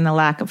realizing the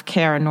lack of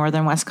care in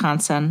northern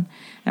Wisconsin,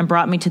 and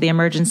brought me to the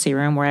emergency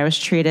room where I was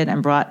treated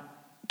and brought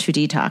to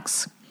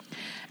detox.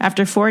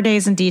 After 4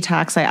 days in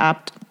detox, I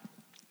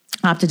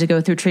opted to go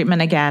through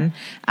treatment again,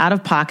 out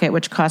of pocket,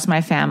 which cost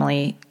my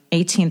family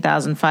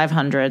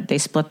 $18,500. They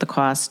split the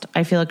cost.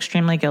 I feel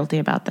extremely guilty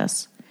about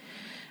this.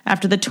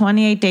 After the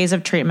 28 days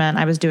of treatment,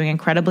 I was doing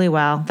incredibly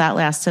well. That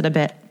lasted a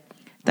bit.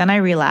 Then I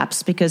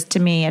relapsed because to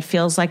me, it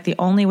feels like the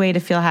only way to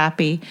feel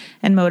happy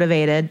and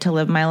motivated to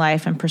live my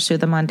life and pursue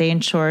the mundane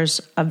chores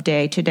of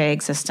day-to-day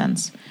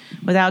existence.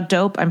 Without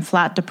dope, I'm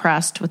flat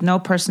depressed with no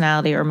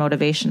personality or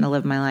motivation to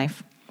live my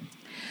life.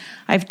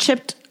 I've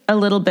chipped a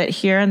little bit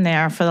here and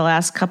there for the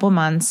last couple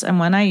months, and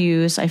when I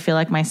use, I feel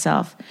like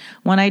myself.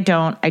 When I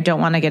don't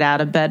want to get out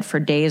of bed for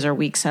days or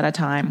weeks at a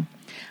time.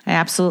 I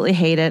absolutely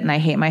hate it, and I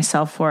hate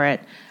myself for it.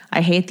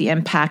 I hate the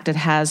impact it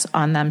has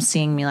on them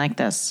seeing me like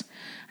this.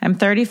 I'm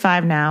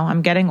 35 now.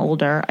 I'm getting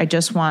older. I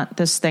just want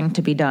this thing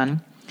to be done.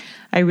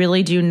 I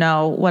really do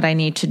know what I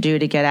need to do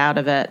to get out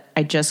of it.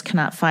 I just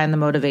cannot find the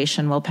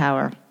motivation,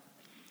 willpower.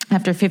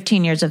 After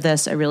 15 years of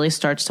this, it really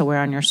starts to wear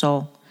on your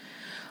soul.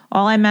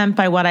 All I meant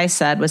by what I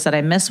said was that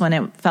I miss when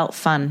it felt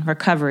fun,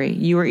 recovery.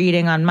 You were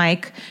eating on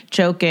mic,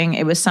 joking.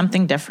 It was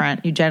something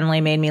different. You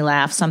generally made me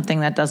laugh, something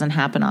that doesn't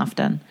happen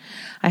often.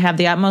 I have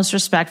the utmost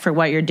respect for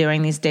what you're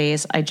doing these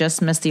days. I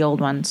just miss the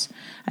old ones.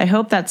 I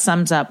hope that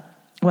sums up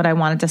what I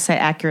wanted to say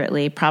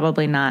accurately.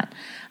 Probably not.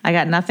 I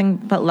got nothing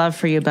but love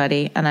for you,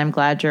 buddy, and I'm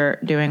glad you're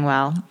doing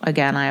well.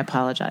 Again, I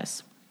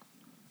apologize.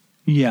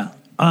 Yeah.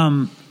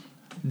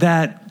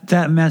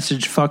 That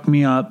message fucked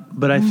me up,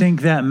 but I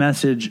think that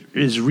message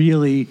is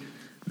really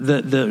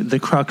the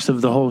crux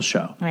of the whole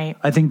show. Right.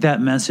 I think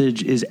that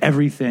message is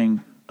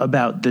everything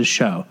about this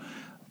show.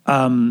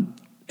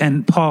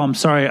 And Paul, I'm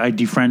sorry I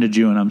defriended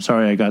you, and I'm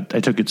sorry I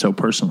took it so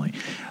personally.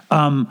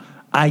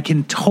 I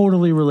can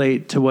totally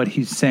relate to what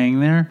he's saying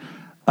there.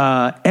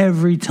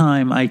 Every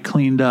time I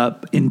cleaned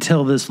up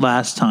until this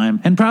last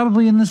time, and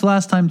probably in this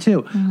last time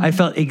too, I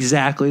felt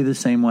exactly the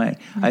same way.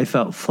 I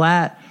felt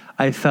flat.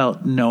 I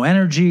felt no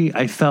energy.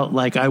 I felt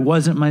like I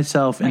wasn't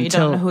myself You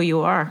don't know who you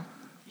are.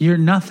 you're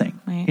nothing,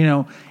 Right. you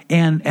know.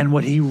 And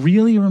what he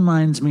really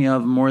reminds me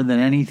of more than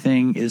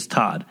anything is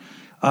Todd,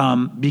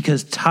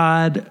 because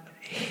Todd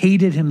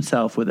hated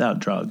himself without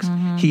drugs.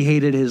 He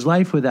hated his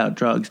life without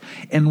drugs.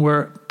 And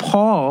where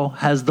Paul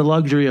has the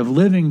luxury of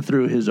living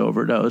through his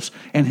overdose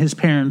and his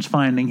parents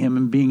finding him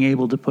and being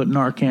able to put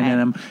Narcan in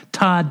him,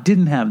 Todd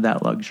didn't have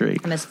that luxury.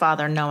 And his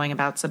father knowing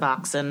about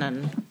Suboxone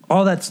and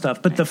All that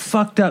stuff. But the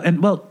fucked up,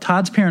 and well,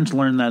 Todd's parents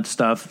learned that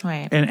stuff,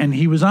 Right. and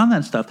he was on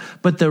that stuff.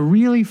 But the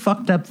really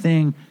fucked up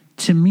thing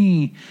to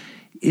me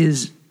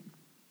is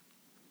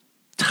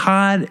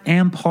Todd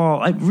and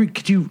Paul.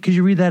 Could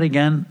you read that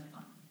again?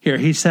 Here,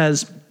 he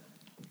says,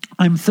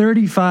 I'm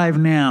 35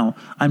 now.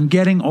 I'm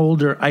getting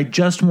older. I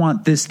just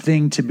want this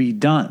thing to be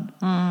done.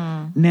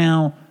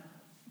 Now,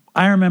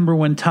 I remember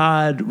when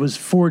Todd was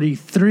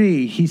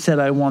 43, he said,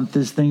 I want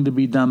this thing to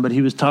be done, but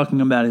he was talking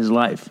about his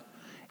life.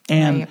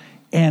 And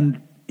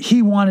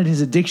he wanted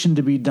his addiction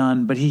to be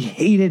done, but he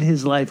hated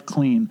his life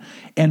clean.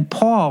 And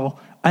Paul,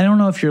 I don't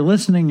know if you're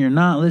listening, you're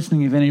not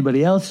listening, if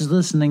anybody else is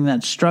listening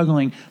that's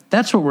struggling,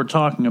 that's what we're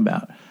talking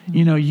about.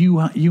 You know, you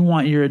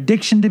want your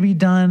addiction to be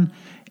done,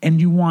 and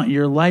you want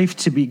your life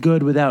to be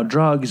good without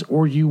drugs,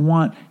 or you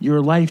want your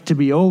life to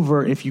be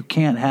over if you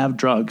can't have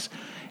drugs.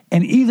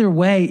 And either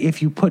way,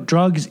 if you put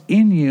drugs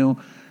in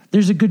you,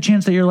 there's a good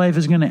chance that your life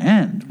is going to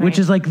end, which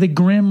is like the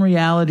grim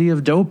reality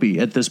of Dopey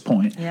at this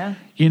point. Yeah.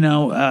 You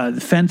know,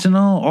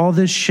 fentanyl, all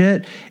this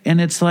shit. And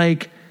it's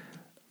like,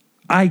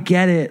 I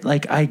get it.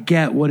 Like, I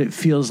get what it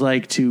feels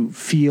like to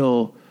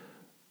feel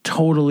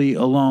totally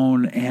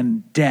alone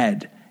and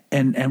dead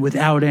and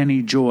without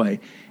any joy.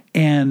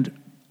 And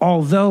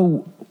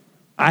although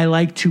I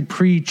like to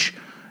preach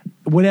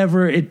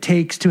whatever it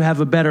takes to have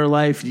a better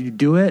life, you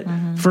do it.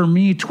 For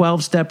me,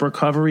 12-step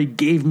recovery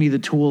gave me the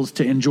tools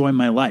to enjoy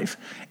my life.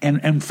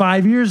 And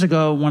 5 years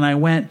ago, when I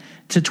went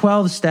to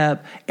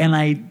 12-step and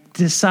I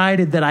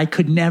decided that I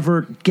could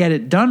never get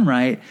it done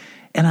right,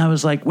 and I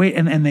was like, wait,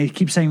 and they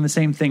keep saying the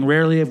same thing.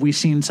 Rarely have we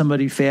seen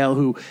somebody fail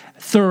who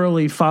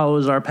thoroughly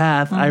follows our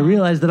path. I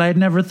realized that I had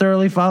never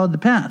thoroughly followed the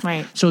path.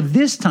 Right. So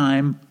this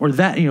time, or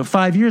that,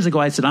 5 years ago,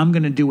 I said, I'm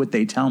going to do what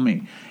they tell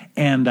me.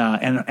 And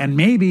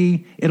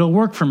maybe it'll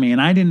work for me. And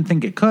I didn't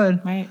think it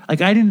could. Right. Like,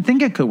 I didn't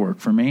think it could work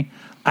for me.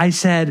 I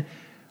said,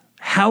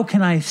 how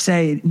can I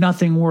say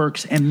nothing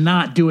works and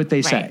not do what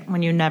they say?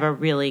 when you never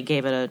really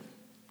gave it a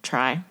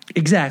try.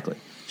 Exactly.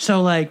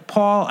 So, like,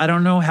 Paul, I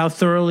don't know how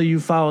thoroughly you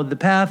followed the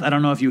path. I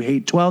don't know if you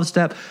hate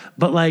 12-step,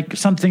 but, like,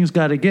 something's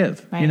got to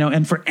give, Right. you know.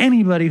 And for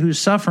anybody who's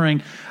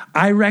suffering,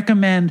 I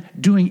recommend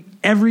doing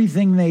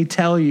everything they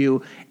tell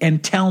you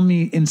and tell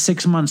me in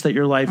 6 months that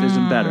your life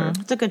isn't better.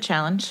 It's a good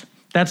challenge.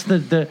 That's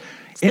the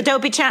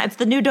Dopey challenge. It's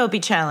the new Dopey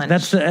challenge.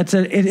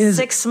 It is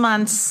 6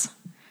 months.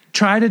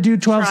 Try to do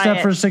 12-step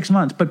it. for 6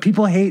 months. But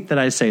people hate that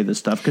I say this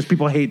stuff because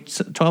people hate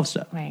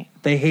 12-step. Right.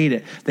 They hate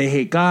it. They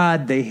hate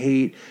God. They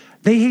hate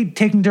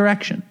taking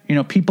direction. You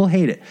know, people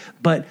hate it.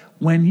 But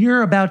when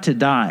you're about to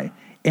die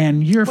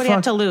and you're What do you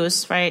have to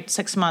lose, right?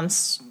 6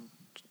 months.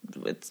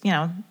 It's, it's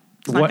not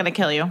going to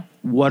kill you.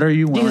 What are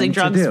you willing Using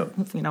drugs, to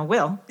do?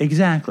 Will.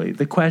 Exactly.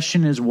 The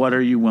question is, what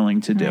are you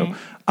willing to do?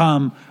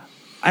 Right.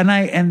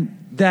 And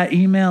that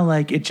email,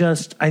 like, it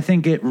just, I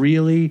think it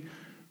really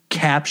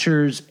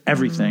captures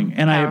everything.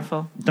 And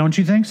Powerful. Don't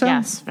you think so?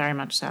 Yes, very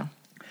much so.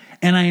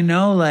 And I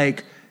know,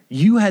 like,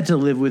 you had to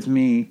live with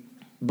me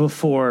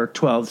before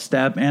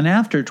 12-step and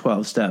after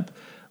 12-step.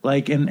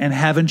 Like, and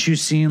haven't you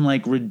seen,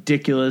 like,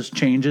 ridiculous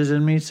changes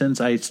in me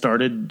since I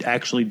started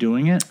actually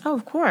doing it? Oh,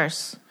 of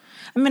course.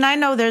 I mean, I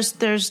know there's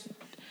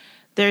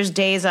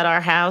days at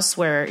our house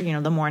where,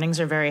 the mornings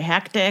are very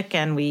hectic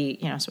and we,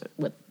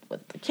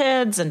 with the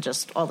kids and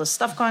just all this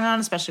stuff going on,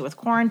 especially with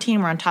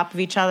quarantine, we're on top of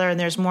each other. And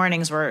there's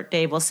mornings where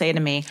Dave will say to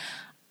me,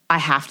 I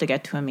have to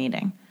get to a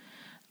meeting.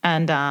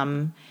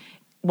 And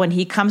when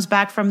he comes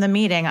back from the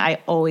meeting, I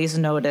always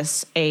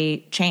notice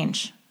a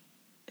change.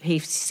 He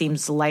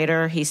seems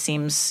lighter. He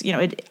seems,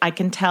 I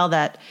can tell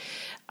that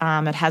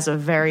it has a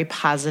very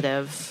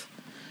positive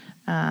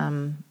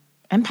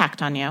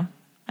impact on you.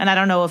 And I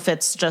don't know if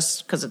it's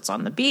just because it's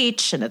on the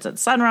beach and it's at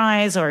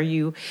sunrise, or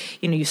you're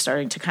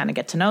starting to kind of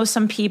get to know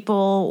some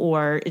people,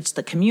 or it's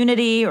the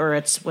community, or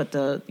it's with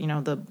the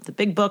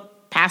big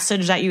book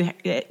passage that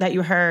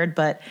you heard.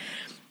 But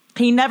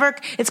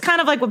it's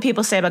kind of like what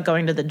people say about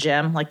going to the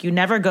gym. Like, you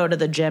never go to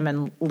the gym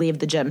and leave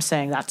the gym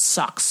saying, that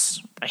sucks.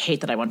 I hate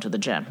that I went to the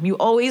gym. You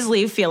always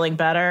leave feeling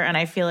better. And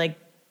I feel like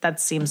that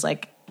seems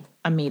like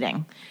a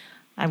meeting.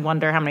 I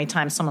wonder how many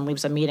times someone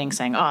leaves a meeting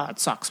saying, oh, that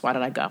sucks. Why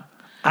did I go?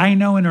 I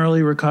know in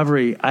early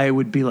recovery, I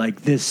would be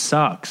like, this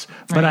sucks.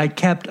 But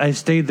Right. I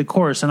stayed the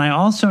course. And I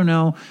also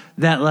know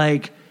that,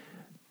 like,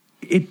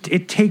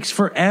 it takes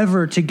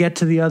forever to get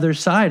to the other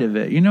side of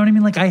it. You know what I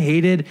mean? Like, I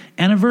hated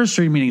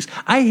anniversary meetings.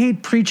 I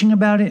hate preaching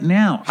about it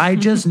now. I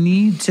just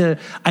need to,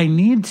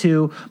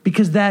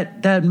 because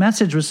that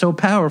message was so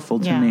powerful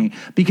to me,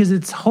 because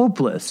it's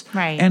hopeless.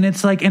 Right. And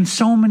it's like, and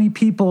so many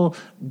people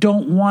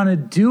don't want to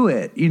do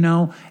it,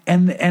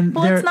 and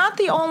Well, it's not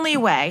the only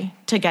way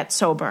to get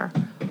sober.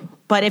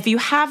 But if you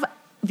have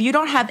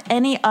have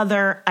any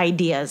other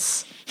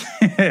ideas,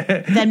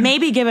 then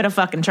maybe give it a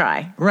fucking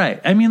try. Right.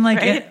 I mean, like,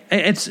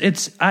 Right?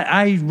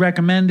 I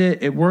recommend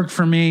it. It worked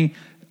for me.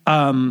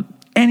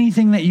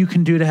 Anything that you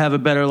can do to have a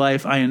better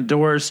life, I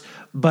endorse.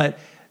 But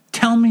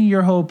tell me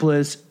you're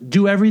hopeless.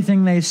 Do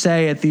everything they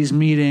say at these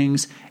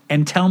meetings,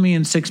 and tell me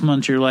in 6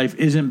 months your life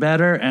isn't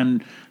better,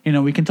 and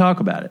we can talk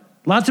about it.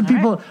 Lots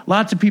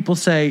of people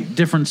say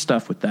different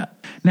stuff with that.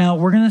 Now,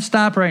 we're going to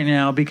stop right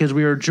now because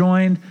we are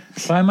joined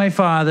by my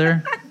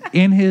father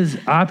in his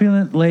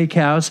opulent lake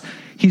house.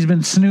 He's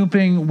been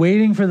snooping,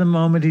 waiting for the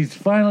moment. He's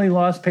finally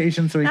lost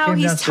patience, so he came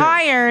he's downstairs.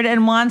 tired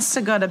and wants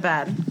to go to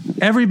bed.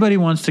 Everybody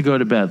wants to go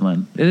to bed,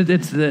 Lynn.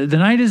 It's the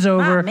night is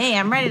over. Not me.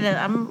 I'm ready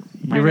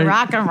to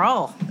rock and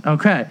roll.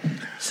 Okay.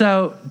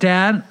 So,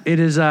 Dad, it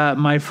is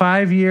my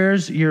 5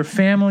 years. Your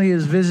family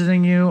is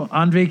visiting you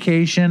on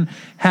vacation.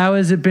 How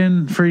has it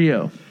been for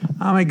you?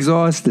 I'm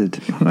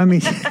exhausted.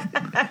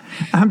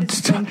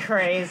 It's been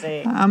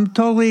crazy. I'm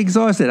totally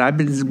exhausted. I've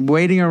been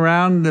waiting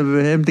around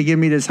for him to give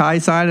me this high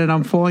sign, and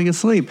I'm falling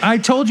asleep. I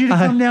told you to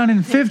come down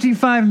in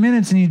 55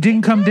 minutes, and you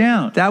didn't come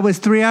down. That was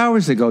 3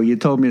 hours ago. You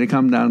told me to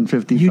come down in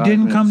 55 You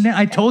didn't minutes. come down.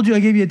 I told you.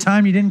 I gave you a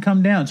time. You didn't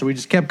come down, so we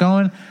just kept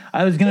going.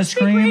 I was going to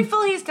scream. Be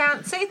grateful he's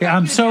down. Say thank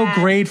I'm you, so Dad.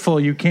 grateful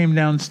you came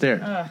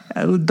downstairs.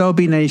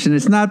 Dopey Nation,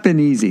 it's not been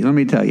easy, let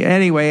me tell you.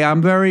 Anyway,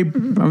 I'm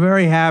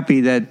very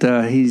happy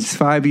that he's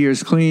 5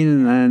 years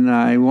clean, and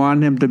I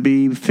want him to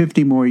be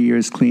 50 more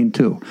years clean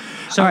too.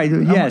 So, all right,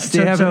 yes. Do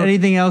you have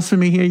anything else for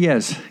me here?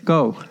 Yes,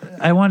 go.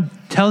 I want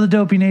tell the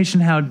Dopey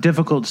Nation how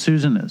difficult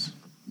Susan is.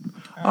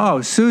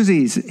 Oh,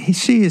 she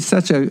is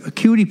such a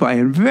cutie pie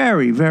and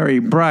very, very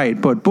bright.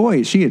 But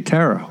boy, is she a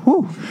terror.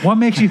 Whew. What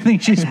makes you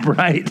think she's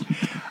bright?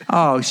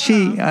 Oh,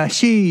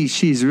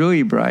 she's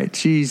really bright.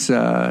 She's,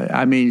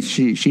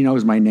 she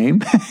knows my name.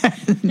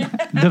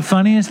 The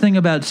funniest thing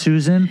about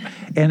Susan,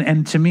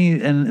 and to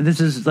me, and this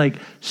is like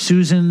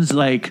Susan's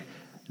like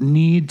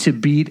need to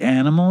beat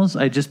animals,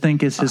 I just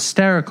think is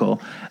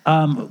hysterical.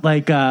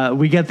 We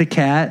get the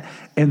cat,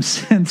 and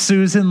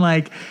Susan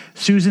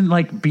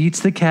beats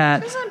the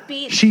cat.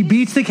 She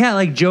beats the cat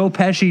like Joe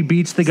Pesci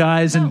beats the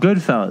guys in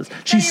Goodfellas.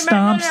 She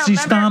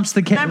stomps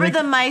the cat. Remember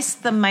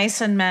the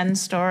mice and men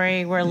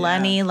story where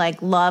Lenny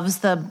loves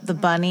the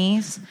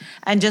bunnies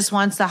and just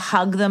wants to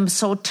hug them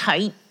so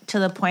tight to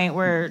the point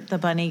where the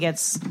bunny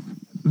gets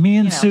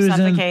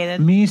suffocated.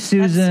 Me,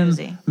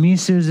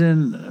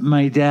 Susan,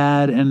 my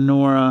dad, and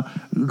Nora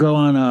go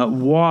on a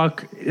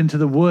walk into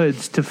the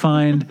woods to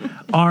find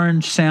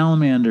orange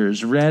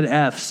salamanders, red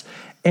Fs,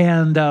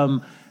 and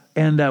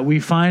we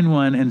find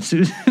one, and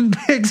Susan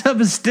picks up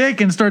a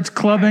stick and starts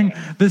clubbing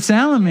the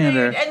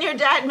salamander. And your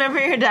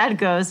dad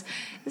goes,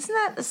 isn't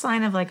that a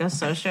sign of like a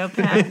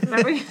sociopath?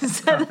 Remember you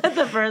said that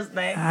the first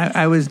night?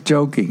 I was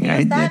joking.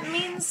 That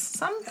means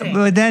something.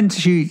 But then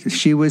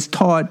she was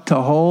taught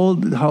to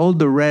hold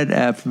the red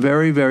F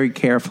very, very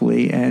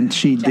carefully, and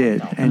she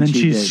did. And then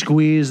she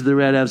squeezed the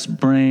red F's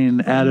brain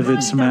out of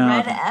its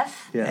mouth. Red F?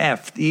 Yeah.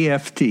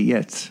 EFT.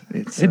 Yes,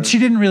 she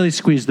didn't really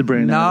squeeze the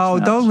brain. No,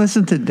 don't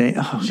listen to Dave.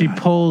 Oh, she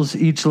pulls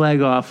each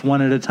leg off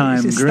one at a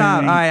time.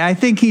 Stop! I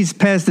think he's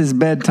past his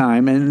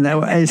bedtime, and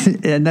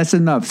that's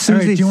enough.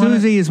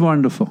 Susie is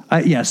wonderful.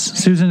 Yes,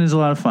 Susan is a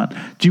lot of fun.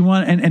 Do you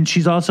want? And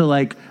she's also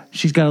like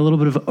she's got a little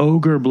bit of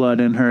ogre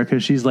blood in her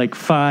because she's like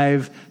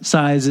 5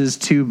 sizes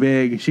too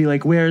big. She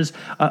like wears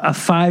a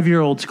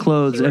 5-year-old's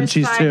clothes, and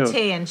she's 2.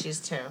 And she's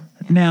 2.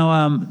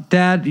 Now,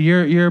 Dad,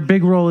 your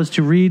big role is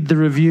to read the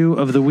review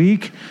of the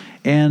week,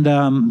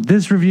 and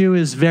this review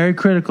is very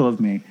critical of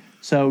me.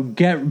 So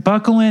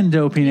buckle in,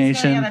 Dopey Nation.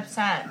 He's gonna get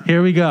upset.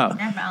 Here we go.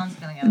 Your Fallon's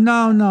gonna get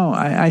upset. No,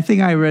 I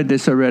think I read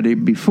this already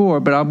before,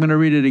 but I'm going to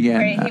read it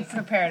again. Great, he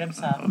prepared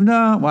himself.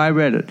 No, I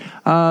read it.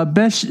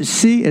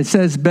 It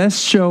says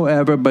best show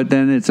ever, but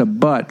then it's a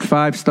but.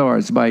 5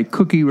 stars by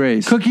Cookie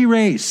Race. Cookie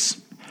Race.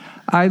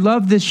 I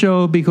love this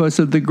show because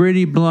of the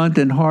gritty, blunt,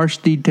 and harsh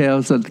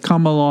details that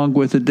come along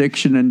with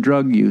addiction and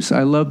drug use.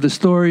 I love the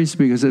stories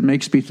because it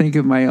makes me think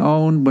of my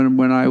own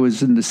when I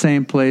was in the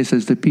same place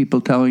as the people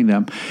telling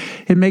them.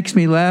 It makes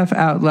me laugh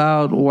out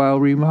loud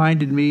while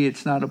reminding me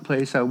it's not a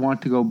place I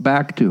want to go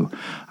back to.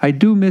 I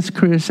do miss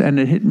Chris, and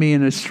it hit me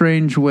in a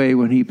strange way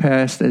when he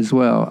passed as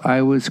well.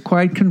 I was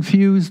quite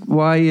confused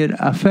why it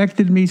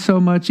affected me so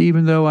much,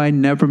 even though I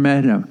never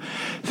met him.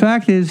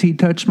 Fact is, he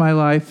touched my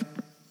life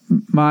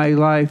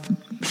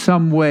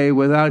some way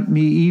without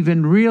me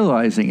even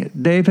realizing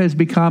it. Dave has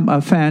become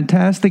a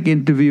fantastic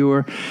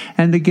interviewer,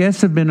 and the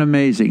guests have been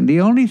amazing.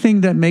 The only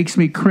thing that makes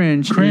me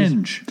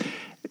cringe.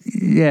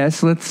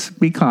 Yes, let's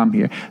be calm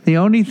here. The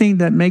only thing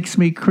that makes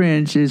me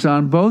cringe is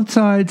on both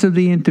sides of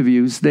the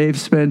interviews, Dave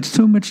spends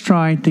too much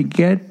trying to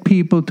get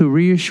people to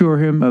reassure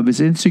him of his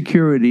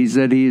insecurities,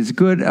 that he is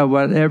good at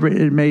whatever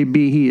it may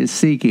be he is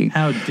seeking.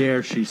 How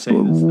dare she say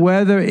this?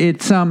 Whether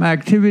it's some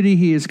activity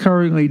he is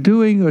currently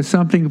doing or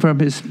something from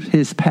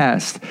his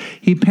past.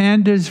 He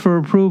panders for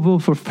approval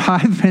for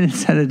 5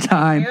 minutes at a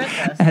time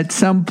at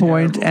some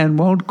point and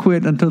won't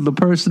quit until the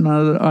person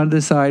on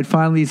the side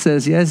finally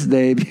says, yes,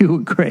 Dave, you were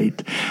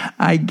great.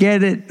 I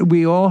get it.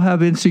 We all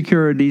have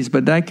insecurities,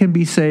 but that can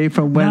be saved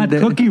from when Not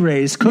Cookie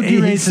Race.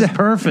 Cookie Race is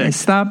perfect.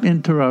 Stop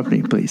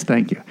interrupting, please.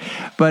 Thank you.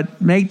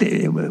 But wait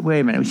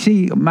a minute.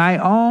 See, wait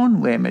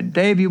a minute.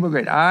 Dave, you were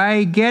great.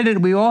 I get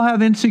it. We all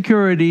have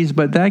insecurities,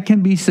 but that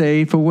can be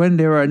saved for when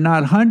there are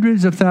not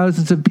hundreds of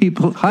thousands of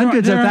people,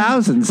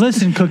 thousands.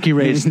 Listen, Cookie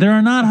Race, there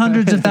are not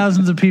hundreds of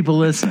thousands of people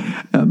listening.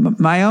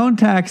 My own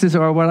taxes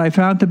are what I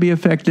found to be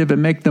effective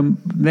and make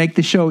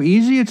the show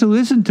easier to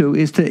listen to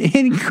is to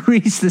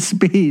increase the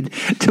speed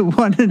to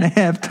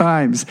 1.5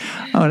 times.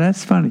 Oh,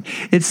 that's funny.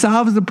 It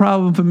solves the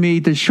problem for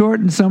me to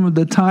shorten some of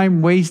the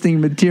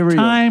time-wasting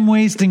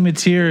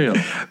material.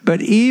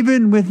 But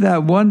even with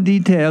that one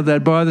detail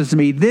that bothers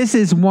me, this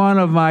is one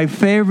of my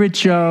favorite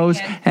shows,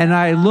 and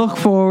I look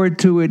forward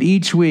to it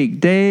each week.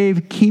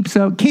 Dave, keep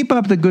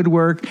up the good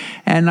work,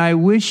 and I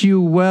wish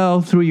you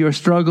well through your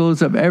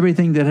struggles of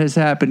everything that has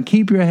happened.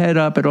 Keep your head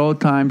up at all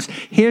times.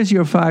 Here's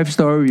your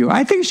 5-star review.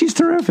 I think she's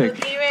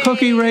terrific.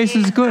 Cookie Race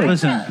is good.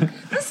 Listen,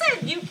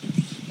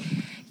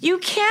 you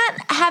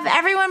can't have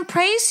everyone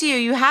praise you.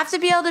 You have to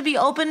be able to be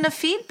open to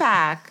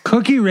feedback.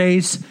 Cookie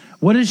Race.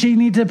 What does she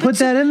need to put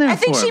that in there for? I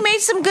think she made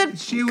some good.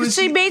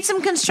 She made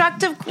some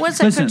constructive.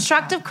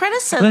 Constructive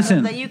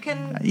criticism that you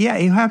can. Yeah,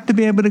 you have to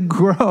be able to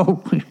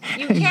grow.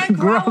 You can't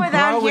grow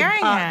without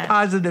hearing it.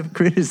 Positive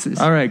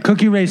criticism. All right,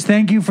 Cookie Race.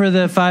 Thank you for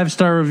the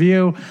 5-star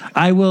review.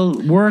 I will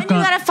work on.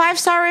 You got a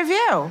 5-star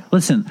review.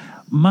 Listen.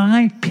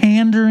 My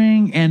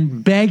pandering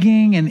and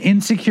begging and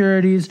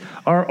insecurities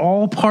are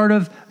all part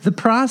of the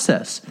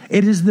process.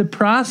 It is the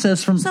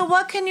process from. So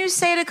what can you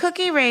say to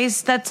Cookie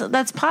Race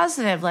that's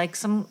positive?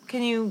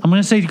 Can you? I'm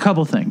going to say a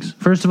couple things.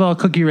 First of all,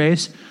 Cookie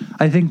Race.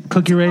 I think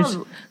Cookie Race.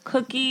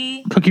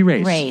 Cookie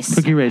Race.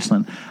 Cookie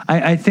Raceland.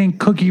 I think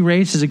Cookie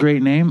Race is a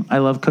great name. I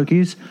love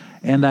cookies,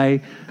 and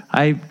I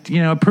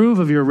approve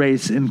of your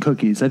race in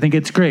cookies. I think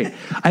it's great.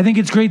 I think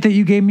it's great that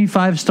you gave me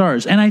 5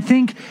 stars. And I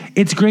think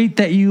it's great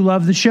that you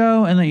love the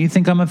show and that you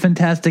think I'm a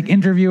fantastic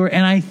interviewer.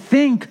 And I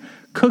think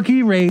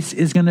Cookie Race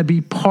is going to be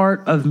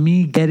part of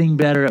me getting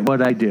better at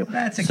what I do.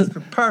 That's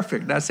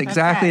perfect. That's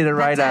exactly the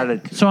right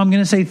attitude. So I'm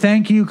going to say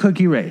thank you,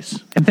 Cookie Race.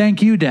 And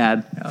thank you,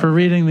 Dad, for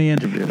reading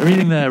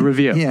the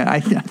review. Yeah,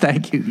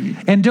 thank you.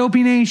 And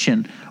Dopey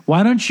Nation,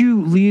 why don't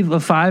you leave a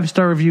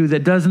 5-star review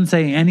that doesn't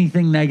say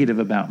anything negative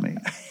about me?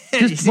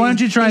 Why don't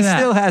you try that?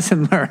 He still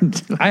hasn't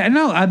learned. I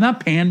know. I'm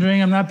not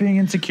pandering. I'm not being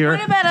insecure.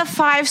 What about a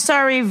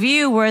 5-star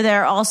review where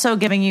they're also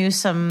giving you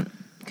some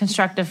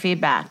constructive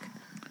feedback?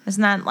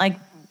 Isn't that like...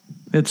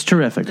 It's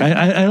terrific.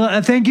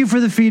 I thank you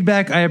for the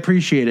feedback. I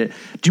appreciate it.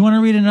 Do you want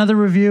to read another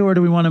review or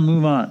do we want to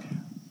move on?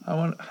 I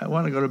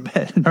want to go to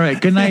bed. All right.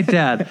 Good night,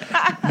 Dad.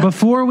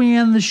 Before we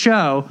end the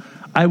show,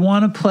 I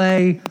want to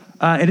play...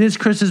 it is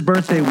Chris's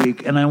birthday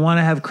week, and I want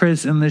to have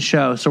Chris in the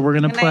show. So we're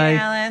going to play...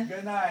 Alan.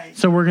 Good night.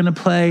 So we're going to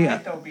play... Good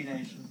night, Dopey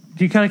Nation.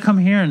 You got to come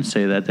here and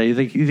say that. They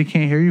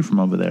can't hear you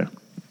from over there.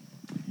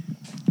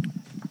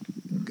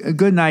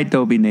 Good night,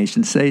 Dopey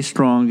Nation. Stay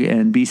strong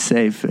and be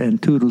safe,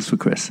 and toodles for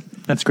Chris.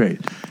 That's great.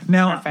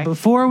 Now,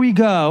 Before we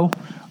go,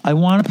 I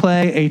want to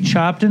play a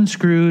chopped and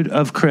screwed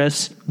of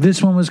Chris.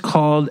 This one was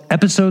called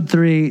Episode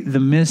 3, The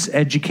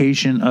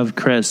Miseducation of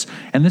Chris.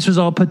 And this was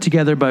all put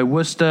together by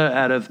Worcester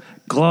out of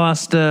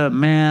Gloucester,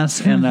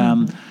 Mass. And,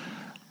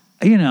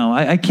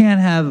 I can't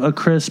have a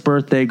Chris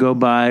birthday go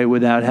by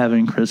without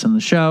having Chris in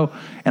the show.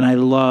 And I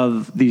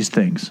love these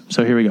things.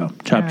 So here we go.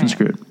 Chopped and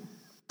screwed.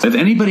 If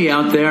anybody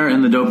out there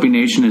in the Dopey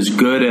Nation is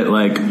good at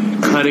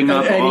cutting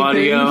up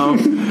audio,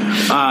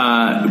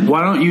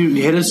 why don't you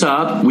hit us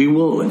up? We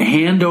will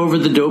hand over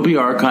the Dopey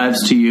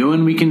archives to you,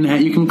 and you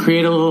can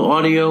create a little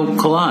audio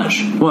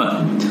collage.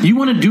 What? You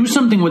want to do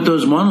something with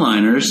those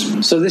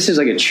one-liners? So this is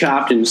like a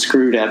chopped and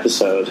screwed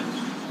episode.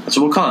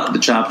 So we'll call it the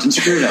chopped and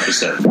screwed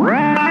episode.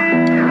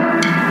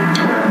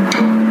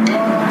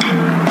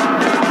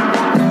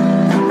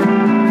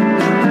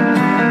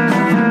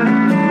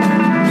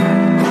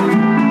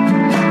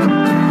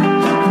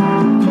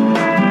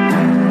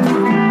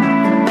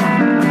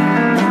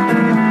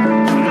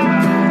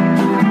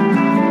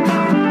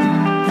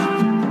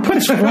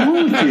 What's wrong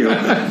with you?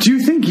 Do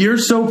you think you're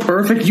so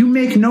perfect? You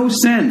make no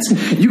sense.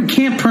 You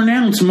can't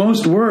pronounce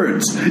most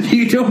words.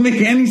 You don't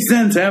make any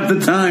sense half the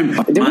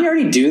time. Did we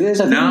already do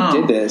this? I think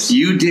we did this.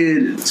 You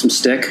did some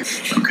stick.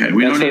 Okay,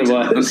 we That's don't need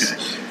what it to. was.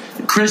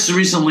 Okay. Chris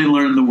recently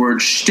learned the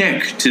word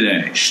shtick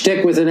today.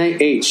 Shtick with an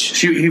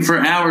H. For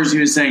hours he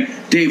was saying,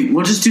 Dave,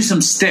 we'll just do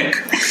some stick.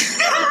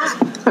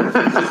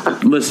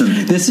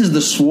 Listen. This is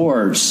the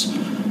Swartz.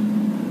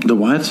 The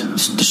what?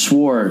 The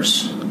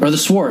Swartz. Or the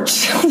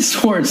Swartz. The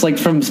Swartz, like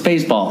from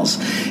Spaceballs.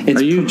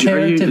 It's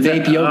prepared to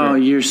vape yogurt. Oh,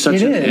 you're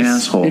such an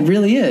asshole. It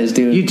really is,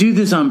 dude. You do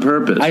this on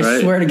purpose, right?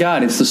 I swear to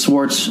God, it's the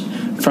Swartz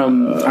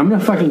from... I'm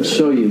going to fucking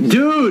show you.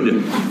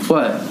 Dude!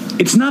 What?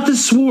 It's not the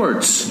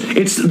Swartz.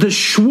 It's the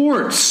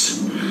Schwartz.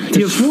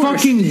 You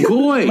fucking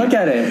goy. Look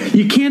at it.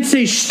 You can't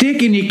say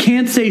shtick and you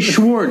can't say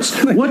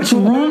Schwartz. What's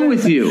wrong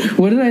with you?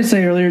 What did I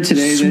say earlier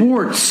today?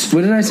 Schwartz.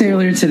 What did I say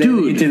earlier today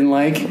Dude. that you didn't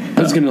like?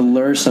 I was going to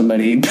lure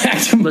somebody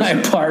back to my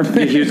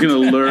apartment. He was going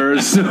to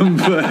lure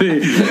somebody.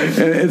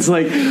 It's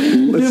like,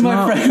 Dude,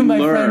 my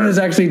friend was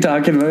actually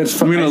talking about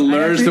it. I'm going to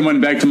lure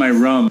someone back to my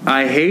room.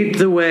 I hate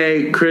the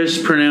way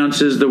Chris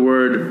pronounces the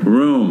word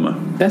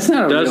room. That's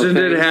not a Doesn't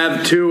real thing. it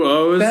have 2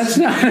 O's? That's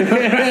not.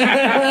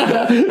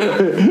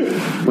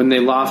 When they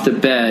loft a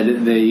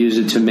bed, they use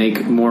it to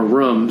make more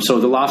room. So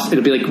the loft,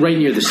 it'll be like right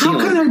near the ceiling.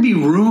 How can there be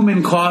room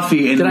and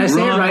coffee and Did I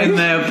say it room right? in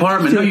the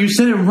apartment? No, you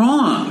said it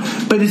wrong.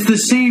 But it's the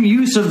same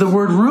use of the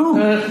word room.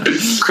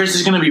 Chris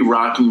is going to be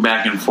rocking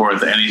back and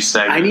forth any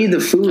second. I need the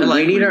food.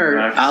 We need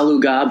our aloo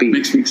gobi.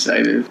 Makes me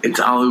excited. It's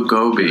aloo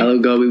gobi.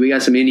 Aloo gobi. We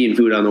got some Indian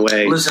food on the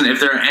way. Listen, if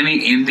there are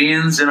any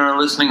Indians in our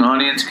listening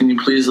audience, can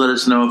you please let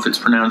us know if it's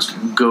pronounced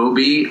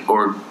gobi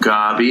or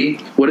gobi?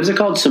 What is it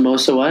called?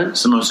 Samosa what?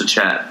 Samosa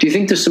chat. Do you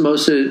think the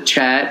samosa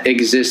chat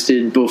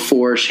existed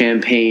before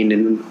champagne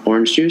and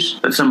orange juice?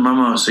 That's a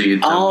mimosa, you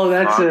dumb Oh,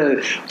 that's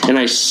fuck. and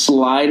I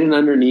slide it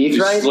underneath,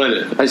 You right? slid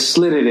it. I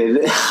slid it in.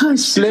 I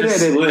slid it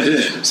in. slid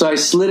it. So I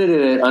slid it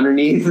in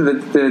underneath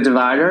the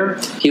divider.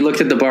 He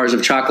looked at the bars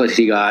of chocolate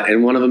he got,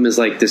 and one of them is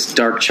like this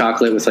dark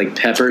chocolate with like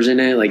peppers in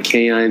it, like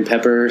cayenne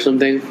pepper or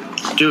something.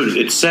 Dude,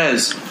 it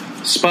says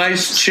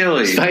spiced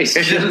chili. Spiced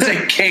It doesn't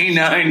say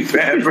canine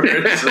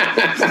peppers. Is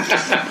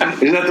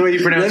that the way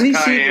you pronounce Let me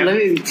see. cayenne?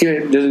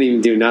 It doesn't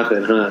even do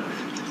nothing, huh?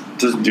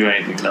 Doesn't do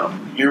anything, no.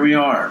 Here we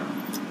are.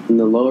 On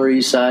the Lower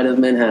East Side of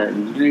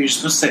Manhattan. You're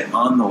supposed to say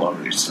on the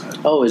Lower East Side.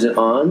 Oh, is it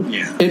on?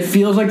 Yeah. It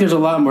feels like there's a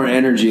lot more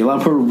energy, a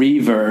lot more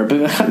reverb.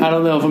 I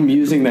don't know if I'm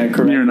using that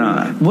correctly. You're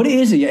not. What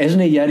is it? Isn't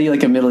a Yeti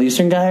like a Middle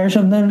Eastern guy or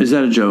something? Is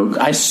that a joke?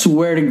 I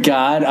swear to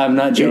God, I'm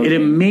not joking. It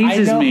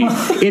amazes I know. me.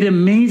 It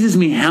amazes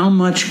me how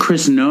much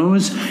Chris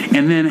knows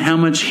and then how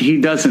much he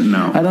doesn't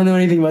know. I don't know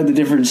anything about the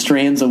different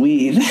strands of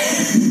weed.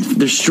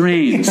 They're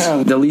strains.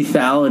 The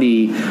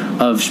lethality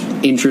of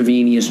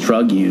intravenous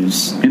drug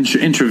use.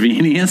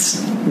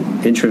 Intravenous?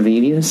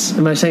 Intravenous?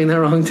 Am I saying that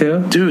wrong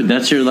too? Dude,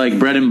 that's your like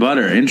bread and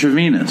butter.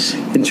 Intravenous.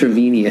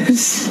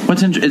 Intravenous.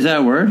 Is that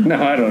a word?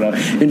 No, I don't know.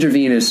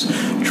 Intravenous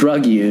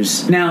drug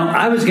use. Now,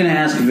 I was going to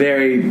ask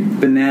very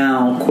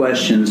banal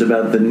questions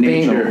about the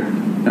nature.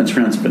 That's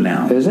pronounced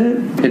banal. Is it?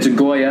 It's a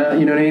Goya,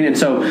 you know what I mean? And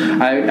so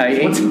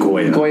I What's ate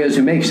Goya? Goya's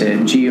who makes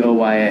it.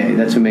 Goya.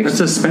 That's who makes That's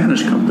a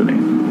Spanish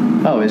company.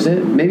 Oh, is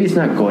it? Maybe it's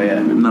not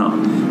Goya. No.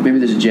 Maybe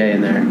there's a J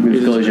in there. Maybe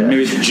it's Goya.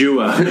 Maybe it's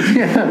Jua.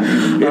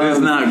 It is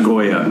not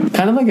Goya.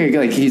 Kind of like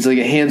he's like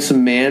a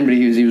handsome man, but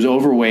he was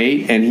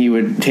overweight, and he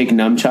would take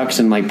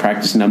nunchucks and like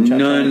practice nunchucks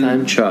all the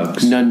time.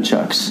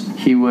 Nunchucks.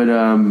 He would,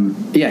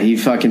 he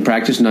fucking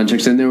practiced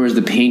nunchucks. Then there was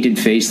the painted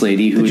face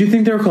lady who. Did you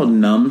think they were called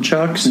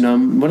nunchucks?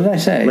 What did I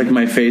say? Like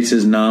my face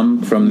is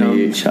numb from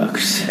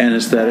nunchucks. The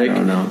anesthetic? I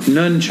don't know.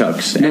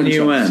 Nunchucks.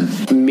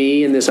 N-U-N.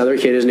 Me and this other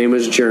kid, his name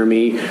was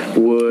Jeremy,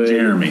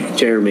 would...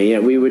 Jeremy, yeah.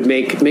 We would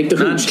make the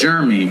hoops. Not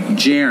Jeremy.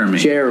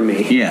 Jeremy.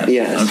 Yes.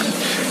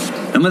 Yes.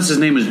 Okay. Unless his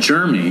name is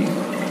Jeremy.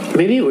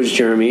 Maybe it was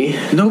Jeremy.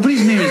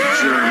 Nobody's name is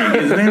Jeremy.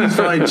 His name is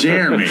probably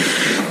Jeremy.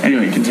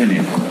 Anyway,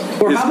 continue.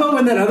 Or how about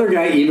when that other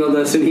guy emailed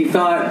us and he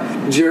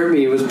thought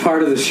Jeremy was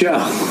part of the show?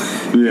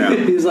 Yeah.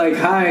 He's like,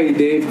 hi,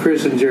 Dave,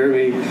 Chris, and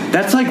Jeremy.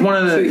 That's like one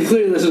of So he the...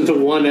 clearly listened to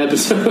one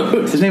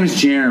episode. His name is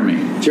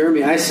Jeremy.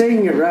 Jeremy, I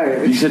saying it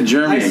right. You said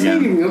Jeremy again. I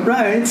saying it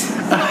right.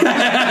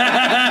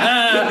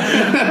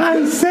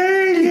 I'm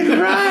saying it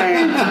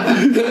right.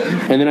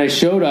 And then I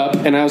showed up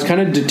and I was kind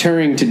of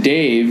deterring to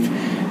Dave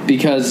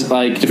because,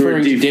 like,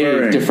 deferring to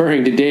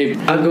Dave.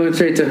 I'm going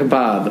straight to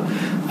Habab.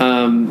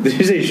 Did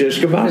you say shish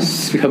kebab?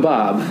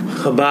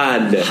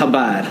 Habab.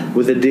 Chabad.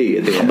 With a D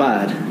at the end.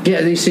 Chabad.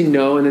 Yeah, they say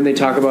no, and then they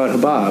talk about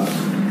Habab.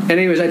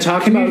 Anyways, I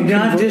talked about... You're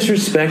not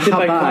disrespected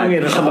by calling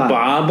it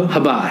Habab?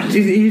 Habab.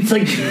 It's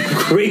like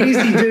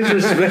crazy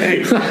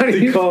disrespect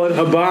to call it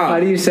Habab. How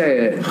do you say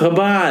it?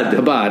 Habad.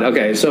 Habab.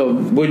 Okay, so...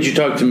 Would you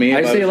talk to me I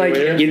about say, it like,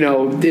 later?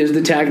 is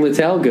the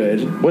tagliatelle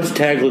good? What's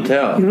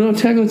tagliatelle? You know what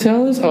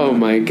tagliatelle is? Oh,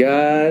 my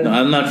God. No,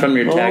 I'm not from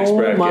your tax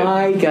bracket. Oh,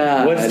 my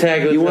God. What's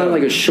tagliatelle? You want,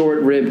 like, a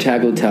short rib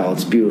tagliatelle.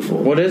 It's beautiful.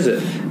 What is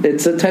it?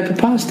 It's a type of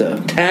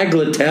pasta.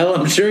 Tagliatelle?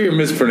 I'm sure you're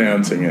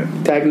mispronouncing it.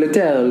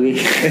 Tagliatelle.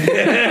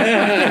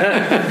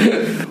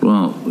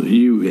 Well,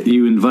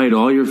 you invite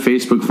all your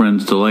Facebook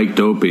friends to like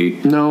Dopey.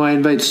 No, I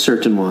invite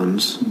certain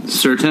ones.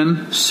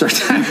 Certain?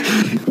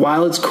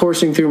 While it's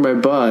coursing through my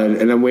blood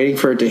and I'm waiting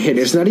for it to hit,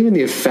 it's not even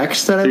the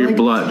effects that I Through like. your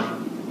blood.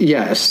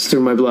 Yes,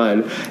 through my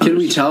blood. Can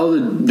we tell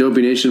the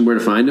Dopey Nation where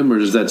to find them, or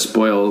does that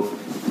spoil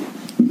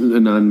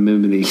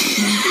anonymity?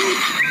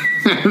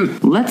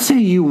 Let's say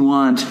you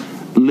want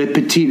Le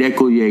Petit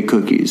Écolier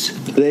cookies.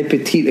 Le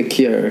Petit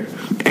Écolier.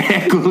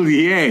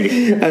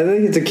 Écolier. I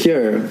think it's a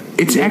cure.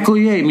 It's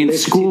Écolier. It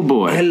means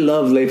schoolboy. I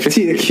love Le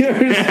Petit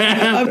Écolier.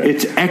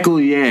 It's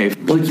Écolier.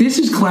 Like, this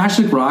is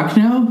classic rock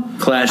now?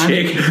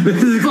 Classic.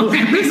 This is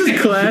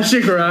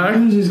classic rock.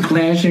 This is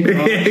classic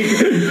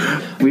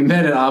rock. We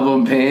met at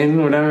Abon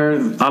Pain, whatever.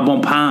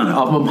 Abon Pan.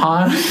 Abon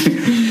Pan.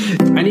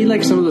 I need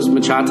like some of those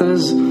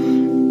machatas.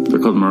 They're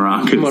called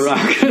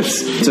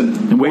maracas. It's a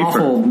Wafer.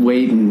 waffle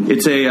weight.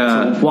 It's a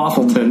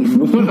waffleton.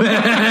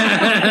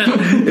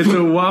 it's a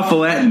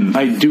waffleetten.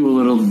 I do a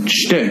little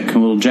shtick, a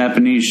little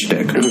Japanese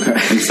shtick, and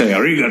say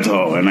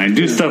arigato, and I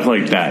do stuff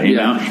like that, you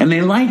know, and they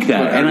like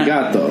that. But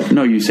arigato.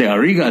 No, you say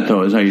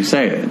arigato is how you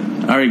say it.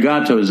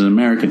 Arigato is an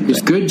American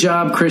thing. Good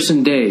job, Chris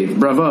and Dave.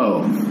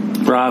 Bravo.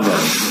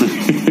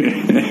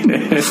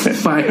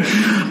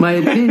 my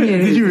opinion.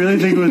 Did you really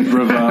think it was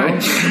bravo?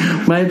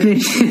 My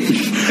opinion.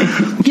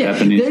 Yeah,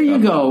 Japanese there you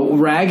go,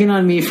 ragging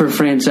on me for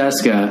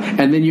Francesca,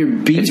 and then you're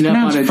beating up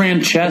on it.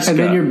 Francesca. And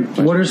then you're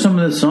what are some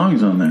of the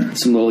songs on there?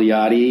 some Lil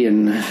Yachty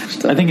and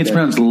stuff. I think it's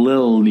pronounced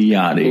Lil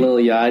Yachty. Lil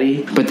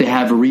Yachty, but they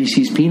have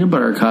Reese's peanut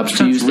butter cups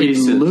used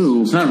Reese's. in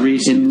lieu. It's not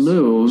Reese's. In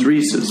lieu, It's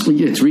Reese's.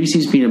 It's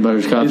Reese's peanut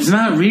butter cups. It's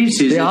not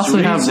Reese's. They it's also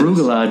have Reese's.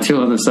 arugula too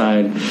on the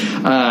side.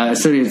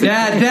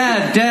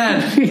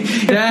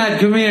 Dad,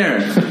 come here.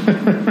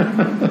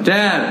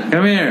 Dad,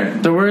 come here.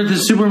 So we're at the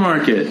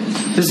supermarket.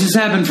 This has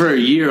happened for a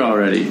year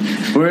already.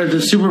 We're at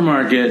the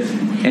supermarket,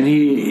 and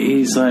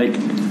he's like,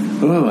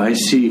 "Oh, I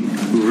see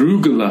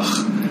arugula."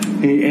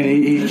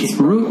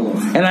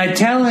 And I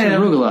tell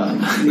him, arugula.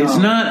 it's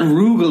not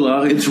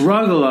rugula, it's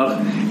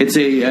rugula. It's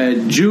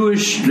a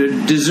Jewish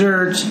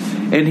dessert.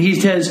 And he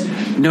says,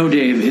 "No,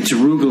 Dave, it's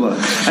arugula."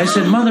 I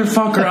said,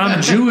 "Motherfucker,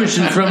 I'm Jewish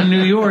and from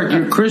New York.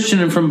 You're Christian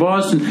and from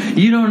Boston.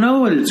 You don't know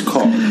what it's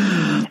called."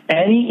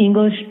 Any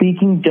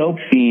English-speaking dope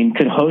fiend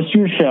could host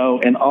your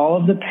show, and all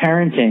of the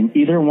parenting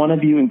either one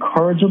of you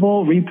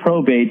incorrigible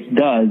reprobates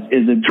does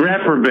is a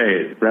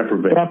Reprobate.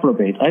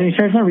 reprobate. Are you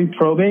sure it's not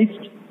reprobates?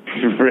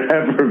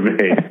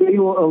 Reprobate. We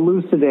will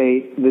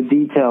elucidate the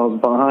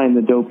details behind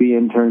the Dopey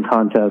intern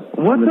contest.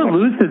 What's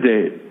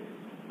elucidate?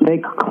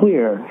 Make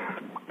clear.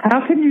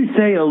 How can you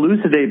say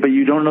elucidate, but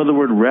you don't know the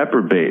word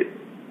reprobate?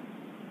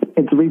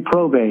 It's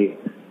reprobate.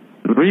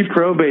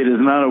 Reprobate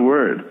is not a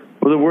word.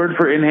 Well, the word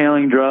for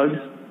inhaling drugs?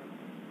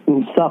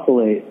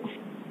 Encephalate.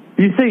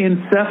 You say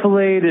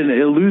encephalate and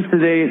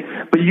elucidate,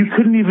 but you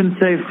couldn't even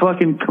say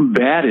fucking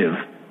combative.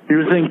 You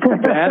were saying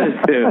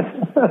combative.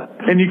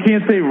 And you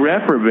can't say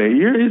reprobate.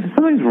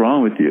 Something's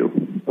wrong with you.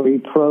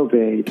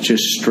 Reprobate.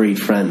 Just straight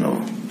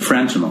fentanyl.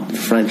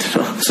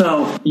 Fentanyl.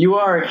 So you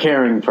are a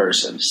caring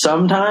person.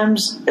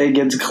 Sometimes it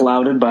gets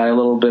clouded by a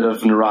little bit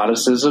of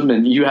neuroticism,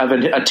 and you have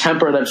a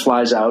temper that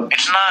flies out.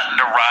 It's not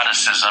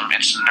neuroticism,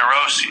 it's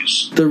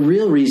neuroses. The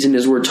real reason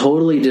is we're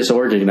totally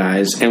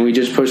disorganized, and we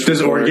just push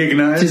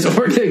Disorganized?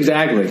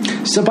 Exactly.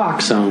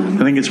 Suboxone.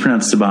 I think it's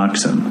pronounced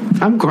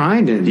Suboxone. I'm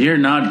grinding. You're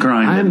not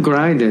grinding. I'm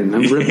grinding.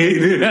 I'm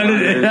ripping.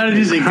 How did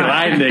you say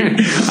grinding?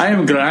 I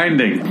am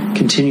grinding.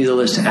 Continue the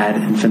list ad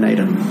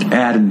infinitum.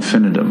 Ad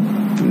infinitum.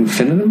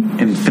 Infinitum?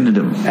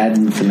 Infinitum. Ad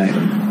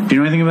infinitum. Do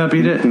you know anything about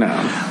Beat It? No.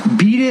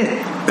 Beat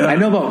It? I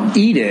know about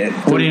Eat It.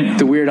 What do you-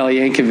 The Weird Al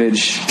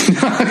Yankovic. You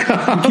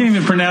can't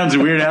even pronounce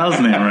Weird Al's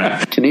name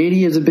right. Canada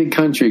is a big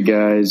country,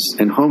 guys.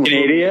 And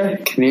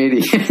Canadian.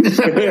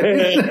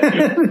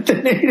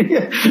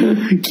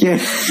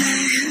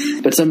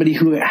 But somebody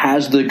who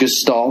has the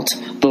gestalt,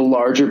 the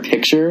larger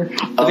picture.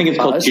 I think it's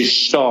called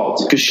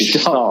gestalt.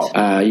 Gestalt.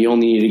 You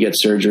only need to get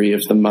surgery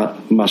if the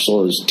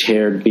muscle is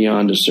teared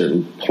beyond a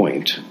certain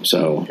point.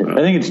 So I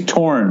think it's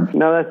torn.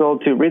 No, that's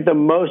old too. Read the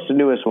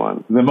newest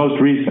one. The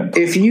most recent.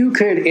 If you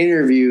could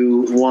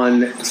interview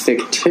one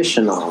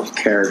fictional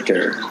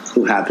character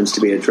who happens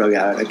to be a drug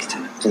addict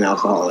and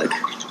alcoholic,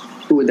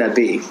 who would that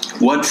be?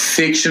 What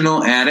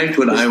fictional addict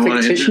would I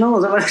want to... Fictional?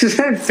 Is that what I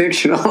said?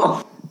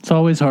 Fictional. It's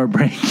always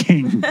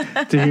heartbreaking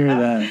to hear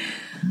that.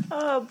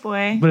 Oh,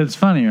 boy. But it's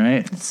funny,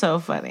 right? It's so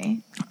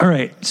funny. All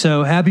right.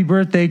 So happy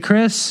birthday,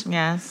 Chris.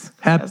 Yes.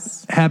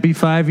 Happy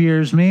 5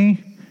 years,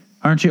 me.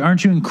 Aren't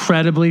you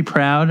incredibly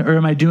proud? Or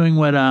am I doing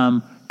what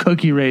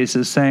Cookie Race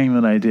is saying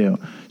that I do?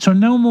 So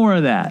no more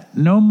of that.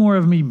 No more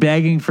of me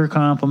begging for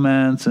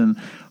compliments and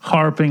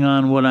harping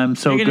on what I'm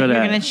so good at.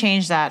 You're going to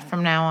change that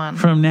from now on.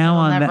 From now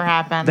on, never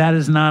happen. That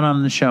is not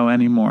on the show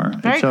anymore.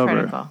 Very it's over.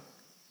 critical.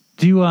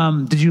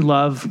 Did you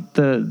love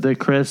the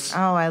Chris?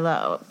 Oh, I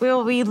love.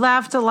 We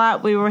laughed a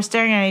lot. We were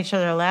staring at each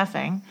other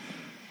laughing.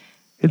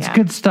 It's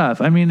good stuff.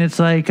 I mean, it's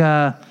like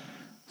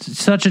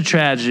such a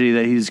tragedy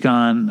that he's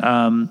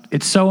gone.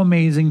 It's so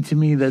amazing to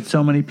me that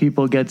so many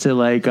people get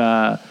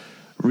to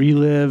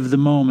relive the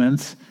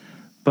moments.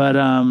 But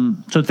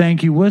so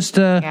thank you,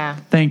 Worcester. Yeah.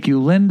 Thank you,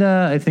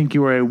 Linda. I think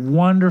you were a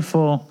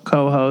wonderful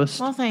co-host.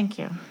 Well, thank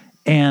you.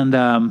 And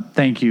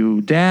thank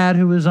you, Dad,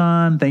 who was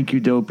on. Thank you,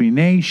 Dopey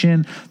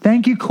Nation.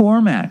 Thank you,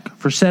 Cormac,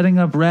 for setting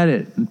up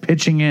Reddit and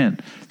pitching in.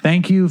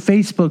 Thank you,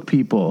 Facebook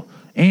people,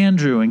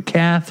 Andrew and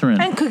Catherine.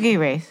 And Cookie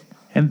Race.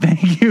 And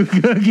thank you,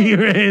 Cookie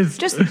Race.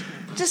 Just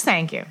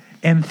thank you.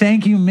 And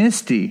thank you,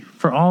 Misty,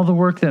 for all the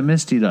work that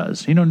Misty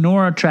does. You know,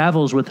 Nora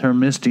travels with her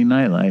Misty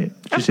nightlight.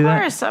 Did you see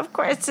that? Of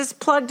course. It's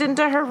plugged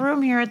into her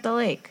room here at the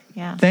lake.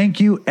 Yeah. Thank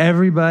you,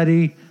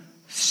 everybody.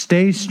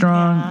 Stay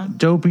strong,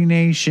 Dopey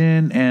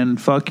Nation, and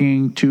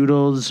fucking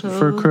toodles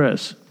for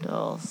Chris.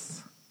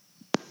 Toodles.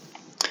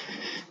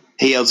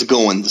 Hey, how's it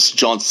going? This is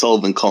John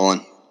Sullivan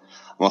calling.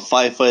 I'm a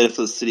firefighter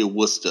for the city of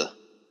Worcester.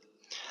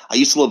 I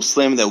used to love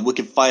slamming that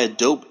wicked fire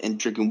dope and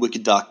drinking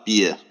wicked dark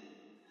beer.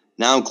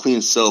 Now I'm clean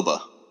and sober.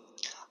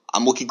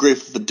 I'm wicked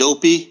grateful for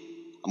Dopey.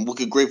 I'm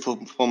wicked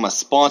grateful for my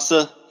sponsor.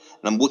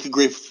 And I'm wicked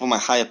grateful for my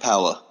higher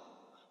power.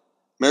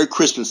 Merry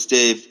Christmas,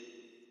 Dave.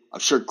 I'm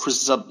sure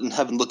Chris is up in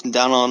heaven looking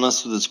down on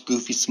us with his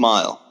goofy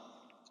smile.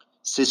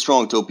 Stay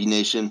strong, Dopey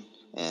Nation.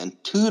 And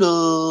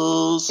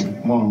toodles!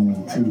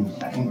 1, 2,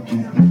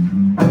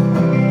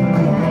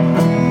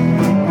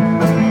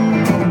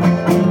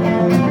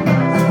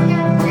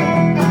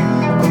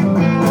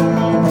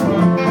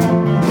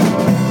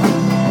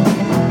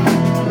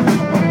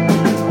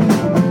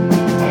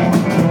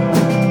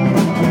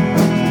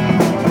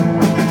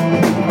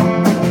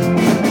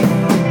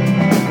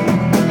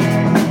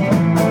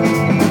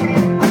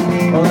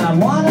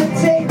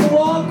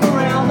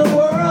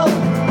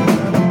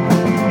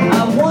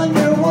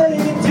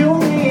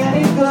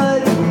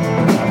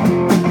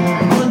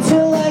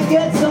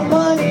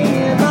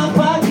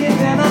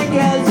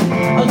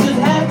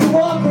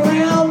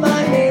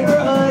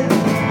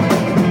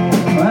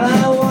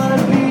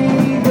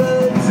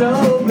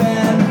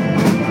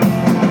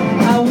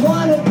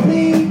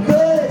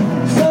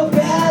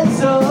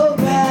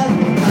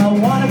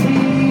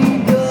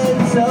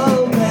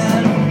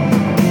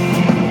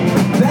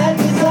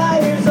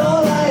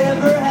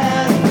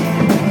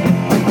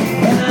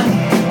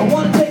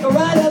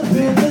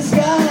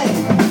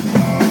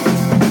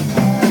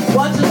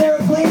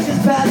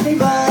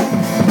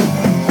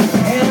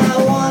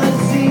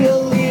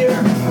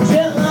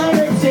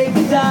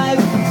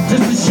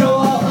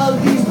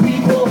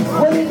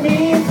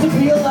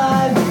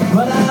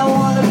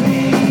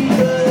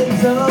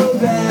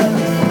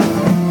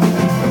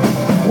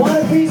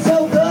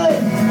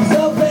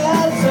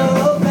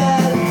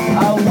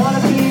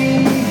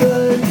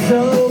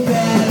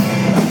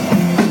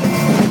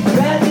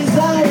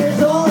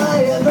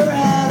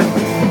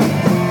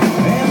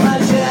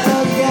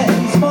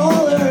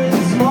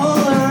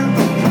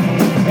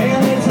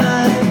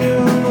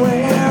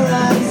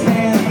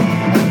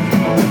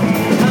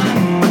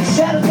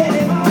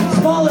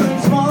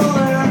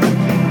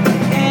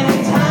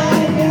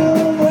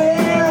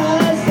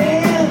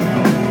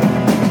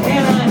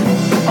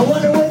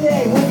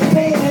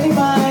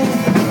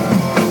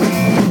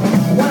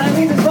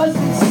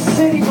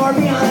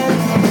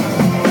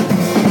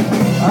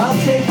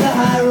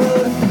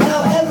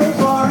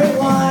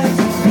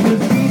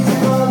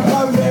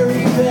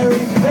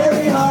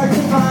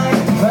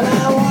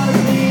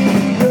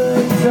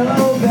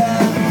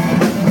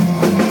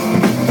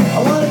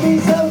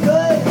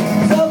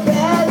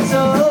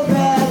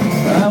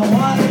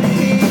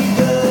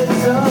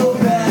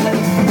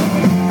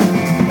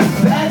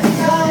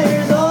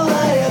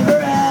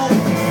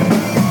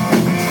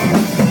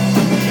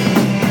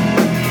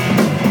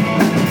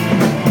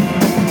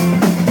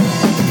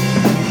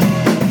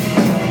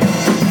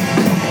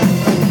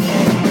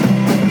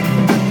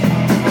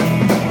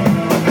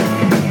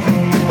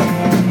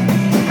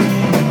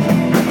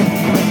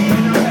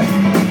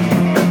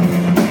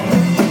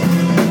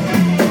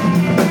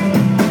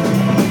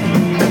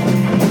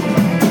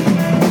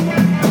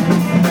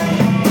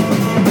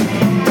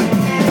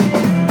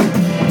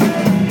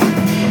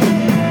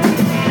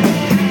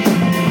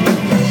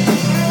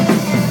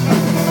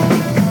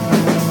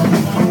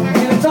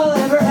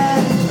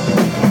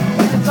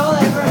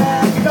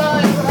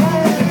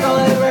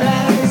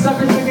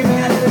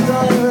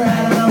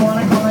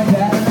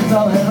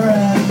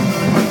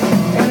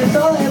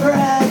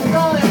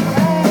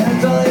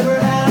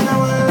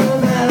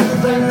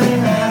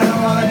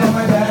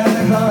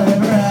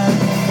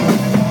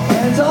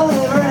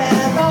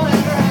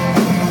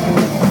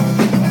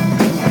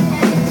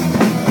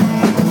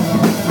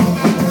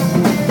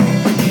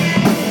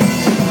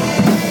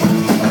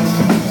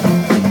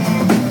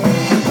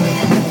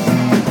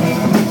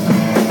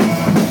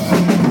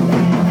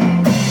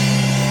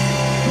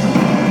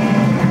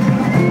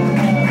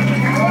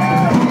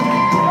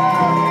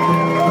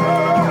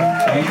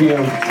 Thank you.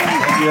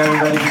 Thank you,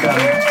 everybody, for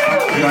coming.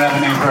 We don't have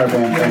a name for our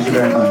band. Thank you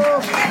very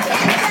much.